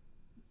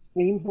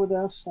stream for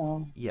this?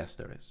 Yes,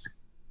 there is.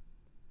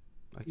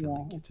 I can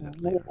link you to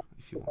that later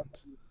if you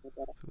want.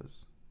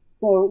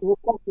 So the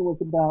question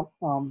was about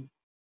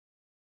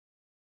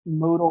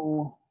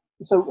modal.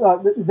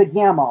 So the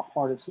gamma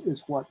part is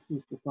what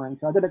he's referring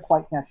to. I didn't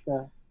quite catch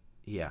that.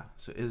 Yeah.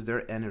 So is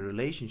there any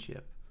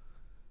relationship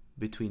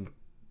between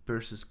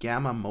Peirce's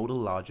gamma modal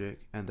logic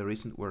and the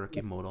recent work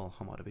in modal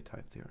homotopy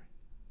type theory?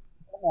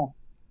 Yeah.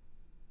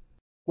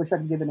 Wish I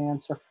could give an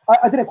answer.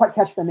 I didn't quite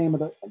catch the name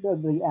of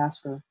the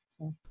asker.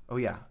 So. Oh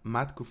yeah,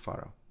 Matt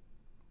Cufaro.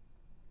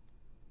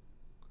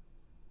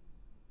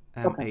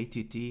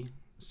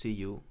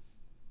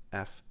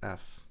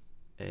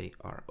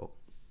 MATTCUFFARO.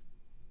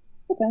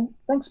 Okay,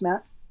 thanks,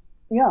 Matt.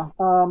 Yeah,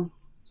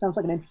 sounds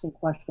like an interesting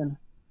question.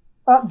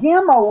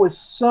 Gamma was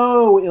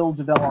so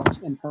ill-developed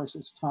in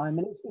Peirce's time,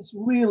 and it's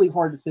really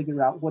hard to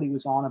figure out what he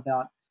was on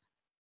about.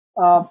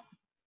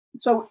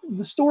 So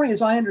the story,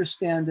 as I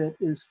understand it,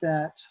 is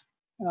that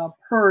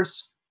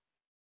Peirce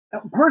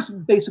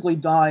basically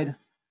died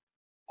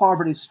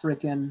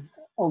poverty-stricken,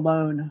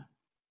 alone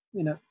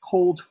in a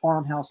cold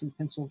farmhouse in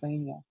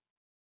Pennsylvania.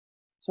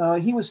 So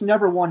he was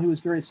never one who was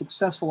very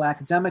successful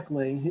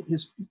academically.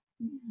 His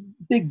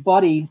big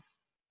buddy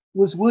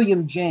was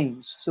William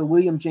James. So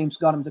William James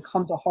got him to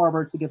come to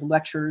Harvard to give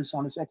lectures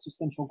on his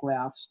existential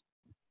graphs.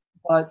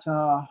 But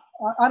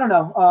I don't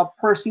know.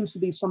 Peirce seems to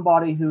be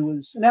somebody who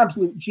is an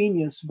absolute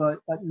genius, but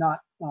not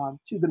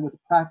too good with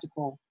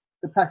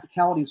the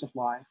practicalities of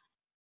life.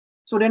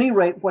 So at any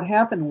rate, what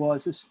happened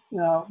was this,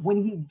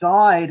 when he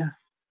died,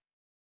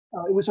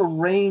 it was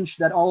arranged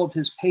that all of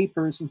his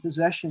papers and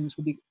possessions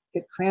would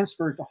get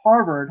transferred to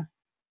Harvard.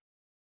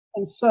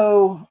 And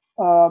so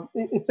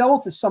it fell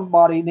to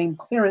somebody named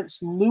Clarence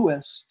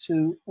Lewis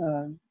to,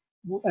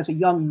 as a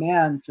young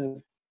man,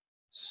 to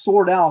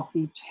sort out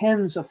the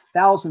tens of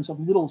thousands of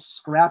little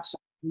scraps of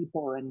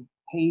paper and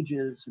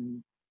pages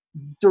and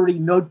dirty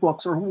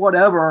notebooks or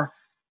whatever,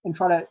 and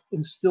try to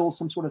instill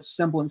some sort of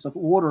semblance of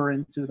order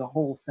into the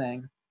whole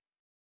thing.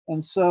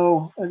 And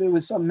so there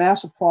was a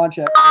massive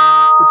project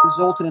which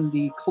resulted in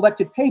the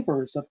collected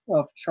papers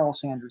of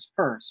Charles Sanders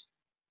Peirce.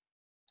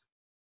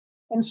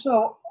 And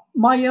so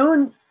my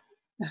own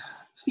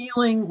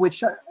feeling,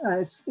 which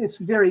it's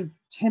very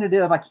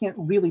tentative, I can't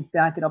really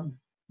back it up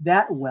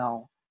that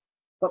well,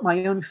 but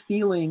my own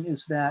feeling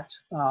is that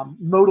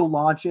modal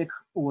logic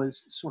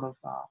was sort of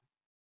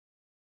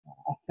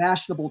a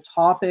fashionable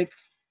topic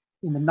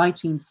in the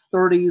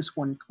 1930s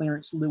when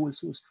Clarence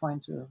Lewis was trying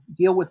to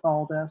deal with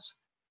all this,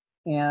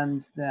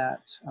 and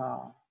that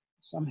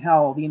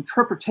somehow the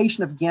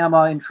interpretation of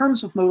gamma in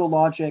terms of modal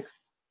logic,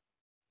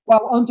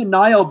 while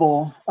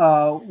undeniable,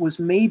 was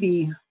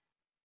maybe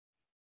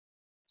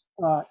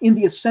in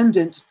the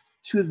ascendant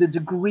to the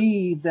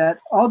degree that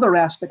other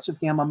aspects of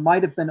gamma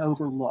might have been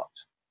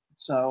overlooked.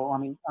 So, I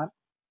mean,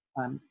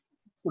 I'm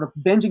sort of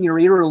bending your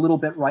ear a little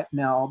bit right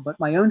now, but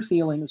my own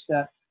feeling is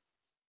that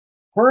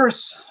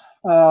Peirce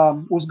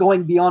was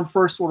going beyond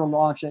first order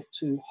logic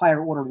to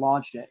higher order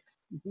logic.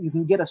 You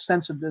can get a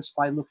sense of this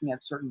by looking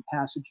at certain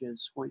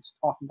passages where he's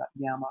talking about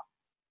gamma.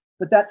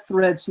 But that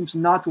thread seems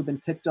not to have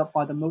been picked up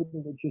by the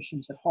modal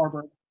logicians at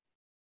Harvard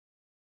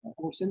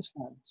or since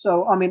then.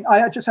 So, I mean,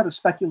 I just have a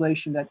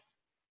speculation that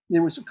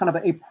there was kind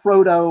of a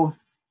proto,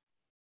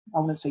 I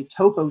wouldn't say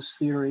topos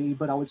theory,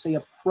 but I would say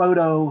a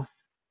proto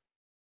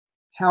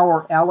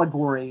power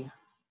allegory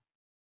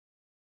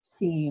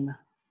theme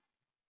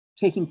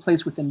taking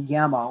place within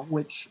gamma,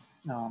 which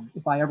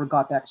if I ever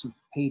got back some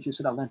pages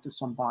that I lent to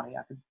somebody,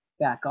 I could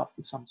back up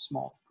to some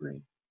small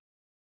degree.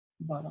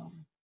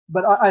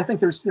 But I think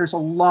there's a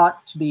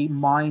lot to be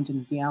mined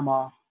in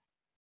gamma.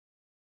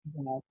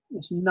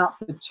 It's not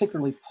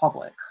particularly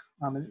public.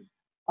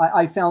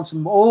 I found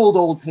some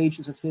old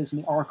pages of his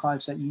in the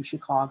archives at U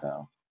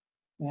Chicago,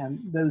 and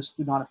those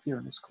do not appear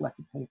in his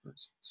collected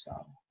papers.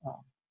 So,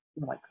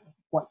 like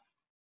what,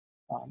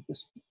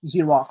 just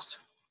Xeroxed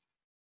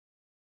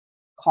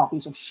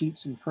copies of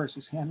sheets in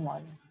Peirce's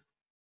handwriting,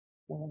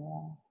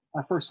 where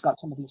I first got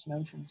some of these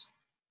notions.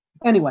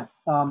 Anyway,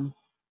 I'm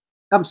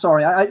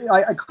sorry,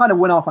 I kind of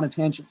went off on a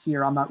tangent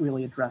here. I'm not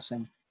really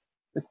addressing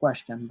the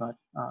question, but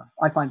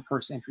I find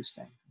Peirce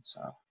interesting,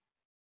 so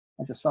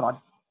I just thought I'd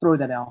throw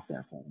that out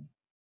there for you.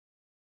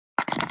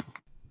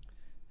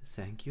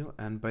 Thank you.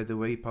 And by the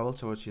way, Pavel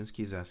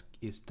Tawachinski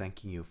is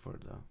thanking you for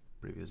the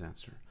previous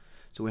answer.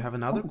 So we have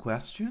another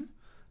question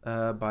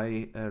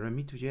by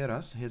Remy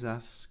Tujeras. He's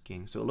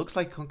asking, so it looks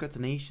like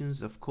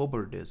concatenations of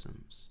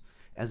cobordisms,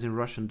 as in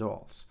Russian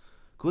dolls.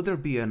 Could there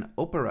be an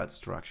operette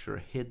structure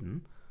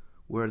hidden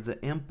where the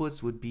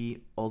inputs would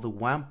be all the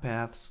one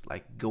paths,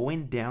 like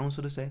going down,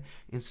 so to say,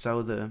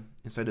 inside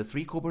the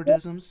three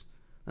cobordisms,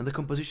 and the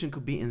composition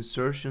could be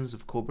insertions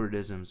of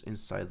cobordisms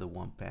inside the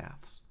one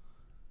paths?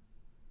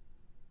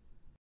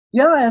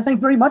 Yeah, I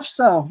think very much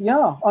so.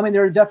 Yeah, I mean,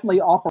 there are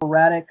definitely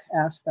operatic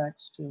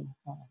aspects to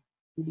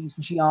these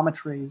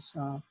geometries.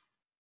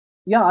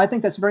 Yeah, I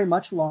think that's very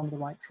much along the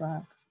right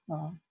track.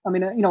 I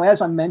mean,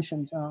 as I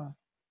mentioned,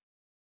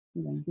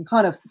 you can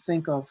kind of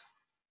think of,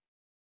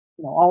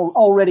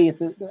 already at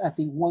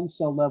the one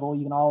cell level,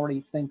 you can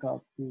already think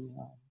of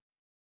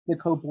the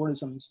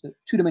cobordisms, the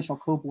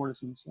two-dimensional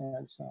cobordisms,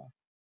 as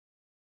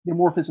the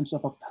morphisms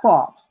of a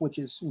prop, which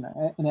is,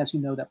 and as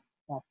you know, that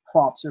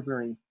props are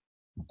very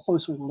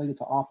closely related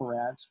to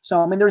operads.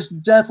 So, I mean, there's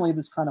definitely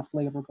this kind of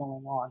flavor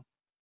going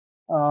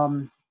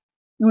on.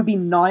 It would be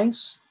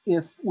nice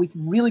if we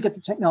could really get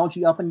the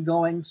technology up and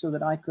going so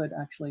that I could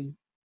actually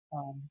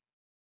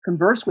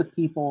converse with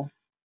people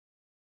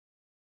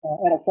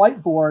at a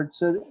whiteboard,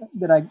 so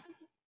that I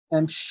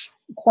am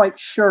quite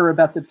sure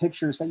about the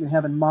pictures that you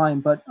have in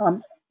mind. But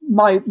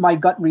my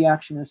gut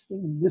reaction is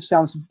this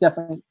sounds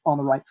definitely on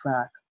the right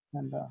track,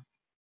 and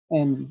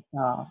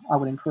I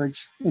would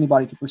encourage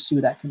anybody to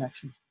pursue that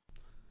connection.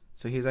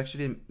 So he's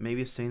actually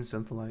maybe saying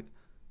something like,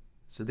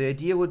 so the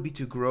idea would be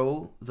to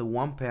grow the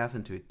one path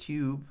into a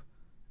tube,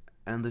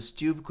 and this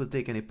tube could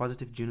take any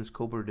positive genus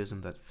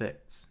cobordism that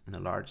fits, in a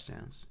large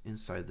sense,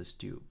 inside this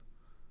tube.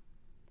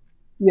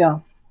 Yeah.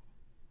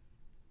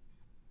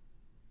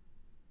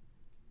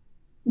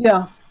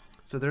 Yeah.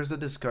 So there's a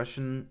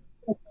discussion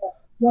Yeah.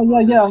 Yeah.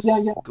 about Yeah. Yeah.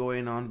 this Yeah.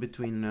 going on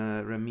between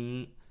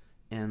Remy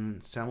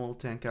and Samuel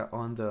Tenka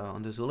on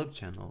the Zulip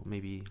channel.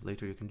 Maybe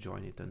later you can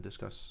join it and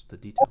discuss the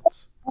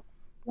details.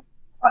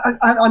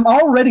 I'm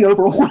already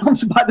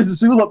overwhelmed by the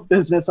Zulip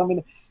business. I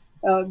mean,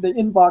 the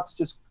inbox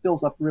just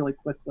fills up really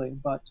quickly.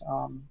 But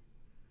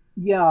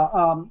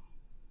yeah,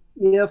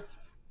 if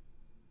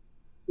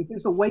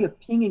there's a way of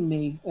pinging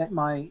me at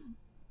my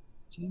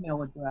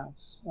Gmail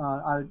address,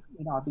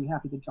 I'd be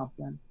happy to jump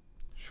in.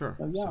 Sure.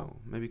 So yeah. So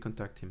maybe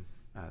contact him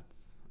at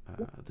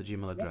the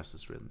Gmail Yeah. address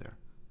is written there.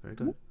 Very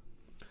good.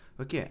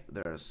 Okay,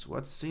 there's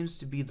what seems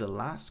to be the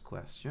last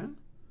question.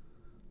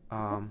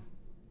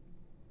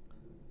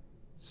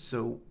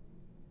 So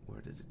where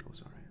did it go?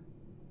 Sorry.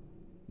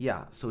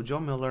 Yeah, so Joe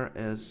Miller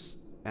is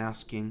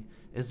asking,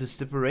 is the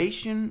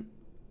separation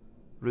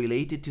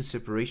related to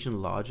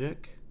separation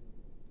logic?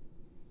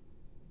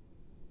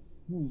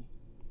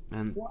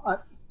 And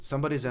Well,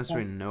 somebody's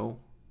answering no,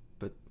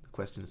 but the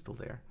question is still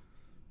there.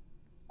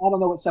 I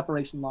don't know what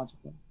separation logic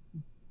is.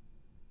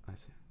 I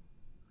see.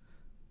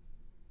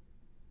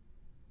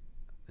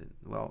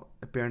 Well,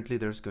 apparently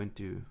there's going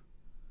to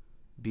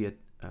be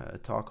a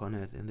talk on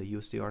it in the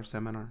USTR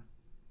seminar.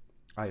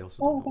 I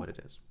also don't know what it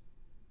is.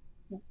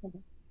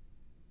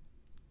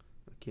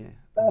 Okay.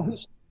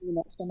 Who's doing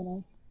that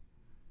seminar?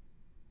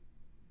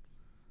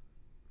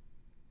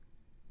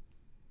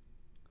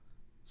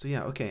 So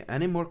yeah, okay.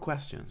 Any more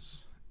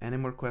questions? Any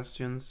more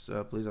questions?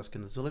 Please ask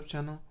in the Zulip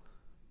channel.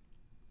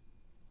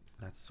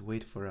 Let's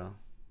wait for a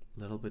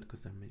little bit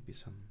because there may be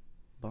some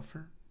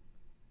buffer.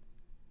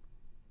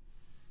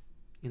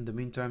 In the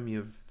meantime,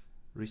 you've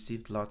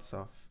received lots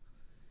of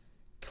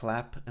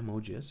clap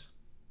emojis.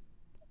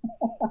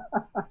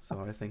 So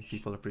I think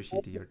people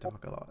appreciated your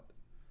talk a lot.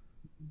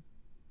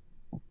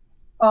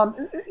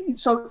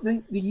 So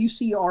the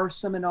UCR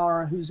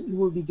seminar, who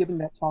will be giving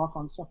that talk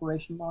on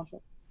separation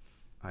logic?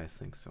 I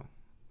think so.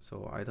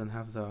 So I don't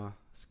have the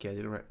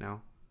schedule right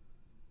now.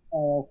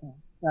 Oh,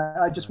 okay.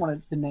 I just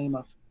wanted the name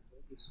of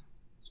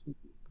speaker.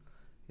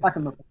 Yeah, I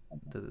can look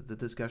at the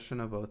discussion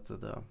about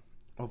the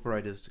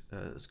operate is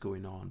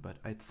going on, but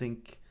I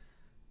think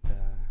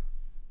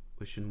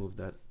we should move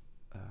that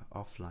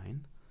offline.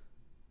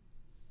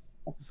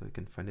 So you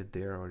can find it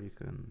there, or you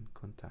can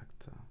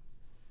contact.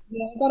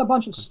 Yeah, I got a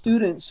bunch of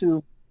students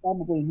who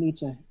probably need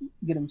to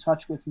get in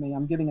touch with me.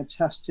 I'm giving a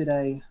test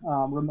today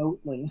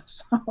remotely,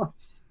 so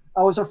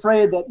I was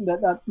afraid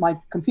that my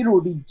computer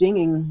would be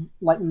dinging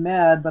like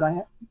mad, but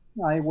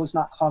I was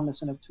not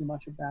cognizant of too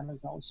much of that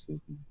as I was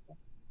speaking. So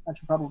I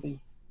should probably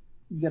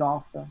get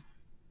off the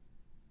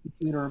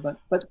computer.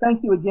 But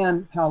thank you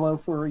again, Paolo,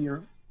 for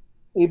your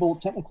able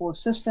technical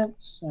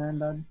assistance,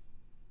 and I'd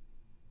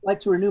like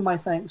to renew my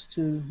thanks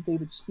to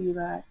David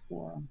Spivak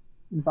for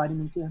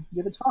inviting me to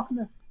give a talk in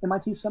the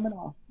MIT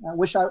seminar. I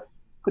wish I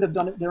could have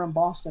done it there in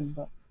Boston,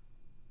 but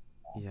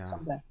yeah.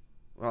 Someday.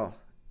 Well,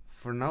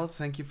 for now,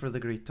 thank you for the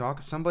great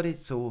talk. Somebody,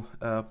 so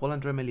Paul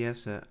Andre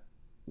Méliès,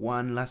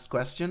 one last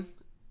question,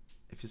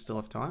 if you still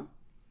have time.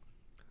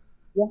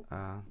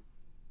 Yeah.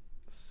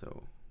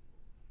 So.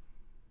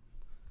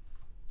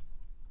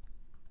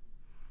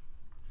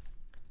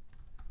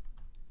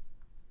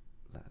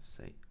 Let's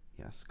say,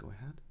 yes, go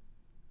ahead.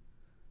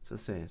 So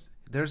it says,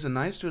 there's a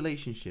nice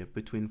relationship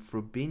between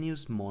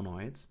Frobenius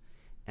monoids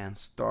and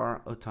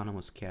star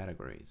autonomous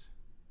categories.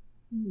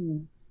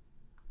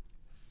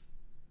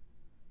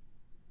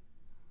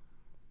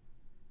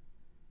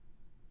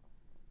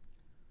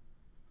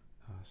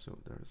 So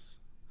there's,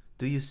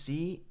 do you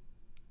see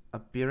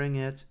appearing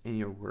it in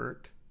your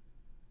work?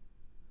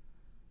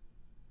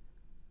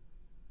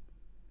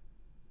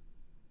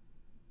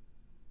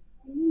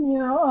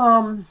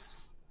 Yeah.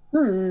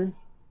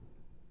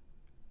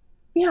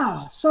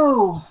 Yeah.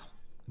 So,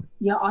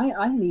 yeah,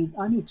 I need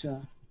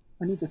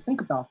to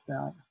think about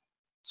that.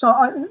 So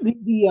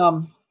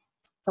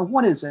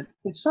what is it?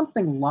 It's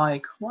something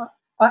like what?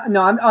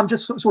 No, I'm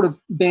just sort of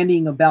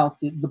bandying about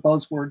the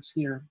buzzwords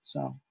here.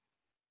 So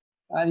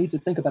I need to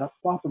think about it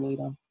properly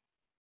though.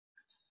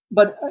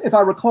 But if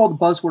I recall the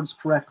buzzwords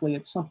correctly,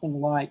 it's something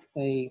like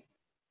a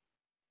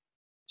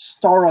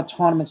star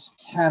autonomous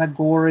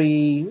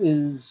category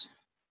is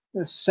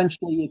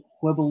essentially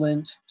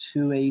equivalent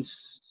to a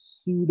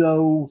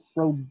pseudo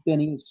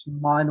Frobenius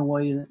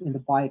monoid in the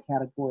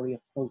bicategory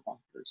of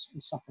profunctors,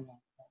 is something like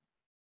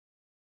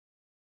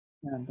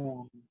that.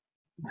 And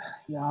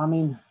yeah, I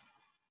mean,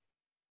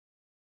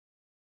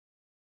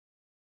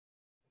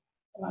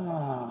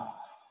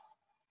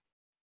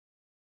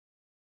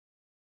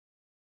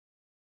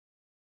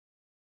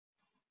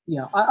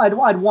 yeah, I'd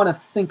want to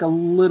think a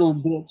little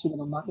bit so that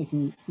I'm not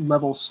making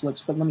level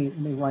slips. But let me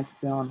write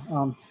it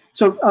down.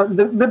 So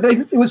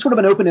it was sort of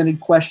an open-ended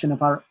question.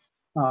 If I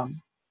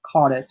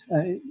caught it,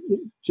 it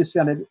just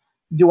sounded: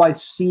 do I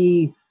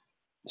see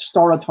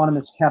star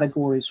autonomous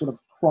categories sort of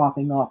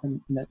cropping up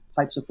in the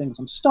types of things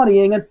I'm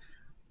studying? And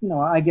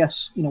I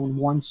guess in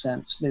one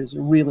sense, there's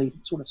a really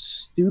sort of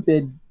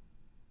stupid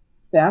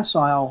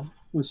facile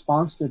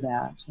response to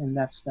that, and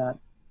that's that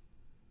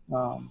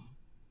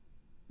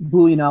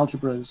Boolean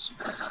algebras.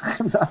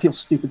 I feel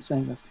stupid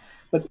saying this,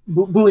 but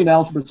Boolean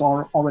algebras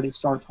already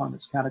start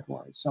autonomous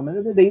categories. So I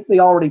mean, they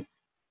already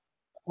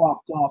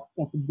popped up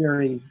at the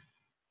very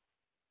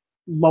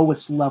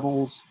lowest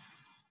levels,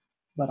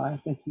 but I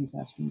think he's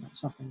asking about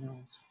something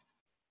else.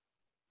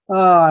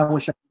 I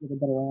wish I could give a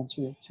better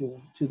answer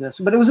to this,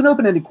 but it was an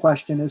open-ended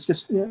question. It's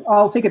just,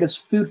 I'll take it as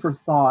food for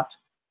thought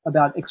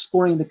about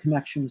exploring the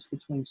connections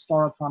between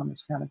star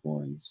autonomous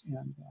categories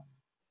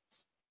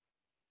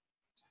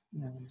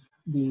and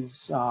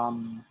these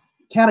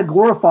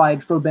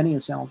categorified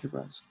Frobenius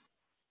algebras,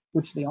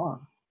 which they are.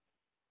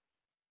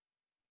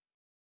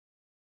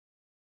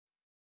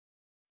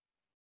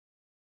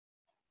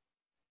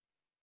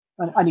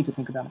 I need to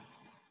think about it.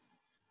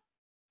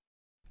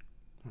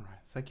 All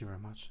right, thank you very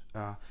much.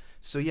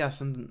 So yeah,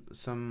 some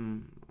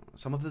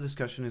of the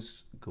discussion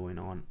is going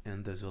on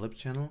in the Zulip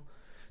channel.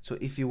 So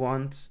if you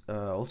want,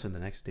 also in the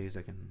next days,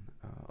 I can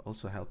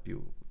also help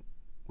you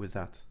with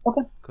that.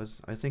 Okay.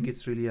 Because I think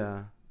it's really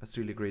a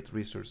great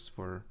resource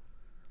for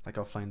like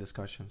offline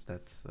discussions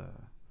that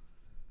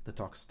the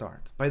talks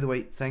start. By the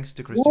way, thanks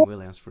to Christian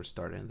Williams for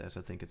starting this.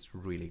 I think it's a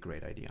really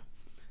great idea.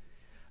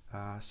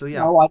 So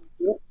yeah.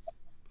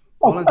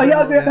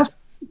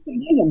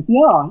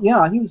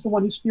 Yeah, he was the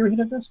one who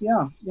spearheaded this.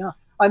 Yeah.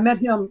 I met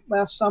him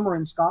last summer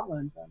in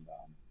Scotland, and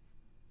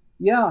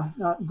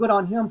good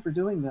on him for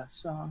doing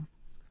this.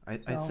 I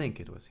think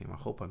it was him. I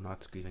hope I'm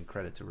not giving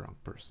credit to the wrong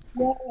person.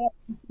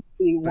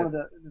 One of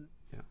the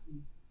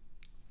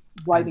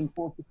driving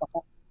forces.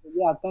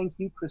 Yeah, thank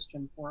you,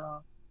 Christian,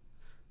 for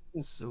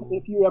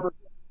if you ever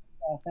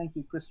thank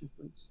you, Christian,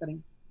 for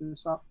setting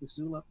this up. This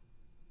Zulip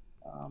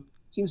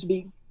seems to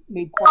be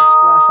made quite a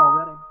splash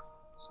already.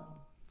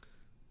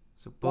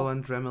 So Paul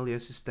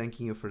Andremelius is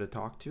thanking you for the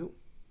talk too.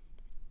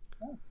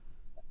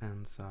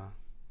 And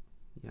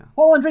yeah.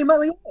 Paul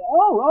Andremelius.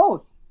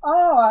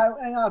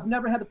 I've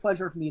never had the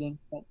pleasure of meeting,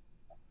 but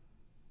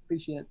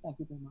appreciate it. Thank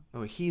you very much.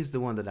 Oh, he's the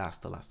one that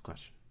asked the last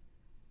question.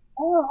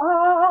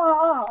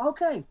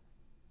 Okay.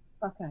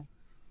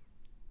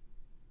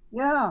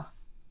 Yeah.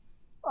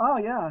 Oh,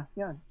 yeah.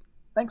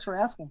 Thanks for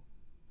asking.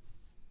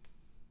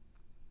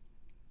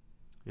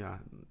 Yeah.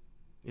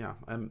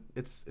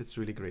 It's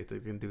really great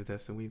that we can do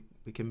this, and we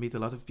can meet a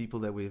lot of people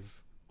that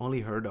we've only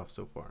heard of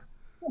so far.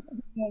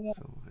 Yeah.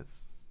 So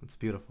it's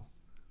beautiful.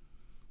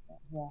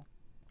 Yeah.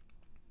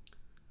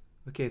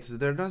 Okay, so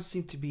there doesn't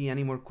seem to be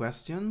any more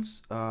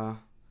questions.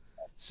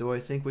 So I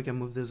think we can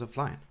move this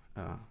offline.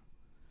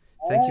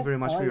 Thank you very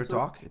much for your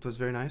talk. It was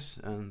very nice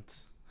and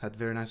had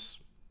very nice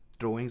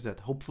drawings that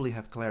hopefully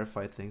have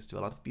clarified things to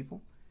a lot of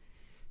people.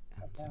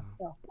 And,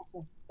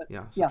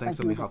 so thanks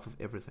on behalf of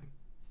everything.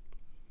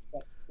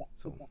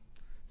 So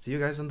see you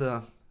guys on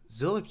the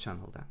Zulip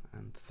channel then,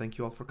 and thank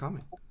you all for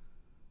coming.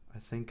 I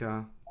think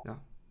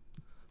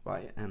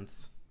bye, and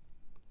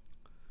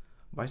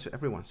bye to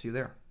everyone. See you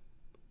there.